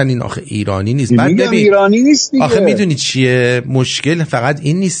نیستن این آخه ایرانی نیست. بعد ببین ایرانی نیست دیگه. آخه میدونی چیه مشکل؟ فقط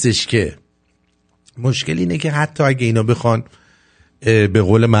این نیستش که مشکل اینه که حتی اگه اینا بخوان به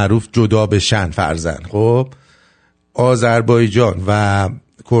قول معروف جدا بشن فرضاً خب آذربایجان و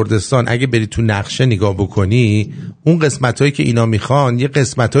کردستان اگه بری تو نقشه نگاه بکنی اون قسمتایی که اینا میخوان یه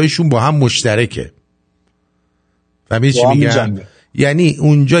قسمتایشون با هم مشترکه. فهمیدی چی میگم؟ یعنی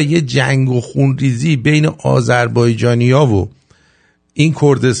اونجا یه جنگ و خونریزی بین آذربایجانی‌ها و این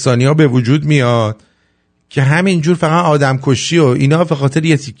کردستانی‌ها به وجود میاد که همینجور فقط آدم کشی و اینا به خاطر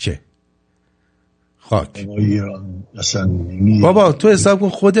یه تیکه خاک. بابا تو حساب کن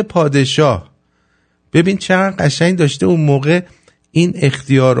خود پادشاه ببین چقدر قشنگ داشته اون موقع این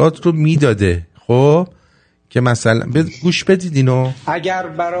اختیارات رو میداده. خب که مثلا گوش بدید اینو. اگر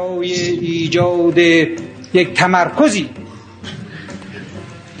برای ایجاد یک تمرکزی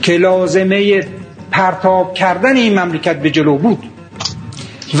که لازمه پرتاب کردن این مملکت به جلو بود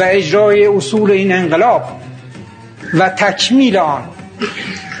و اجرای اصول این انقلاب و تکمیل آن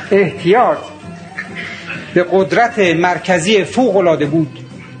احتیاج به قدرت مرکزی فوق‌العاده بود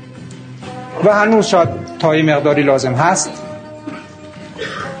و هنوز شاید تا یه مقداری لازم هست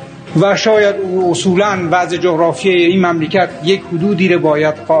و شاید اصولاً وضع جغرافیایی این مملکت یک حدودی رو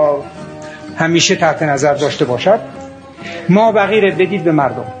باید همیشه تحت نظر داشته باشد، ما بقیه بدید به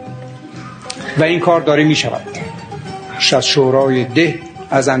مردم و این کار داره می شود. از شورای ده،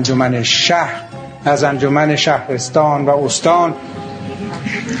 از انجمن شهر، از انجمن شهرستان و استان،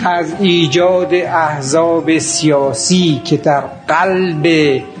 از ایجاد احزاب سیاسی که در قلب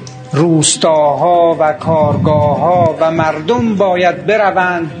روستاها و کارگاه‌ها و مردم باید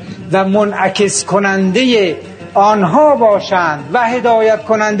بروند و منعکس کننده آنها باشند و هدایت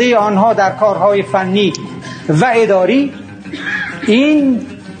کننده آنها در کارهای فنی و اداری. این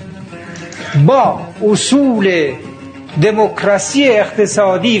با اصول دموکراسی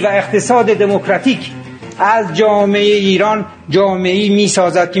اقتصادی و اقتصاد دموکراتیک از جامعه ایران جامعه‌ای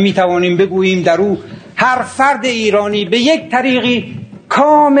می‌سازد که می‌توانیم بگوییم در او هر فرد ایرانی به یک طریقی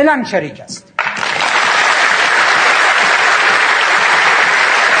کاملا شریک است.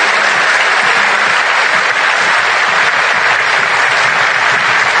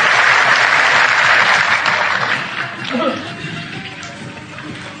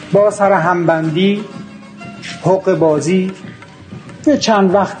 با سر همبندی حق بازی به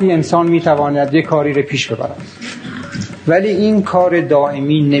چند وقتی انسان میتواند یک کاری رو پیش ببرد، ولی این کار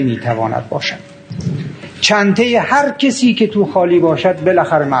دائمی نمیتواند باشد. چنته هر کسی که تو خالی باشد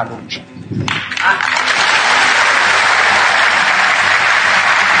بالاخره معلوم میشه.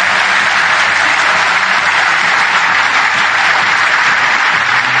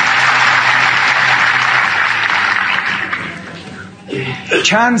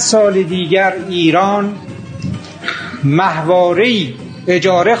 چند سال دیگر ایران ماهواره‌ای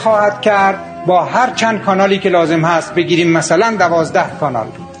اجاره خواهد کرد با هر چند کانالی که لازم هست، بگیریم مثلا 12 کانال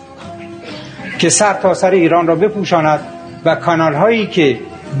که سر تا سر ایران را بپوشاند و کانال هایی که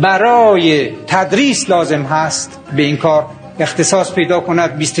برای تدریس لازم هست به این کار اختصاص پیدا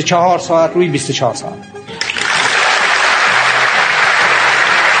کند 24 ساعت روی 24 ساعت.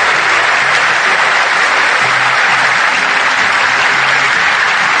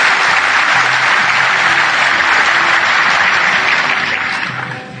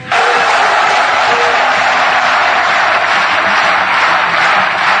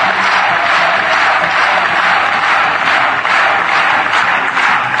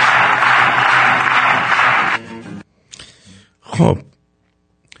 خب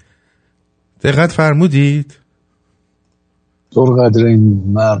دقت فرمودید؟ دور قدر این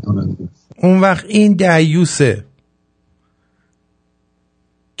مردونه دیگه. اون وقت این دیوسه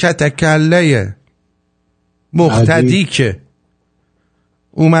کتکله مقتدی که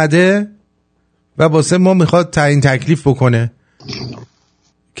اومده و واسه ما میخواد تعیین تکلیف بکنه،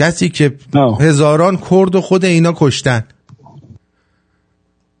 کسی که هزاران کرد و خود اینا کشتن،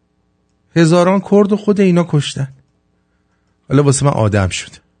 هزاران کرد و خود اینا کشتن، حالا واسه من آدم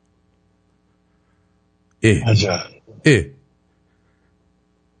شد.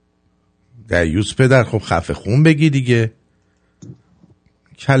 دیوس پدر، خب خفه خون بگی دیگه،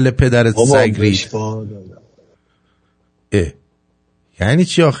 کله پدرت سگرید. یعنی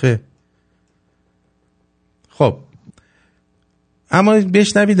چی آخه؟ خب اما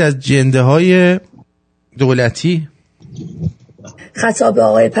بشنوید از جنده های دولتی. خطاب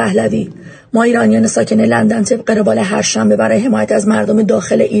آقای پهلوی: ما ایرانیان ساکن لندن طبق روال هر شنبه برای حمایت از مردم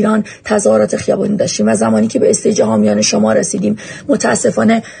داخل ایران تظاهرات خیابانی داشتیم و زمانی که به استیج حامیان شما رسیدیم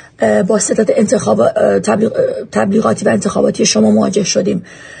متاسفانه با ستاد تبلیغاتی و انتخاباتی شما مواجه شدیم.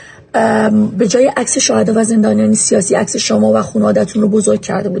 به جای عکس شاهدا و زندانیان سیاسی عکس شما و خانواده‌تون رو بزرگ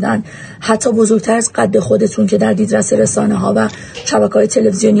کرده بودن، حتی بزرگتر از قد خودتون که در دیدرس رسانه‌ها و شبکه‌های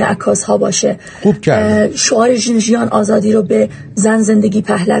تلویزیونی عکاس‌ها باشه. خوب کرد. شعار ژیان آزادی رو به زن زندگی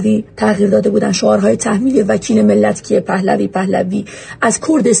پهلوی تغییر داده بودن. شعارهای تحمیل وکیل ملت که پهلوی از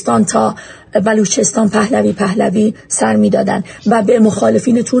کردستان تا بلوچستان پهلوی سر میدادن و به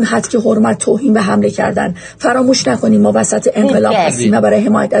مخالفینتون حد که حرمت توهین و حمله کردن. فراموش نکنیم ما وسط انقلاب هستیم و برای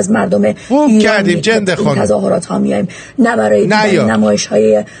حمایت از مردم ایران تظاهرات ها میایم، نه برای نمایش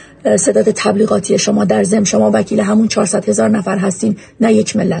های ستاد تبلیغاتی شما. در ضمن شما وکیل همون 400,000 نفر هستین، نه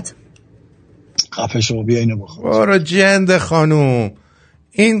یک ملت. خفه شما بیا اینو بخور. برو جند خانوم.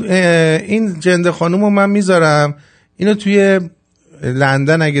 این جند خانوم رو من میذارم، اینو توی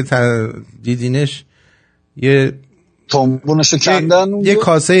لندن اگه دیدینش یه تنبونشو کندن، یه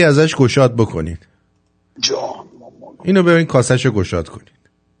کاسه ای ازش گشاد بکنید. اینو ببین کاسهشو گشاد کنید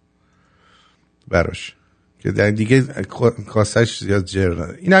براش که دیگه کاسهش زیاد جر.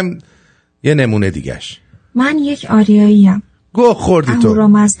 اینم یه نمونه دیگهش. من یک آریاییم. گو خوردی تو.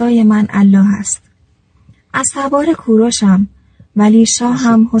 اهورامزدای من الله هست. از تبار کوروشم، ولی شاه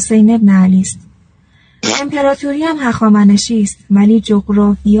هم حسین ابن علی است. امپراتوری هم هخامنشی است، ولی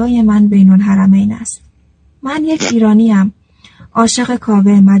جغرافیای من بین الحرمین است. من یک ایرانیم، عاشق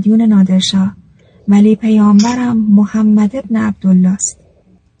کعبه، مدیون نادرشاه، ولی پیامبرم محمد ابن عبدالله است.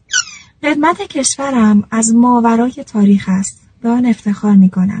 خدمت کشورم از ماورای تاریخ است، به آن افتخار می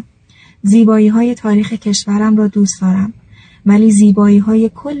کنم. زیبایی های تاریخ کشورم را دوست دارم، ولی زیبایی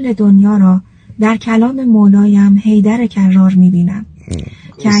های کل دنیا را در کلام مولایم حیدر کرار می بینم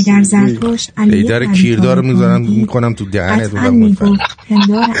که اگر زرتشت علی در کیردار میکنم تو دهنت. قطعا میگفت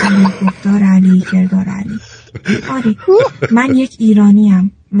پندار علی گفتار علی کردار علی. آری من یک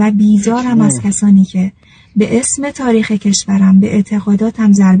ایرانیم و بیزارم از کسانی که به اسم تاریخ کشورم به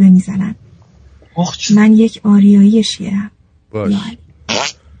اعتقاداتم ضربه میزنن. من یک آریایی شیعه‌ام.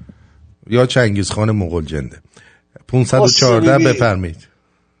 یا چنگیزخان مغول جنده. 514 بفرمایید.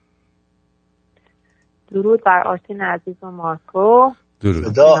 درود بر آرتین عزیز و مارکو.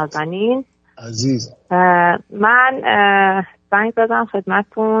 درود نازنین عزیز. من زنگ زدم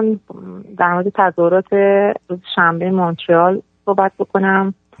خدمتتون در مورد تظاهرات روز شنبه مونترال صحبت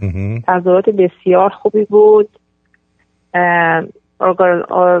بکنم. تظاهرات بسیار خوبی بود.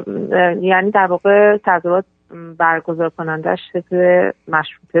 یعنی در واقع تظاهرات برگزار کنندش حزب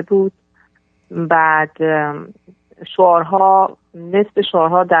مشروطه بود. بعد شعارها، نصف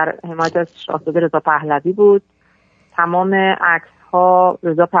شعارها در حمایت از شاهزاده رضا پهلوی بود. تمام عکس ها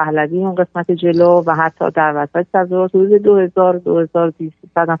رضا پهلوی اون قسمت جلو و حتی در وسط تظاهرات حدود 2200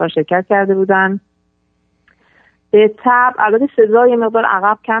 نفر شرکت کرده بودن. به طبع البته صدا یه مقدار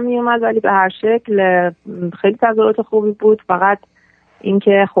عقب کم می اومد، ولی به هر شکل خیلی تظاهرات خوبی بود. فقط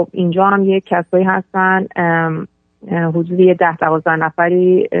اینکه خب اینجا هم یک کسایی هستن حدود 10-12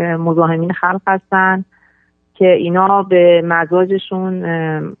 نفری مزاحمین خلق هستن که اینا به مزاجشون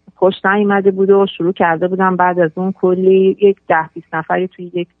خوش نیامده بود و شروع کرده بودن بعد از اون کلی یک 10-20 نفری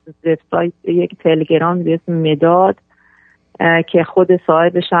توی یک وبسایت، یک تلگرام به اسم مداد که خود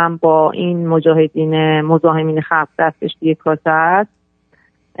صاحبش هم با این مزاحمین خلق دستش یک کاسه است،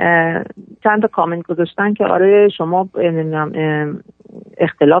 چند تا کامنت گذاشتن که آره شما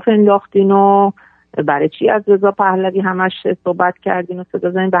اختلاف انداختین و برای چی از رضا پهلوی همش صحبت کردین و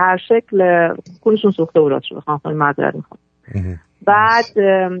صدا زدین. به هر شکل کلشون سوخته اوراد شده. خواهم معذرت میخوام. بعد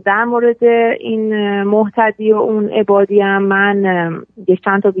در مورد این محتدی و اون عبادی هم من یک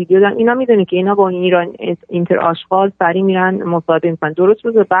چند تا ویدیو دارن. اینا میدونه که اینا با ایران اینتر آشغال سری میرن مصاحبه میکنن. درست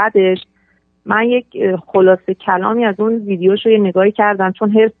روز بعدش من یک خلاصه کلامی از اون ویدیوشو یه نگاهی کردم،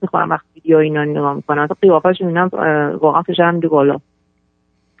 چون هرس میخورم وقتی ویدیو اینا نگاه میکنم، تا قیافه‌شون اینا واقعا فشارم میره بالا.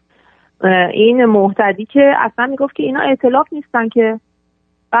 این محتدی که اصلا میگفت که اینا ائتلاف نیستن که.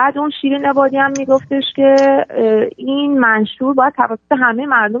 بعد اون شیرین عبادی هم میگفتش که این منشور باید توسط همه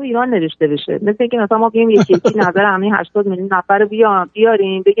مردم ایران نوشته بشه، مثل اینکه مثلا ما بیایم یکی نظر همه 80 میلیون نفر رو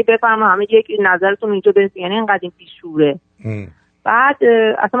بیاریم بگی بفرما همه یک نظرتون اینجا برسید، یعنی اینقدر این بیشوره. بعد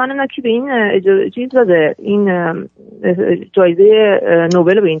اصلا من نمیدونم کی به این چیز داده، این جایزه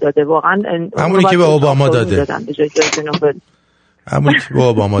نوبل به این داده، واقعا همونی که به اوباما داده، جایزه نوبل همونی که به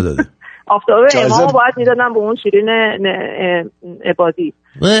اوباما داده. آفتاب امام باید میدادن به اون شیرین عبادی.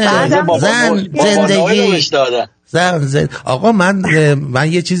 زن آقا من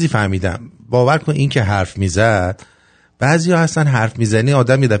یه چیزی فهمیدم، باور کن این که حرف میزد، بعضی ها هستن حرف میزنی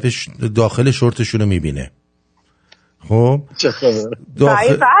آدم یه دفعه داخل شورتشونو میبینه. خب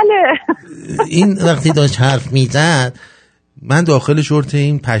بله این وقتی داشت حرف میزد من داخل شورت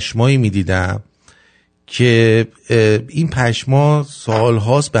این پشمایی میدیدم که این پشما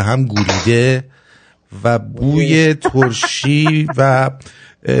سالهاست به هم گوریده و بوی ترشی و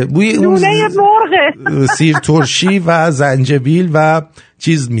بوی نونه مرغ سیر ترشی و زنجبیل و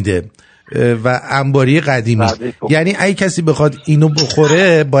چیز میده و انباری قدیمی. یعنی اگه کسی بخواد اینو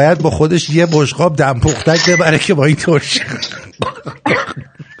بخوره باید با خودش یه بشقاب دم پختک ببره که با این ترشی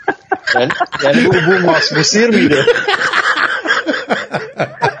یعنی بو ماسبوسیر میده.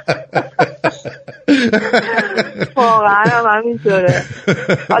 واقعا هم همینطوره.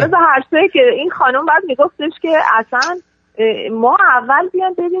 حالا به هر صورت که این خانم بعد میگفتش که اصلا ما اول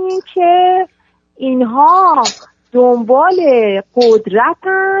بیان ببینیم که اینها دنبال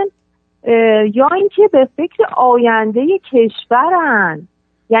قدرتن یا اینکه به فکر آینده کشورن.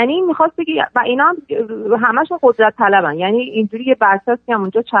 یعنی میخواست بگی و اینا هم همشون قدرت طلبن، یعنی اینجوری یه برچسبی هم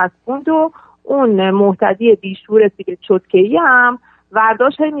اونجا چسبوند و اون محتدی بیشور سیگل چتکه‌ای هم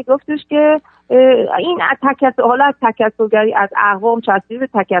ورداشت میگفتش که این حالا از تکثرگری از اقوام چسبید به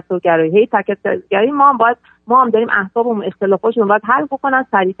تکثرگری، هی تکثرگری ما هم داریم احزابمون اختلافاشون باید حل بکنن،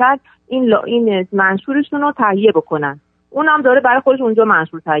 سریعتر این منشورشون رو تهیه بکنن. اون هم داره برای خودش اونجا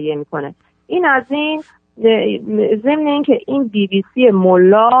منشور تهیه میکنه. این از این ضمن این که این بی بی سی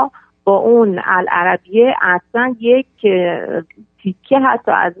ملا با اون العربیه اصلا یک تیکه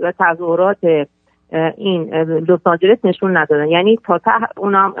حتی از تظاهرات این لس آنجلس نشون ندادن، یعنی تا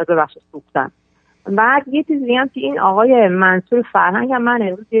اونم ببخش سوختن. بعد یه چیزی دیگه هم که این آقای منصور فرهنگ هم من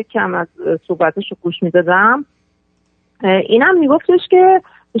امروز یک کم از صحبتش رو گوش میدادم، اینم میگفتش که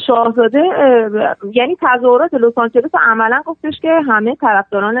شاهزاده یعنی تظاهرات لس آنجلس عملا گفتش که همه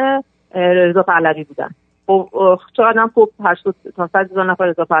طرفداران رضا پهلوی بودن. چقدر هم خوب 80 تا 100,000 نفر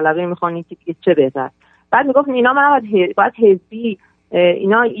رضا پهلوی میخوان که دیگه چه بهتر. بعد میگفت اینا من باید حزبی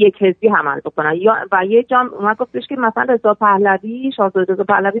اینا یک حزبی عمل بکنن و یه جام اومد گفتش که مثلا رضا پهلوی شاهزاده رضا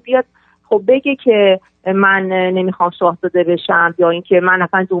پهلوی بیاد خب بگه که من نمیخوام شاهزاده بشم یا اینکه من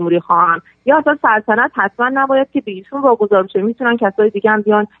اصلا جمهوری خواهم یا اصلا سلطنت حتما نباید که به ایشون واگذار بشه، میتونن کسای دیگه هم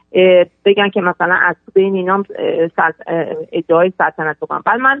بیان بگن که مثلا از بین اینا ادعای سلطنت بکنن.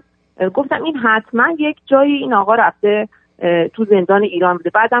 بعد من گفتم این حتما یک جایی این آقا رفته تو زندان ایران بوده.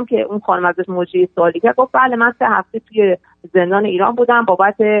 بعدم که اون خانم ازش موجه سوالی کرد گفت بله من 3 هفته توی زندان ایران بودم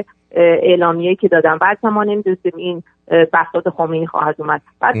بابت اعلامیه‌ای که دادم، بعد ما نمی‌دونستیم این بساط خمینی خواهد اومد.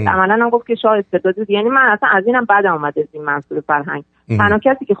 بعد عملاً هم گفت که شاه استبداد بود. یعنی من اصلا از اینم بعدم اومد از این منصور فرهنگ تنها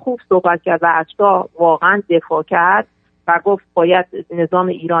کسی که خوب صحبت کرد و از شاه واقعا دفاع کرد و گفت باید نظام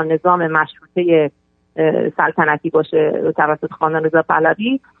ایران نظام مشروطه سلطنتی باشه توسط خاندان رضا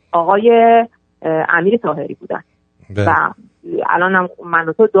پهلوی آقای امیر طاهری بودن و الان هم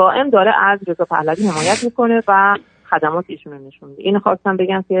من تو دائم داره از رضا پهلوی حمایت میکنه و خدمات ایشون رو نشون میده. اینو خواستم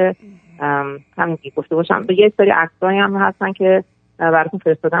بگم که همین گفته باشم. به یه سری عکسایی هم هستن که براتون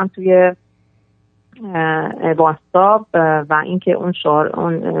فرستادم توی واتساپ و اینکه اون شعار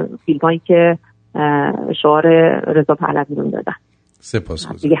اون فیلمایی که شعار رضا پهلوی رو دادن.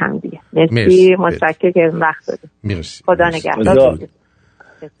 سپاسگزارم. دیگه همین دیگه. مرسی متشکرم که وقت دادید. مرسی. خدا نگهدار.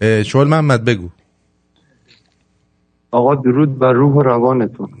 شعال محمد بگو. آقا درود بر روح و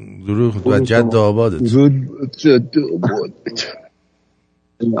روانتون. درود و جد آبادتون. درود جد آبادتون.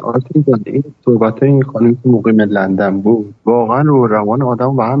 آرتین این صحبت این خانم که مقیم لندن بود واقعا روح و روان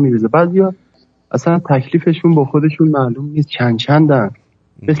آدم به هم میریزه. بعضیا اصلا تکلیفشون با خودشون معلوم نیست چندن.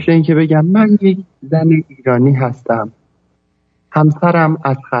 مثل این که بگم من یک زن ایرانی هستم، همسرم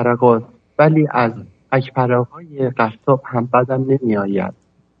از خرقات ولی از اکپراهای قصاب هم بدم نمی آید.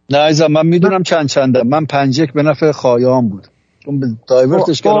 نه عزیزم من میدونم چندم. من 5-1 به نفع خایام بود. چون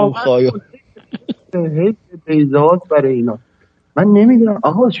دایورتش کردم خواهی هیچ بیزهات برای اینا. من نمیدونم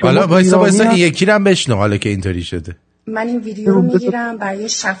آقا شما حالا وایسا این یکی رو هم بشنو حالا که اینطوری شده. من این ویدیو رو میگیرم برای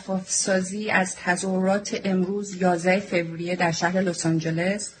شفاف سازی از تظاهرات امروز 11 فوریه در شهر لس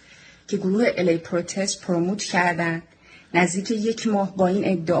آنجلس که گروه الی پروتست پروموت کردن نزدیک 1 ماه با این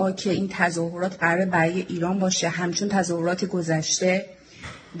ادعا که این تظاهرات قرار برای ایران باشه، همچون تظاهرات گذشته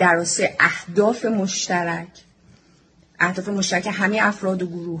در راسته اهداف مشترک همه افراد و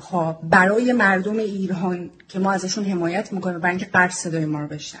گروه ها برای مردم ایران که ما ازشون حمایت میکنیم برای اینکه غرب صدای ما رو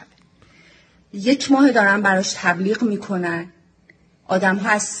بشنوه. 1 ماه دارن براش تبلیغ میکنن. آدم ها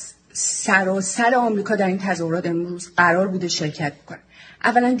از سراسر آمریکا در این تظاهرات امروز قرار بوده شرکت بکنن.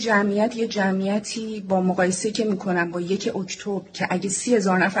 اولا یه جمعیتی با مقایسه که میکنن با 1 اکتبر که اگه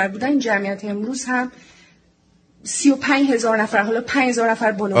 30,000 نفر بودن، این جمعیت امروز هم 35,000 نفر، حالا 5,000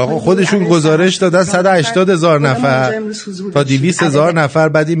 نفر بالا. آقا خودشون گزارش دادن 180,000 نفر تا 200,000 نفر،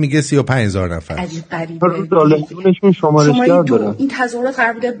 بعدی میگه 35,000 نفر. عجیب غریبه. دولتشون شمارش دارن. این تظاهرات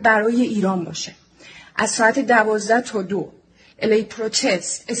قرار بوده برای ایران باشه. از ساعت 12 تا 2 الی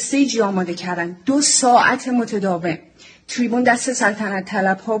پروتست استیجی آماده کردن، 2 ساعت متداوم. تریبون دست سلطنت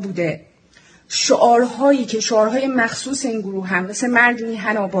طلب ها بوده. شعارهایی که شعارهای مخصوص این گروه هم مثل مرد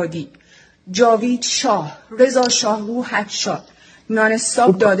میهن آبادی، جاوید شاه، رضا شاه روحت شاد، نان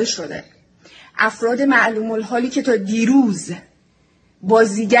استاپ داده شده. افراد معلوم الحالی که تا دیروز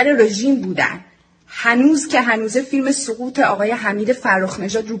بازیگر رژیم بودن، هنوزه فیلم سقوط آقای حمید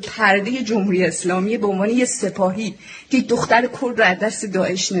فرخ‌نژاد رو پرده جمهوری اسلامی به عنوان یه سپاهی که دختر کرد رو از دست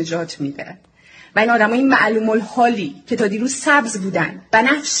داعش نجات میده. و این آدمای معلوم الحالی که تا دیروز سبز بودن،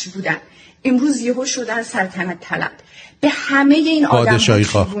 بنفش بودن، امروز یهو شدن سلطنت طلب. به همه این آدم‌ها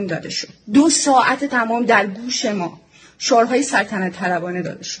تریبون داده شد. 2 ساعت تمام در گوش ما شعارهای سلطنت طلبانه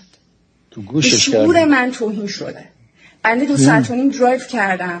داده شد. تو گوشش به شعور من توهین شده. بنده 2 ساعت و نیم درایو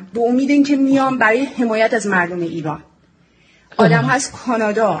کردم به امید اینکه میام برای حمایت از مردم ایران. آدم ها از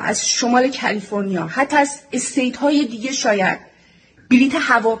کانادا، از شمال کالیفرنیا، حتی از استیت های دیگه شاید بلیط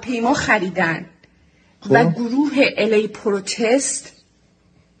هواپیما خریدن و گروه الی پروتست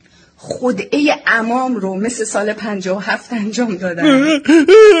خدعه امام رو مثل سال 57 انجام دادن.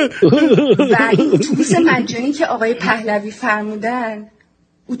 و این اتوبوس مجانی که آقای پهلوی فرمودن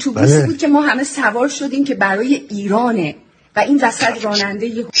اتوبوسی بود که ما همه سوار شدیم که برای ایرانه و این وسط راننده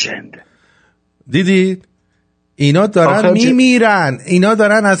یه دیدید اینا دارن میمیرن، اینا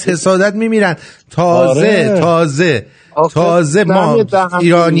دارن از حسادت میمیرن. تازه ما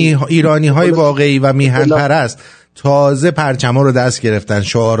ایرانی های واقعی و میهن پرست تازه پرچما رو دست گرفتن،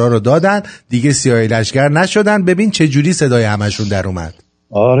 شعارا رو دادن، دیگه سیاهی لشکر نشدن. ببین چه جوری صدای همشون در اومد.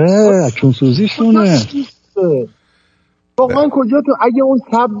 آره چون سوزیشونه. واقعا کجا تو اگه اون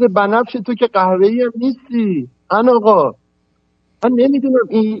سبز بنفش تو که قهوه‌ای هم نیستی. آقا من نمیدونم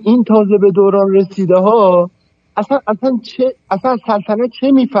این تازه به دوران رسیده ها اصلا سلطنت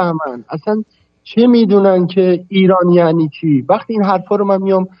چه میفهمن، اصلا چه میدونن که ایران یعنی چی. وقتی این حرفا رو من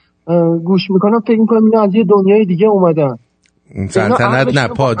میام گوش میکنم فکر میکنم اینا از یه دنیای دیگه اومدن. سلطنت نه،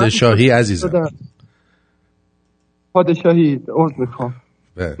 پادشاهی عزیزم، پادشاهی. عرض میخوام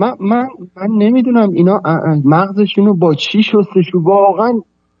من نمیدونم اینا مغزشونو با چی شستشو. واقعا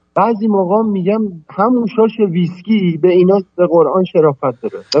بعضی موقع میگم همون شاش ویسکی به اینا به قرآن شرافت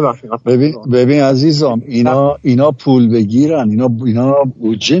داره. ببین عزیزم اینا پول بگیرن، اینا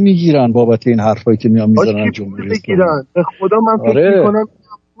بودجه میگیرن بابت این حرفایی که میان میزنن جمهوری بگیرن. به خدا من فکر میکنم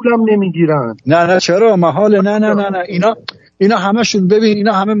پولم نمیگیرن. نه چرا محاله. نه اینا همشون ببین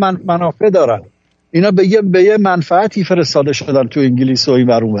اینا همه منافع دارن. اینا به یه منفعتی فرستاده شدن تو انگلیس و این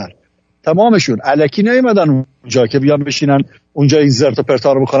ور اون ور. تمامشون الکی نیومدن اونجا که بیان بشینن اونجا این زرت و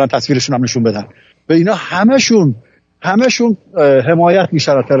پرتا رو بکنن، تصویرشون هم نشون بدن. به اینا همشون حمایت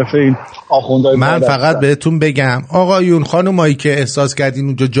میشن از طرف این آخوندهای. من فقط بهتون بگم آقایون خانمایی که احساس کردین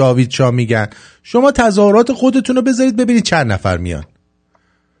اونجا جاوید شاه میگن، شما تظاهرات خودتون رو بذارید ببینید چند نفر میان.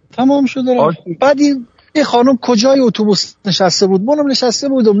 تمام شده. بعد این خانم کجای اتوبوس نشسته بود؟ منم نشسته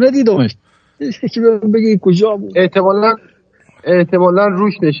بودم ندیدمش. یکی بگی کجا بود؟ احتمالاً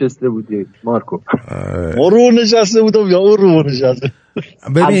روش نشسته بودی مارکو. رو نشسته بودم یا اون رو نشسته.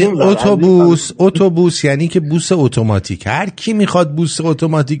 ببین اتوبوس یعنی که بوس اتوماتیک. هر کی میخواد بوس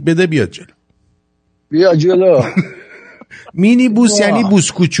اتوماتیک بده بیا جلو. مینی بوس یعنی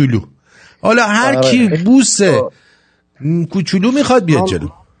بوس کوچولو. حالا هر کی بوس کوچولو میخواد بیاد جلو.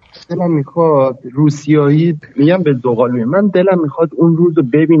 دلم میخواد روسیایی میگم به دوقلوی من دلم میخواد اون روزو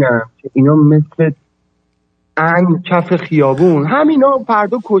ببینم که اینا مثل کف خیابون همینا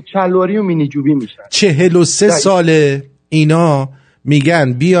فردا کچلواری و مینی جوبی میشن. 43 ساله اینا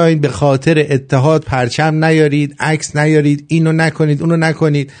میگن بیاین به خاطر اتحاد پرچم نیارید، عکس نیارید، اینو نکنید اونو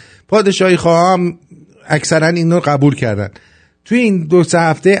نکنید. پادشاهی خواهم اکثرا اینو قبول کردن. توی این 2-3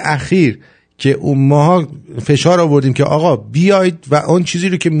 هفته اخیر که اون ماها فشار آوردیم که آقا بیاید و اون چیزی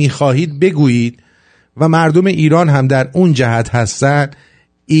رو که میخواهید بگویید و مردم ایران هم در اون جهت هستن،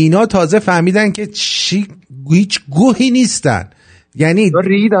 اینا تازه فهمیدن که هیچ گوهی نیستن. یعنی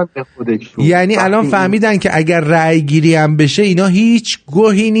ریدن به خودشون. یعنی الان فهمیدن که اگر رأی گیری هم بشه اینا هیچ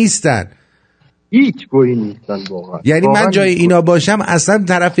گوهی نیستن. هیچ گوهی نیستن واقعا. یعنی من جای اینا باشم اصلا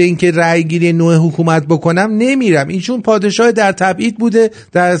طرف این که رأی گیری نوع حکومت بکنم نمیرم. اینشون پادشاه در تبعید بوده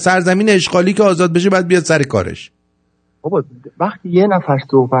در سرزمین اشغالی که آزاد بشه بعد بیاد سر کارش. بابا وقتی یه نفر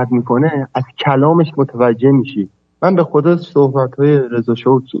صحبت میکنه از کلامش متوجه میشی. من به خدا صحبت‌های رضا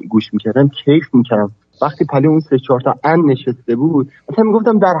شاه گوش میکردم، کیف میکردم. وقتی پلی اون 3-4 تا نشسته بود مثلا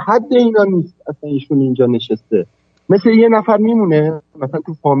میگفتم در حد اینا نیست اصلا ایشون اینجا نشسته. مثل یه نفر میمونه مثلا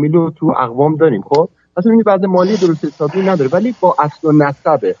تو فامیل و تو اقوام داریم، خب مثلا این بعد مالی درست حسابی نداره ولی با اصل و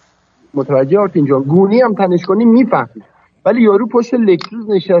نسبه. متوجه آرتین جان؟ گونی هم تنش کنی میفهمی، ولی یارو پشت لکسوس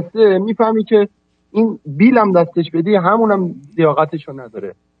نشسته میفهمی که این بیلم دستش بدی همونم لیاقتشو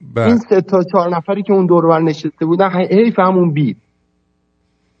نداره. این 3-4 نفری که اون دور و بر نشسته بودن حیف همون بیل.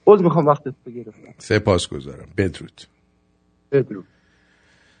 باز میخوام وقتت بگیرم. سپاسگزارم. بدرود.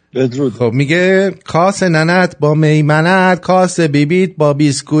 بدرود. خب میگه کاس ننت با میمنت، کاس بیبیت با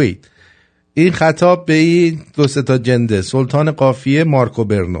بیسکویت. این خطاب به این 2-3 تا جنده. سلطان قافیه مارکو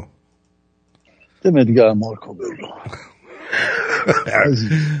برنو. دمدگاه مارکو برنو.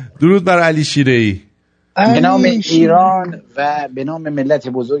 درود بر علی شیره‌ای. به نام ایران و به نام ملت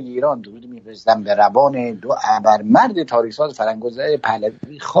بزرگ ایران درود می‌فرستم به روان دو ابرمرد تاریخ‌ساز فرنگ‌گذار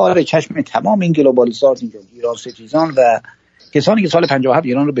پهلوی، خار چشم تمام این گلوبالیسات اینجا ایران ستیزان و کسانی که سال 57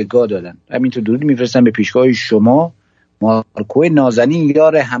 ایران رو به گا دادن. همینطور درود می‌فرستم به پیشگاه شما مارکو نازنین،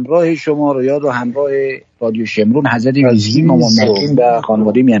 یار همراه شما رو، یاد و همراه رادیو شمرون حضرت ویژگی مامان نسیم و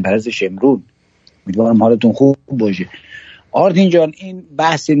خانواده میانپرست شمرون. امیدوارم حالتون خوب باشه. آرتین جان، این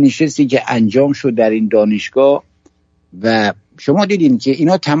بحث نشستی که انجام شد در این دانشگاه و شما دیدین که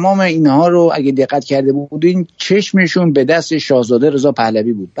اینا تمام اینها رو اگه دقت کرده بودین چشمشون به دست شاهزاده رضا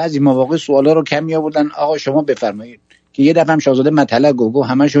پهلوی بود. بعضی مواقع سوالا رو کم می‌آوردن، آقا شما بفرمایید، که یه دفعه هم شاهزاده مطلق گفت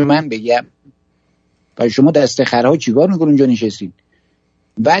همشو من بگم. و شما دست خرها چیکار می‌کنین اونجا نشستین؟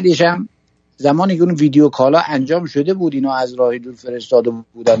 بعدش هم زمانی که اون ویدیو کالا انجام شده بود اینا از راه دور فرستاده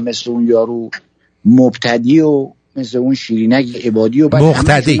بودن مثل اون یارو مبتدی و مثل اون شیرینک عبادی و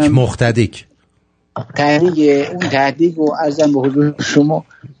مختدیک اون تهدیگ و عرضم به حضور شما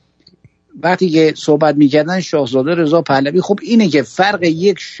وقتی که صحبت میکردن شاهزاده رضا پهلوی، خب اینه که فرق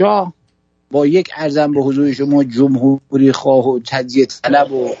یک شاه با یک عرضم به حضور شما جمهوری خواه و تجزیه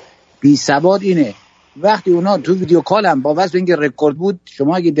طلب و بی سواد اینه. وقتی اونا تو ویدیو کالم با واسه اینکه رکورد بود،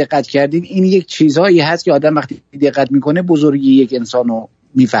 شما اگه دقت کردین این یک چیزهایی هست که آدم وقتی دقت میکنه بزرگی یک انسانو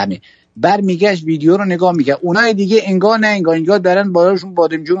میفهمه. برمیگشت ویدیو رو نگاه میکرد، اونای دیگه انگار دارن بالاشون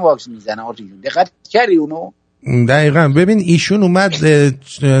بادمجون واکس میزنن. آرتین جون دقت کردی اونو؟ دقیقاً. ببین ایشون اومد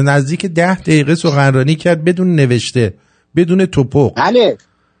نزدیک 10 دقیقه سخنرانی کرد بدون نوشته، بدون توپق.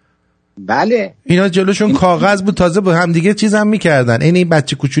 بله اینا جلوشون کاغذ بود، تازه با هم دیگه چیز هم میکردن. این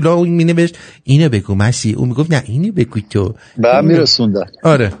بچه کوچولا اون مینوشت اینو بگو مسی، اون میگفت نه اینو بگو تو، به میرسوندن.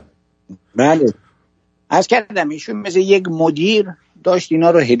 آره بله از کردم ایشون مثل یک مدیر داشت اینا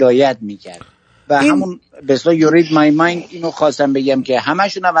رو هدایت میکرد و همون به اصطلاح یورید مای مایند. اینو خواستم بگم که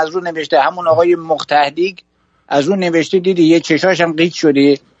همشون هم از رو نوشته. همون آقای مقتهدیگ از رو نوشته، دیدی یه چشاش هم قیچ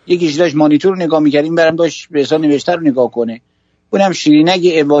شده، یکیش داشت مانیتور رو نگاه میکرد، این برام داشت به اصطلاح نوشته رو نگاه کنه. اونم شیرینک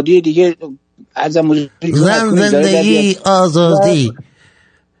عبادی دیگه ازم زندگی آزادی.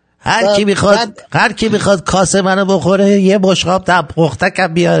 هر کی میخواد کاسه منو بخوره یه بشقاب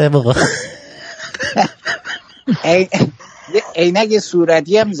تپختکم بیاره بخوره. عینک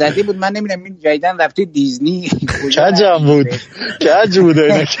صورتی هم زده بود. من نمیدونم این جایدن رفته دیزنی کجم بود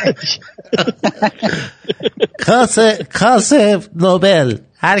کاسه نوبل.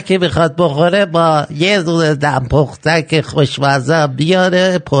 هر کی میخواد بخوره با یه دونه دم پختک خوشمزه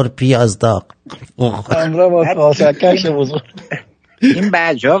بیاره پر پیاز داغ. امرا با کاسکش بزرگ. این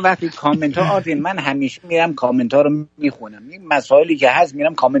بچه‌ها وقتی کامنت ها آرتین، من همیشه میرم کامنت ها رو میخونم، این مسائلی که هست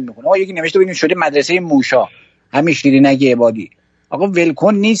میرم کامنت میخونم. آقا یکی نوشته ببینید شده مدرسه موشا، همین شیرینک عبادی. آقا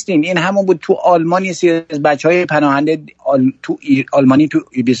ولکن نیستین. این همون بود تو آلمان یه سری از بچهای پناهنده تو آلمانی تو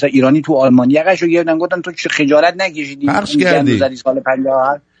ایرانی تو آلمان یقشو گرفتن، گفتن تو چه خجالت نکشیدی پخش کردی سال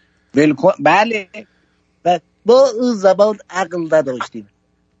 50 ولکن. بله با اون زمان عقل نداشتیم.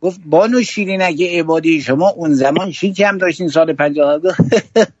 گفت بانو شیرینک عبادی شما اون زمان چی کم داشتین سال 50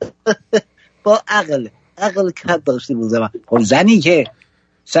 با عقل. عقل کد داشتی بود زمان. خب زنی که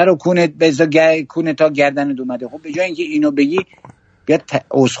سر و کونه تا گردن اومده، خب به جای اینکه اینو بگی بیا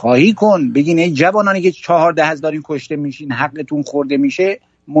عذرخواهی کن، بگین ای جوانانی که 14 دارین کشته میشین حقتون خورده میشه،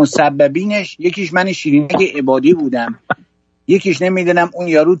 مسببینش یکیش من شیرینک عبادی بودم، یکیش نمیدونم اون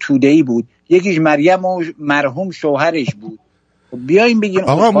یارو توده‌ای بود، یکیش مریم و مرحوم شوهرش بود. خب بیاین بگین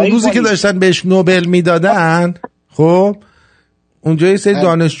آقا اون روزی که داشتن بهش نوبل میدادن، خب اونجا یه سری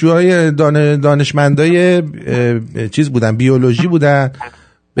دانشجوهای دانشمندای چیز بودن، بیولوژی بودن،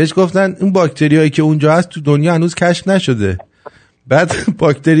 بهش گفتن اون باکتریایی که اونجا هست تو دنیا هنوز کشف نشده. بعد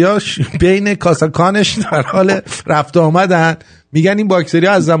باکتریا بین کاسکانش در حال رفت آمدن، میگن این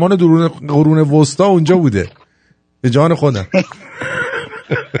باکتریا از زمان قرون وسطا اونجا بوده. به جان خودم.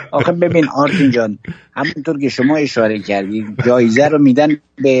 آخه ببین آرتین جان، همونطور که شما اشاره کردید جایزه رو میدن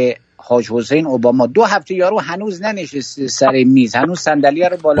به حاج حسین اوباما، 2 هفته یارو هنوز ننشسته سر میز، هنوز صندلی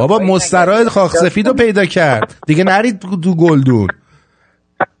رو بالا. بابا مستراح خاک سفید رو پیدا کرد دیگه، نرید تو گلدون.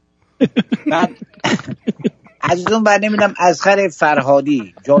 از اون بعد نمیدم اصغر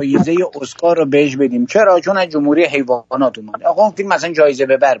فرهادی جایزه اسکار رو بهش بدیم. چرا؟ چون از جمهوری حیوانات اومد. آقا اون فیلم مثلا جایزه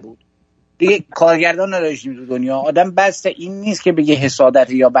ببر بود دیگه، کارگردان نداشتیم تو دنیا. آدم بس این نیست که بگه حسادت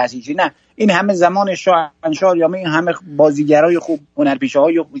یا بحثی چی، نه، این همه زمان شاهنشاه یا این همه بازیگرای خوب،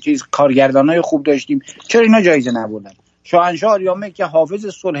 هنرپیشه‌های چیز، کارگردانای خوب داشتیم، چرا اینا جایزه نبردن؟ شاهنشاه یامه که حافظ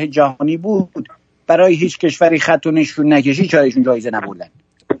صلح جهانی بود، برای هیچ کشوری خط و نشون نکشی، چرا ایشون جایزه نبردن؟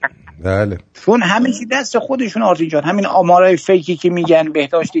 بله، چون همه چی دست خودشون. آرتین جان، همین آمارای فیکی که میگن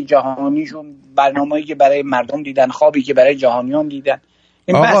بهداشت جهانیشون، برنامه‌ای که برای مردم دیدن، خوابی که برای جهانیان دیدن.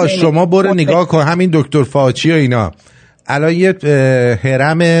 آقا شما برو نگاه کن، همین دکتر فاچی و اینا الان یه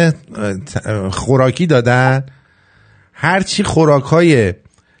هرم خوراکی دادن، هرچی خوراکای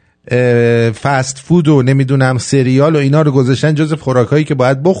فست فود و نمیدونم سریال و اینا رو گذاشتن جز خوراکایی که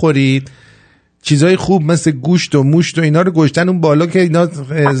باید بخورید، چیزای خوب مثل گوشت و موشت و اینا رو گذاشتن اون بالا که اینا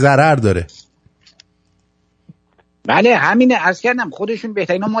ضرر داره. بله همینه، عرض کردم خودشون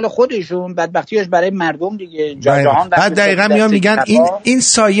بهترینا مال خودشون، بدبختیاش برای مردم دیگه. جهان بعد دقیقاً میگن این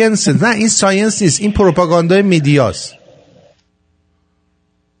ساینس، نه این ساینس نیست، این پروپاگاندای میدیاست.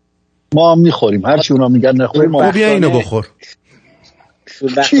 ما هم میخوریم هرچی اونا میگن نخوریم، ما بیا اینو بخور.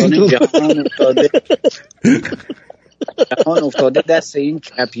 شوربختانه جهان افتاده دست این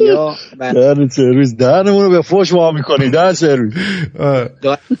چپیا. در سرویس دهنمون رو به فوش ما میکنی، در سرویس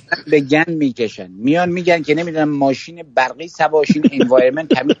به گن میکشن، میان میگن که نمیدونم ماشین برقی سواشین،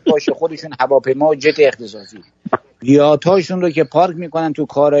 انوایرمنت تمیز باشه، خودشون هواپیما و جت اختصاصی، یاتاشون رو که پارک میکنن تو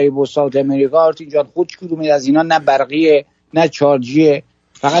کارهای وسط امریکا. آرتین جان خود کدوم از اینا نه برقیه نه چارجیه،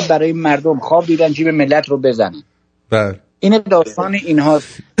 فقط برای مردم خواب دیدن جیب ملت رو بزنن. بله این داستان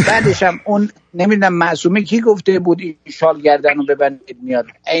اینهاست. بعدش هم اون نمیدونم معصومه کی گفته بود این شال گردن رو ببندید میاد،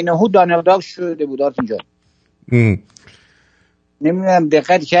 عینهو دانلداگ شده بود. آرتین جان نمیدونم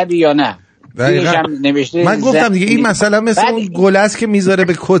دقت کردی یا نه، من گفتم دیگه این مثلا مثل اون گل است که میذاره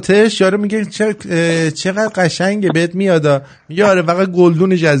به کتش، یارو میگه چقدر قشنگه بهت میاد، میگه آره فقط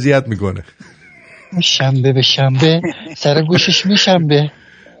گلدون اذیت میکنه. شنبه به شنبه سر گوشش میشنبه.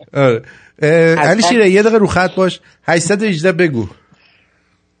 آره علی شیره یه دقیقه رو خط باش. 818 بگو.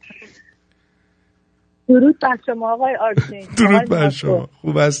 درود بر شما آقای آرتین. درود بر شما،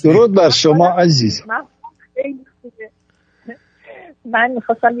 خوب هستی؟ درود بر شما عزیز. من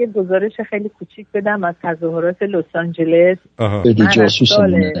میخواستم یه گزارش خیلی کوچیک بدم از تظاهرات لس آنجلس. من از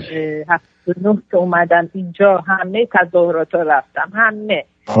سال 79 که اومدم اینجا همه تظاهرات ها رفتم، همه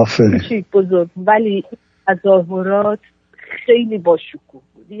کوچیک بزرگ، ولی تظاهرات خیلی با شکوه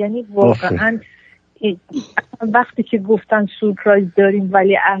بود. یعنی واقعا وقتی که گفتن سورپرایز داریم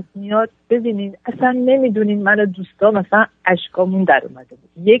ولی عهد میاد، ببینین اصلا نمیدونین، من و دوستا مثلا اشکامون در اومده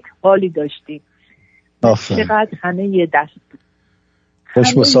بود، یک حالی داشتیم، چقدر همه یه دست بود،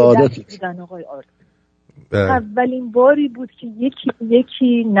 خوش مساعدت بودن آقای آرتین. اولین باری بود که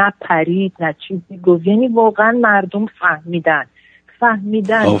یکی نه پرید نه چیزی گفت، یعنی واقعا مردم فهمیدن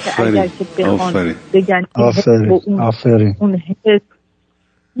که اگر که بخوان بگن اون حس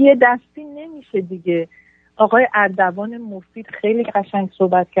یه دستی نمیشه دیگه. آقای اردوان مفید خیلی قشنگ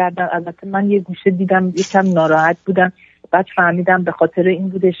صحبت کردن، البته من یه گوشه دیدم یکم ناراحت بودم، بعد فهمیدم به خاطر این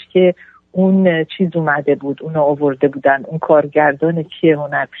بودش که اون چیز اومده بود، اونو آورده بودن، اون کارگردان کیه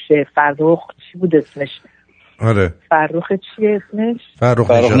هنرپیشه، فرخ چی بود اسمش؟ آره فرخ چیه اسمش؟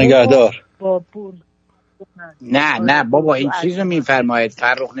 فرخ نگهدار. نه بابا این چیزو میفرماید،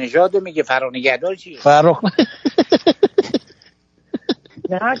 فرخ نژاد میگه، فرخ نگهدار چیه؟ فرخ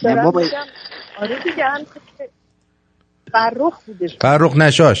نه دارم میگم آره دیگه، هم فرخ بودش، فرخ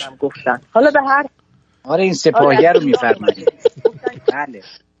نشاش گفتن. حالا به هر آره این سپاهیه رو میفرماید. بله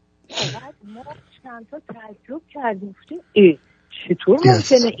بعد ما چند تا تعجب کردیم، گفتیم چطور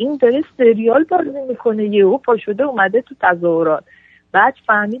ممکنه این داره سریال بازی میکنه، یهو پا شده اومده تو تظاهرات. بعد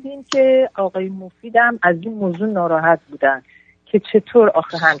فهمیدیم که آقای مفیدم از این موضوع ناراحت بودن که چطور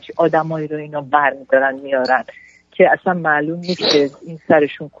آخه همچی آدمایی رو اینا برمیدارن میارن که اصلا معلوم نیست که این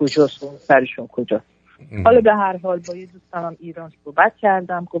سرشون کجاست و اون سرشون کجاست. حالا به هر حال با یه دوستم هم ایران صحبت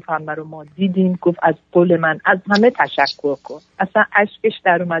کردم، گفت همه رو ما دیدیم، گفت از قول من از همه تشکر کن. اصلا اشکش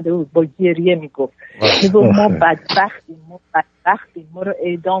در اومده بود، با گریه میگفت ما بدبختیم، ما رو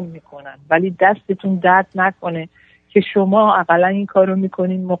اعدام میکنن، ولی دستتون درد نکنه که شما اقلا این کار رو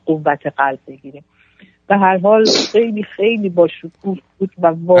میکنین ما قوت قلب بگیریم. به هر حال خیلی خیلی با شکوه بود و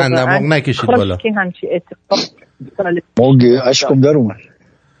واقعا بالا که همچی اتفاق موگه اشکم در اومد.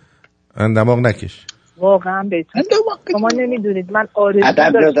 دماغ نکش واقعا بهتون. شما نمیدونید من آرزو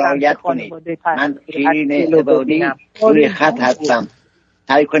ادب رو رعایت کنید. من شیرین عبادی روی خط هستم،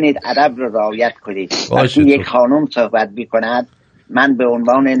 سعی کنید ادب رو رعایت کنید. وقتی یک خانم صحبت میکند، من به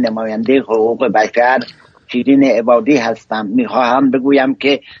عنوان نماینده حقوق بشر شیرین عبادی هستم، میخواهم بگویم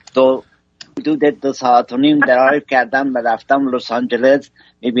که حدود 2.5 ساعت درایو کردم و رفتم لس آنجلس،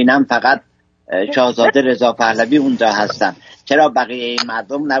 میبینم فقط شاهزاده رضا پهلوی اونجا هستن. چرا بقیه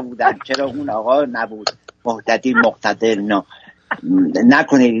مردم نبودن؟ چرا اون آقا نبود؟ مهتدی مقتدر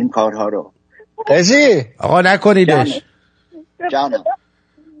نکنید این کارها رو. قضیه آقا نکنیدش. جانم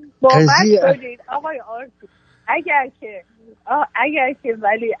باور کنید آقای آرتین، اگر که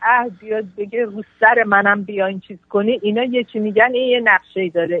ولی عهد بیاد بگه رو سر منم بیا این چیز کنی، اینا یه چی میگن این یه نقشه‌ای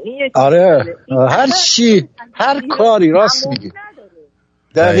داره، این یه چیز آره هر چی هر کاری راست میگی.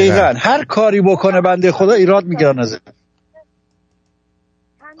 دقیقاً هر کاری بکنه بنده خدا ایراد میگیرن ازش.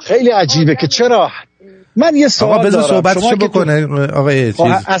 خیلی عجیبه که چرا. من یه سوال دارم. صحبتشو بکنه آقای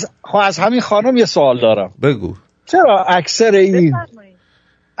چیز. از همین خانم یه سوال دارم. بگو. چرا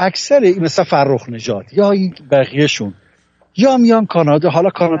اکثر این مثل فرخ نژاد یا این بقیه‌شون یا میان کانادا، حالا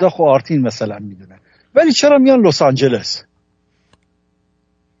کانادا خب آرتین مثلا میدونن، ولی چرا میان لس آنجلس؟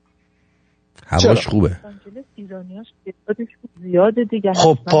 هواش خوبه. زیاده دیگه.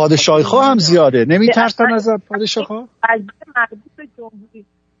 خب پادشاهی خواه هم زیاده، نمیترسن از پادشاهی خواه؟ از مربوط به جمهوری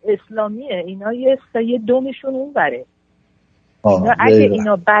اسلامیه، اینا یه دومشون اون بره. اگه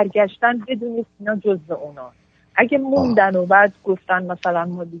اینا برگشتن بدونید اینا جزء اونا، اگه موندن و بعد گفتن مثلا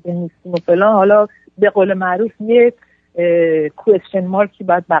ما دیگه نیستیم و فلان، حالا به قول معروف یه کوئسچن مارکی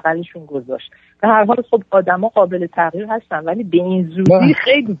بعد بغلشون گذاشت. به هر حال خب آدما قابل تغییر هستن، ولی به این زودی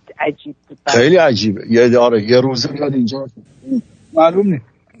خیلی عجیب بود. خیلی عجیبه. یه روزه میاد اینجا معلوم نیست.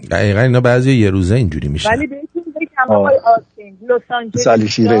 دقیقاً اینا بعضی یه روزه اینجوری میشه. ولی بهتون بگم آقای آرتین، لس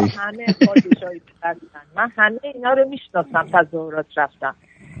آنجلس همه پادشاهی هستن. من همه اینا رو میشناسم، تظاهرات رفتم.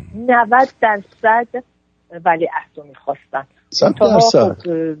 90% ولی عهدو میخواستن. خب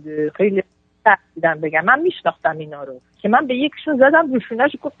خیلی تحصیدن بگم من میشناختم اینا رو که من به یکشون زدم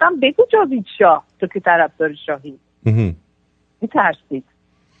روشونش گفتم بگو جاوید شاه تو که طرفدار شاهی. میترسید.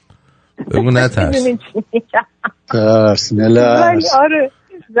 بگو نترس. ترس نلرز. آره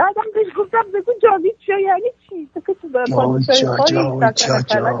زدم بهش گفتم بگو جاوید شاه یعنی چی؟ تو که تو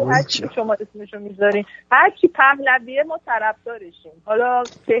هر چی شما اسمشو میذارین، هر چی پهلویه ما طرفدارشیم، حالا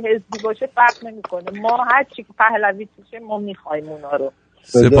چه حزبی باشه فرق نمیکنه، ما هر چی پهلوی باشه ما میخوایم اونا رو.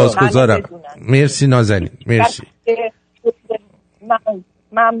 سپاسگزارم. مرسی نازنین. مرسی.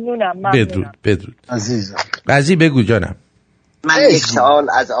 ممنونم. بدرود عزیزم. قضیه بگو جانم. من یک سوال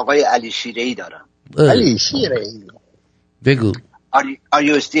از آقای علی شیره‌ای دارم. علی شیره‌ای بگو. Are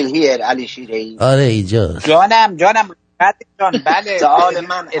you still here علی شیره‌ای؟ آره اینجاست. جانم جان بله. سوال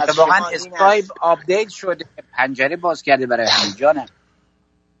من اتفاقا اسکایپ آپدیت شده، پنجره باز کرده برای همین. جانم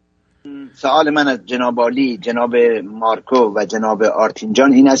سوال من از جناب عالی، جناب مارکو و جناب آرتین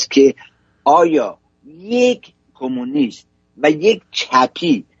جان این است که آیا یک کمونیست و یک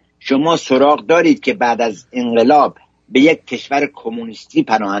چپی شما سراغ دارید که بعد از انقلاب به یک کشور کمونیستی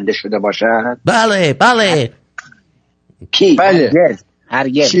پناهنده شده باشد؟ بله. کی؟ بله.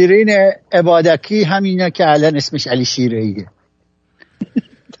 هرگز. شیرین عبادکی همینه که الان اسمش علی شیره‌ایه.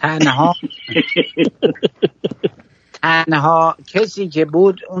 تنها کسی که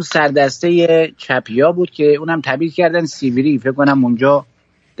بود اون سردسته چپیا بود که اونم تبدیل کردن سیبری، فکر کنم اونجا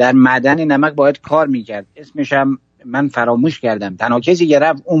در معدن نمک باید کار میکرد، اسمش هم من فراموش کردم. تنها کسی که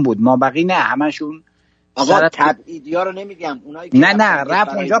رفت اون بود، ما بقی نه همشون. آقا تبعیدیا رو نمیگم، اونایی که نه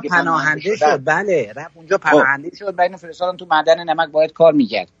رفت اونجا پناهنده شد. بله رفت اونجا پناهنده شد، بعد فرستادن تو معدن نمک باید کار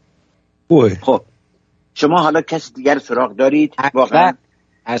میکرد. خب شما حالا کسی دیگر سراغ دارید واقعا؟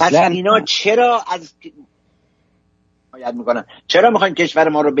 اصلا اینا چرا از یاد میکنن؟ چرا میخواین کشور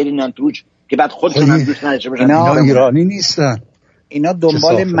ما رو برینن توش که بعد خودشون هم دوست نداشته باشن؟ اینا ایرانی نیستن. اینا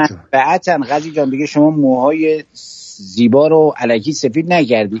دنبال منفعتن. غزی جان دیگه شما موهای زیبا رو الکی سفید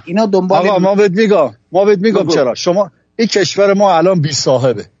نکردی. اینا دنبال آقا ما بهت میگم چرا. شما این کشور ما الان بی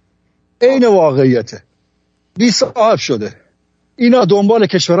صاحبه، عین واقعیته، بی صاحب شده. اینا دنبال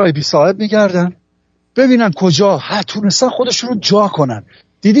کشورهای بی صاحب میگردن ببینن کجا تونستن خودشون رو جا کنن.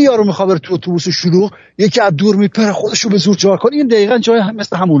 دیدی یارو میخواد بره تو اتوبوس شلوغ، یکی از دور میپره خودشو به زور جا کنه. این دقیقاً جای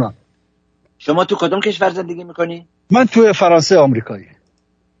مثل همونا. شما تو کدوم کشور زندگی میکنی؟ من تو فرانسه آمریکایی.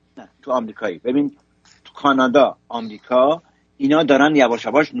 نه تو آمریکایی. ببین تو کانادا، آمریکا اینا دارن یواش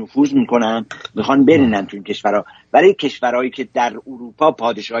یواش نفوذ میکنن، میخوان برینن تو این کشورها. برای کشورهایی که در اروپا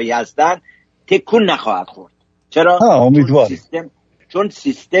پادشاهی هستن تکون نخواهد خورد. چرا؟ امیدوارم. چون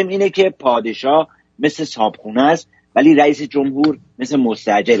سیستم اینه که پادشاه مثل صابخونه است ولی رئیس جمهور مثل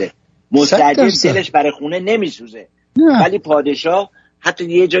مستاجره. مستاجر دلش برای خونه نمیسوزه ولی پادشاه حتی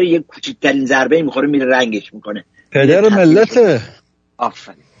یه جایی یه کوچکترین ضربه میخوره میره رنگش میکنه. پدر ملته.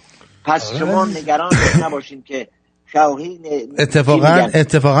 آفرین. پس شما نگران نباشین که شاهین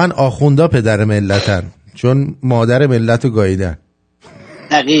اتفاقا آخوندا پدر ملتن، چون مادر ملت رو گاییدن.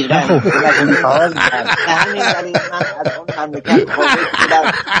 دقیقاً.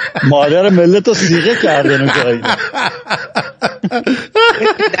 مادر ملت رو سیغه کردن و گاییدن.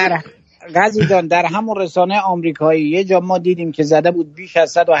 غزی جان در همون رسانه آمریکایی یه جا ما دیدیم که زده بود بیش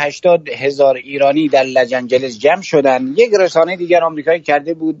از 180,000 ایرانی در لس آنجلس جمع شدن. یک رسانه دیگر آمریکایی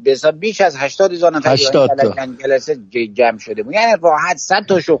کرده بود به حساب بیش از 80,000 نفر ایرانی در لس آنجلس جمع شده بود. یعنی راحت 100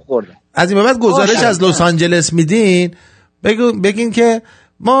 تاشو خوردن. از این بعد گزارش از لس آنجلس میدین بگین که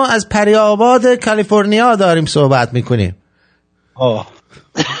ما از پری‌آباد کالیفرنیا داریم صحبت میکنیم.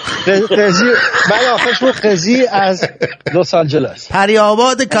 قضی من آخرش بود قضی از لس آنجلس،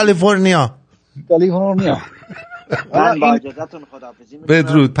 پری‌آباد کالیفرنیا. من با اجازهتون خداحافظی میکنم.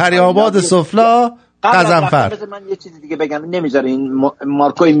 بدرود. پری‌آباد سفلا قزنفر. من یه چیزی دیگه بگم نمیذاره این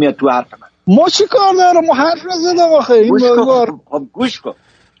مارکوی میاد تو حرف من. ما چی کار دارم؟ ما حرف نزدم آخه. این گوش کن.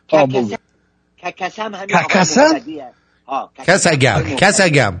 ککسم همین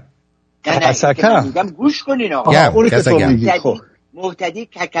کسگم میگم گوش کنین آقا. محتدی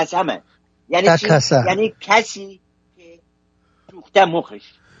ککسمه یعنی چی؟ یعنی کسی که دوخته مخش.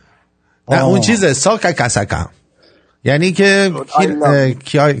 نه اون چیزه ساک کسکم، یعنی که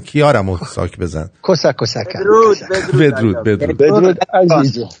کیارمو ساک بزن. کسکم. بدرود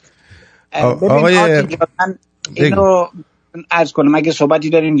عزیزو. آقای اینو عرض کنم اگه صحبتی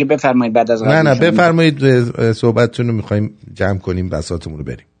داریم که بفرمایید بعد از نه بفرمایید صحبتتون رو میخوایم جمع کنیم بساطمون رو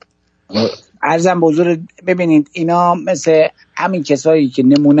بریم. عرضم به حضور ببینید اینا مثل همین کسایی که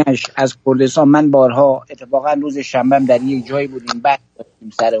نمونهش از کردستان. من بارها اتفاقا روز شنبه در یک جایی بودیم بعد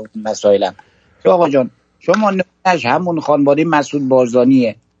سر اون مسائلم که آقا جان شما نمونهش همون خانواده مسعود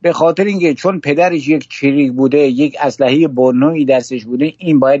بارزانیه. به خاطر اینکه چون پدرش یک چریک بوده، یک اسلحه برنویی دستش بوده،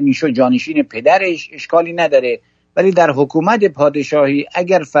 این باید میشد جانشین پدرش، اشکالی نداره. ولی در حکومت پادشاهی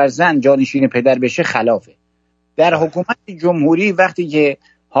اگر فرزند جانشین پدر بشه خلافه. در حکومت جمهوری وقتی که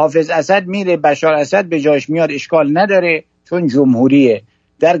حافظ اسد میره بشار اسد به جاش میاد اشکال نداره چون جمهوریه.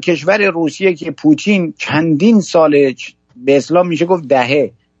 در کشور روسیه که پوتین چندین ساله به اسلام میشه گفت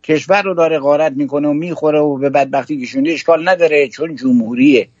دهه کشور رو داره غارت میکنه و میخوره و به بدبختی کشونده اشکال نداره چون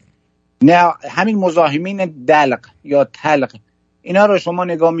جمهوریه. نه همین مزاحمین دلق یا تلق اینا رو شما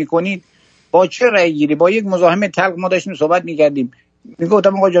نگاه میکنید با چه رأی گیری؟ با یک مزاحم تلق ما داشتیم صحبت میکردیم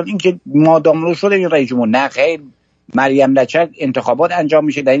میگفتم آقا جان این که مادام رو شده این رئیس جمهور. نه خیر، مریم لچک انتخابات انجام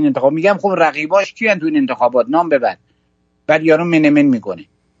میشه در این انتخاب. میگم خب رقیباش کیان تو این انتخابات؟ نام ببر. بعد یارو منمن میکنه.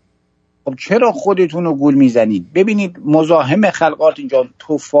 خب چرا خودتون رو گول میزنید؟ ببینید مزاحم خلقات اینجا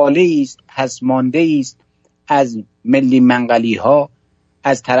توفاله است، پسمانده است از ملی منقلی ها،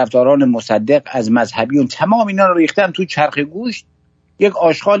 از طرفداران مصدق، از مذهبیون. تمام اینا رو ریختن تو چرخ گوشت. یک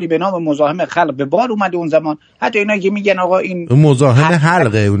آشغالی به نام مزاحم خلق به بار اومده اون زمان. حتی اینا که میگن آقا این مزاحم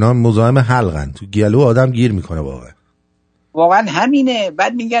حلقه، اونا مزاحم حلقن، تو گلو آدم گیر میکنه واقعا همینه.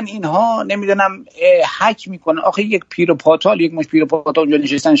 بعد میگن اینها نمیدونم هک میکنن. آخه یک پیر و پاتال، یک مش پیر و پاتال اونجا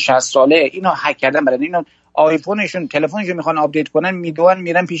نشستن 60 ساله، اینا هک کردن برای اینا آیفونشون تلفنشون میخوان آپدیت کنن، میدونن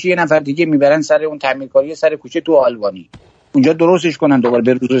میرن پیش یه نفر دیگه میبرن سر اون تعمیرکاری سر کوچه تو آلبانی اونجا درستش کنن دوباره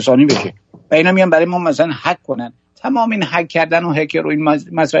به روز رسانی بشه. و اینا میان برای ما مثلا هک کنن. تمام این هک کردن و هکر و این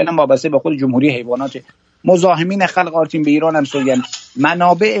مسائل هم وابسته به خود جمهوری حیوانات. مزاحمین خلق آرتین به ایران هم سوگن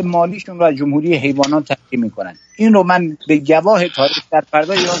منابع مالیشون رو از جمهوری حیوانات تقدیم میکنن. این رو من به گواه تاریخ در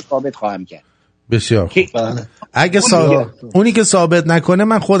فردا ایران ثابت خواهم کرد. بسیار اگه اونی که ثابت نکنه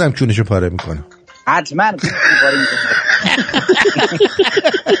من خودم چونشو پاره میکنم. حتما پاره میکنم.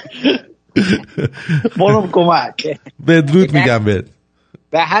 برو کمک. بدرود میگم بهت.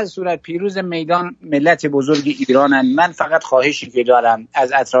 به هر صورت پیروز میدان ملت بزرگ ایرانن. من فقط خواهشی که دارم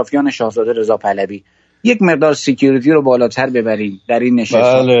از اطرافیان شاهزاده رضا پهلوی یک مقدار سکیوریتی رو بالاتر ببرین در این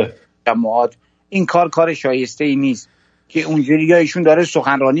نشست جماعات. این کار شایسته ای نیست که اونجوری ایشون داره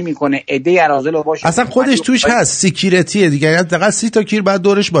سخنرانی میکنه عده اراذل رو باشه، اصلا خودش توش هست سکیوریتیه دیگه، حداقل 30 تا کیر بعد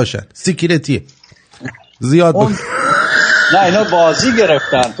دورش باشن، سکیوریتی زیاد نه اینا بازی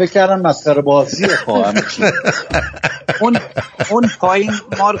گرفتن، فکر کردم مسخره بازیه. خواهم اون پایین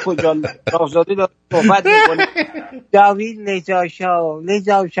مارکو جان شاهزاده داره صحبت میکنه داوید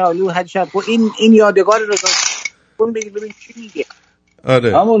لجا لو هر شب این یادگار رضا اون ببین چی میگه.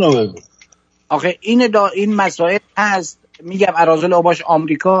 آره همونو بگو. آخه این مسائل هست. میگم اراذل اوباش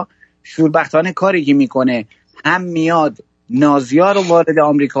آمریکا شوربختانه کاری که میکنه، هم میاد نازی‌ها رو وارد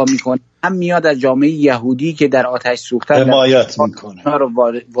آمریکا میکنه، هم میاد از جامعه یهودی که در آتش سوختن حمایت میکنه رو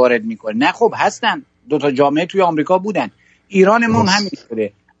وارد میکنه. نه خب هستن، دو تا جامعه توی آمریکا بودن. ایرانمون همین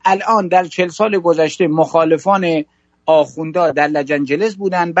شده. الان در 40 سال گذشته مخالفان آخوندا در لجنجلس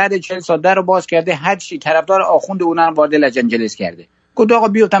بودن، بعد 40 سال در رو باز کرده، هر چی طرفدار آخوند اونها هم وارد لجنجلس کرده. گفت آقا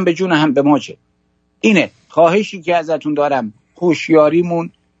بیوتن به جون هم به ما چه. اینه خواهشی که ازتون دارم،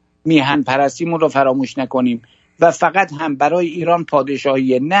 هوشیاریمون میهن پرستیمون رو فراموش نکنیم و فقط هم برای ایران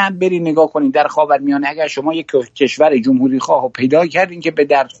پادشاهیه. نه بری نگاه کنید در خاورمیانه اگر شما یک کشور جمهوری خواه پیدا کردین که به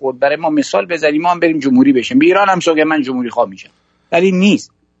درد خورد برای ما مثال بزنیم، ما هم بریم جمهوری بشیم. به ایران هم سوگه من جمهوری خواه میشم، ولی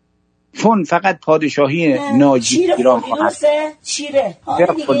نیست، چون فقط پادشاهی ناجی ایران خواهد. چیره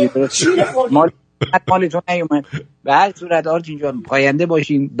مالتون نیومد. به هر صورت آرتین جان پاینده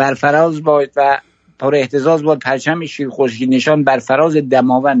باشین، برفراز باد و پر اهتزاز باد پرچم شیر خورشید نشان بر فراز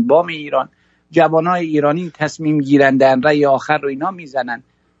دماوند بام ایران. جوانای ایرانی تصمیم گیرندن، رأی آخر رو اینا میزنن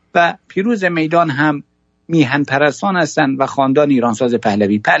و پیروز میدان هم میهن پرستان هستن و خاندان ایرانساز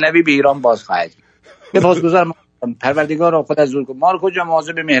پهلوی به ایران باز خواهد. سپاسگزارم پروردگار خود از زور کن. مارکو جان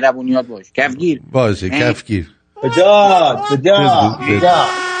مواظب مهربونیات باش، کفگیر باشه کفگیر.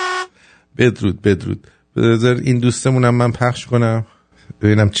 بدرود. بذار این دوستمونم من پخش کنم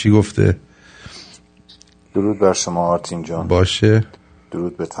ببینم چی گفته. درود بر شما آرتین جان. باشه.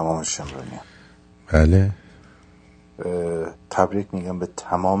 درود به تمام شمرانیان. بله. تبریک میگم به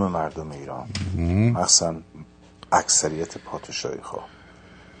تمام مردم ایران، مخصوصا اکثریت پادشاهی خواه.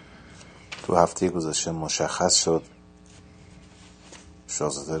 تو هفته گذشته مشخص شد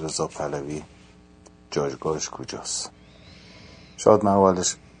شاهزاده رضا پهلوی جایگاهش کجاست. شاید من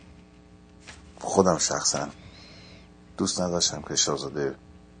اولش خودم شخصا دوست نداشتم که شاهزاده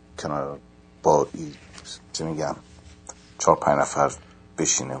کنار با چه میگم 4-5 نفر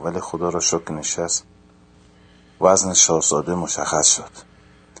بشینه، ولی خدا را شکر نشست. وزن شاهزاده مشخص شد.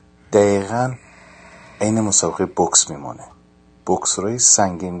 دقیقاً عین مسابقه بوکس میمونه. بوکسرای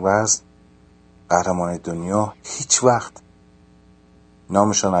سنگین وزن قهرمان دنیا هیچ وقت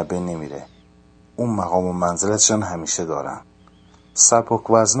نامشان از بین نمیره، اون مقام و منزلتشان همیشه دارن. سبک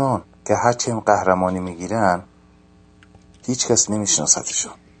وزنان که هرچی هم قهرمانی میگیرن هیچ کس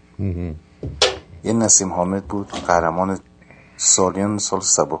نمیشناستشون. یه نسیم حامد بود قهرمان سالیان سال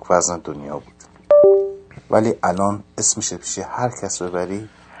سبک وزن دنیا بود، ولی الان اسمش پیش هر کس ببری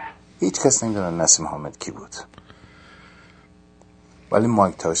هیچ کس نمیدونه نسیم حامد کی بود. ولی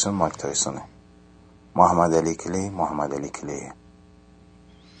مایک تایسونه. محمد علی کلی.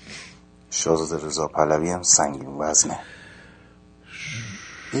 شاهزاده رضا پهلوی هم سنگین وزنه.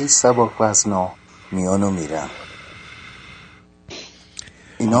 این سبک وزنا میانو میرن.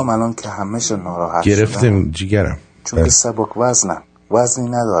 اینا الان که همه‌شون ناراحت گرفتیم جیگرم، چون که سبک وزنن، وزنی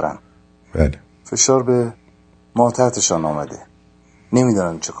ندارن. بله. فشار به ماتحتشان آمده،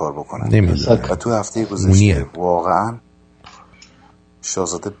 نمیدونن چه کار بکنن. و تو هفته گذشته واقعا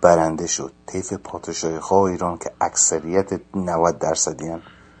شاهزاده برنده شد. طیف پادشاهی خواه ایران که اکثریت 90%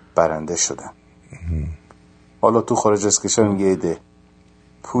 برنده شدن. حالا تو خارج از کشور یه عده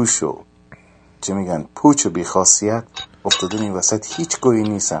پوچ و بیخاصیت افتاده این وسط، هیچ گویی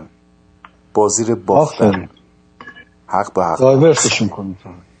نیستن، بازی رو باختن. حق به حق دایورسشون کنید.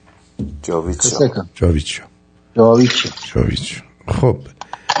 جاوید شو. خب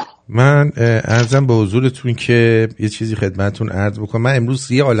من عرضم به حضورتون که یه چیزی خدمتون عرض بکنم. من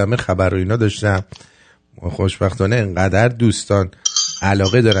امروز یه عالمه خبر و اینا داشتم. خوشبختانه انقدر دوستان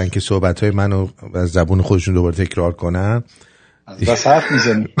علاقه دارن که صحبت‌های منو از زبون خودشون دوباره تکرار کنن. بس حرف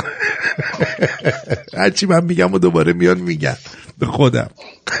میزنی. هرچی من میگم و دوباره میان میگن به خودم.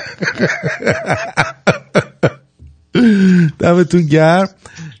 دمتون گرم،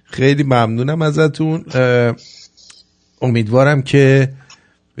 خیلی ممنونم ازتون. امیدوارم که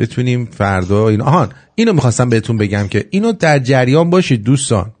بتونیم فردا اینو میخواستم بهتون بگم که اینو در جریان باشید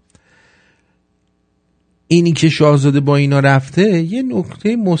دوستان. اینی که شاهزاده با اینا رفته یه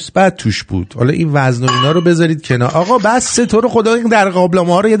نکته مثبت توش بود. حالا این وزن و اینا رو بذارید کنار. آقا بس تو رو خدا این در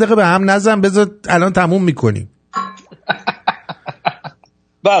قابلمه ها رو یه دقیقه به هم نزن، بذار الان تموم میکنیم.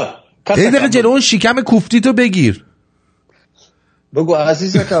 بله یه دقیقه جلو اون شکم کوفتی تو بگیر. بگو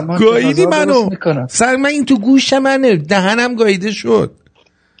عزیزم من گاییدی منو سر من این تو گوش منه، دهنم گاییده شد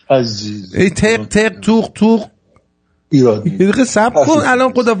عزیز. ای تق تق توق توق. یه دقیقه صبر کن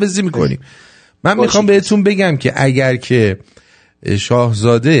الان خداحافظی میکنیم. من میخوام بهتون بگم که اگر که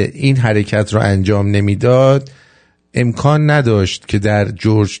شاهزاده این حرکت رو انجام نمیداد امکان نداشت که در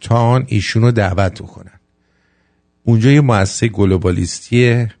جورج تاون ایشونو دعوت کنن. اونجا یه مؤسسه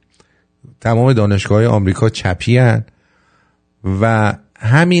گلوبالیستیه، تمام دانشگاه‌های آمریکا چپی هن و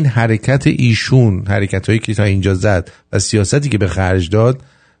همین حرکت ایشون، حرکت‌هایی که تا اینجا زد و سیاستی که به خرج داد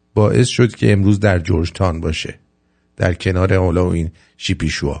باعث شد که امروز در جورج تاون باشه، در کنار اولا و این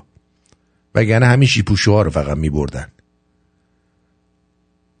شیپیشوها، وگرنه همین شیپوشوها رو فقط می‌بردن.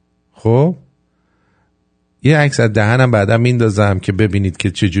 خب یه عکس از دهنم بعدا میندازم که ببینید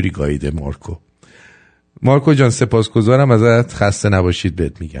که چجوری گاییده مارکو جان. سپاسگزارم ازت، خسته نباشید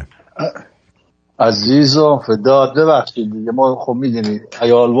بهت میگم. عزیزم فداد ببخشید دیگه، ما خب میدونی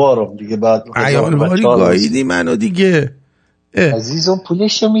عیالوارم دیگه، بعد عیالواری گاییدی منو دیگه. عزیزم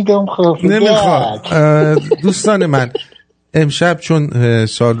پولشو میدم. خب نمیخواد. دوستان من امشب چون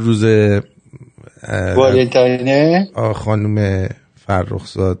سال روز والنتاینه خانم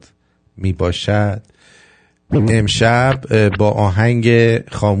فرخزاد می باشد، امشب با آهنگ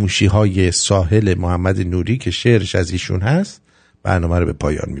خاموشی های ساحل محمد نوری که شعرش از ایشون هست برنامه رو به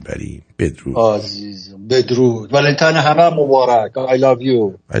پایان میبریم. بدرود عزیزم، بدرود. والنتاین همه مبارک. I love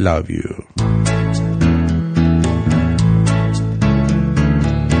you. I love you.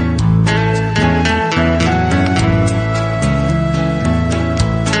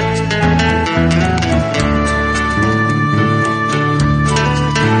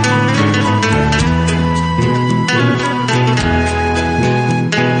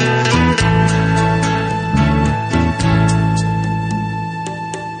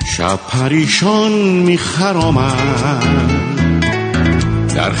 شب پریشان میخرامم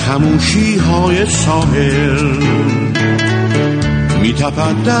در خموشی های ساحل،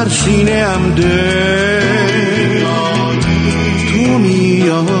 میتپد در سینه ام دل، تو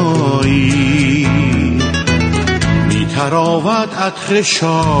میایی میتراود عطر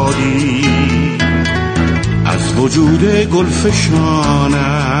شادی از وجود گلفشانم،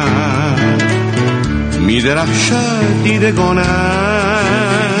 میدرخشد دیدگانم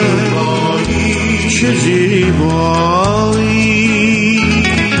چه زیبایی،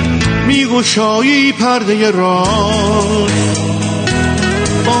 میگشایی پرده راز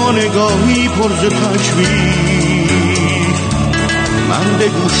با نگاهی پر ز تشویق، من به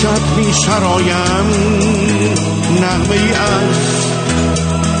گوشت میسرایم نغمه‌ای از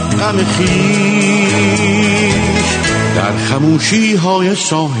غم خویش در خموشی های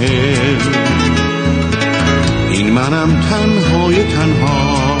ساحل. این منم تنهای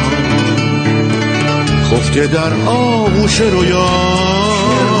تنها خفته در آغوش رویایی،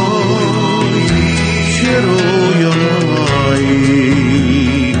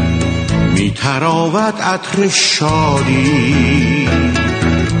 میتراود عطر شادی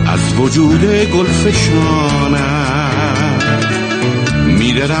از وجود گلفشانم،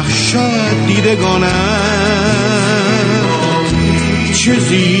 میدرخشد دیدگانم چه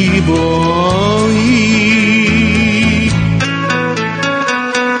زیبایی.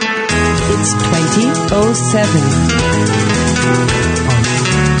 It's 2007.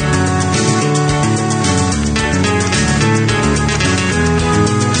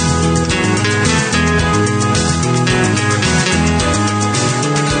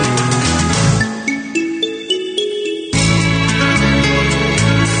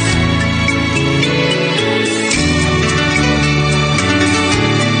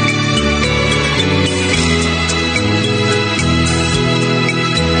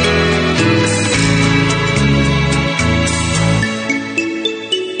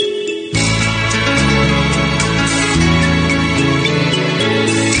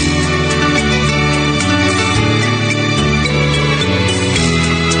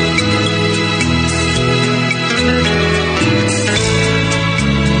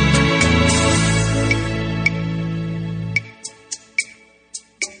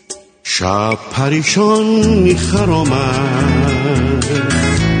 شب پریشان میخرامد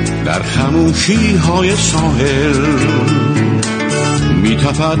در خموشی های ساحل،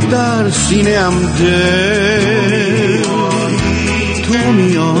 میتپد در سینه ام دل، تو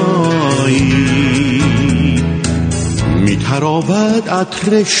میایی میتراود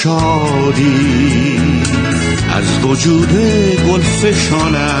عطر شادی از وجود گل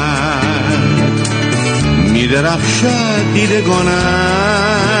فشاند می‌درخشد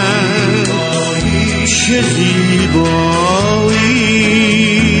دیدگانت چه زیبایی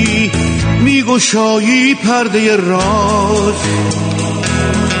میگشایی پرده راز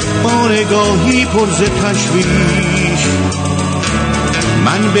با نگاهی پر ز تشویش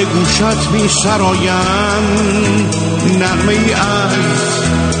من به گوشت می سرایم نغمه ای از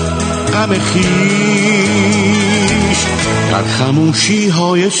غم خویش در خموشی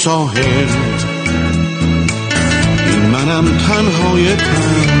های ساحل این منم تنهای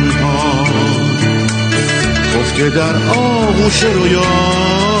تنها خفته در آغوش رویای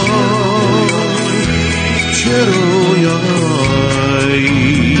چه رویایی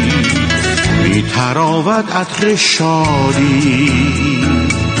می تراود عطر شادی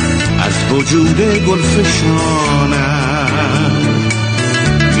از وجود گل فشانم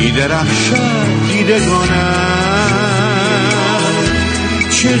می درخشد دیدگانم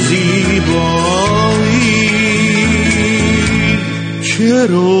چه زیبایی چه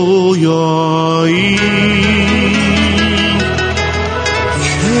رویایی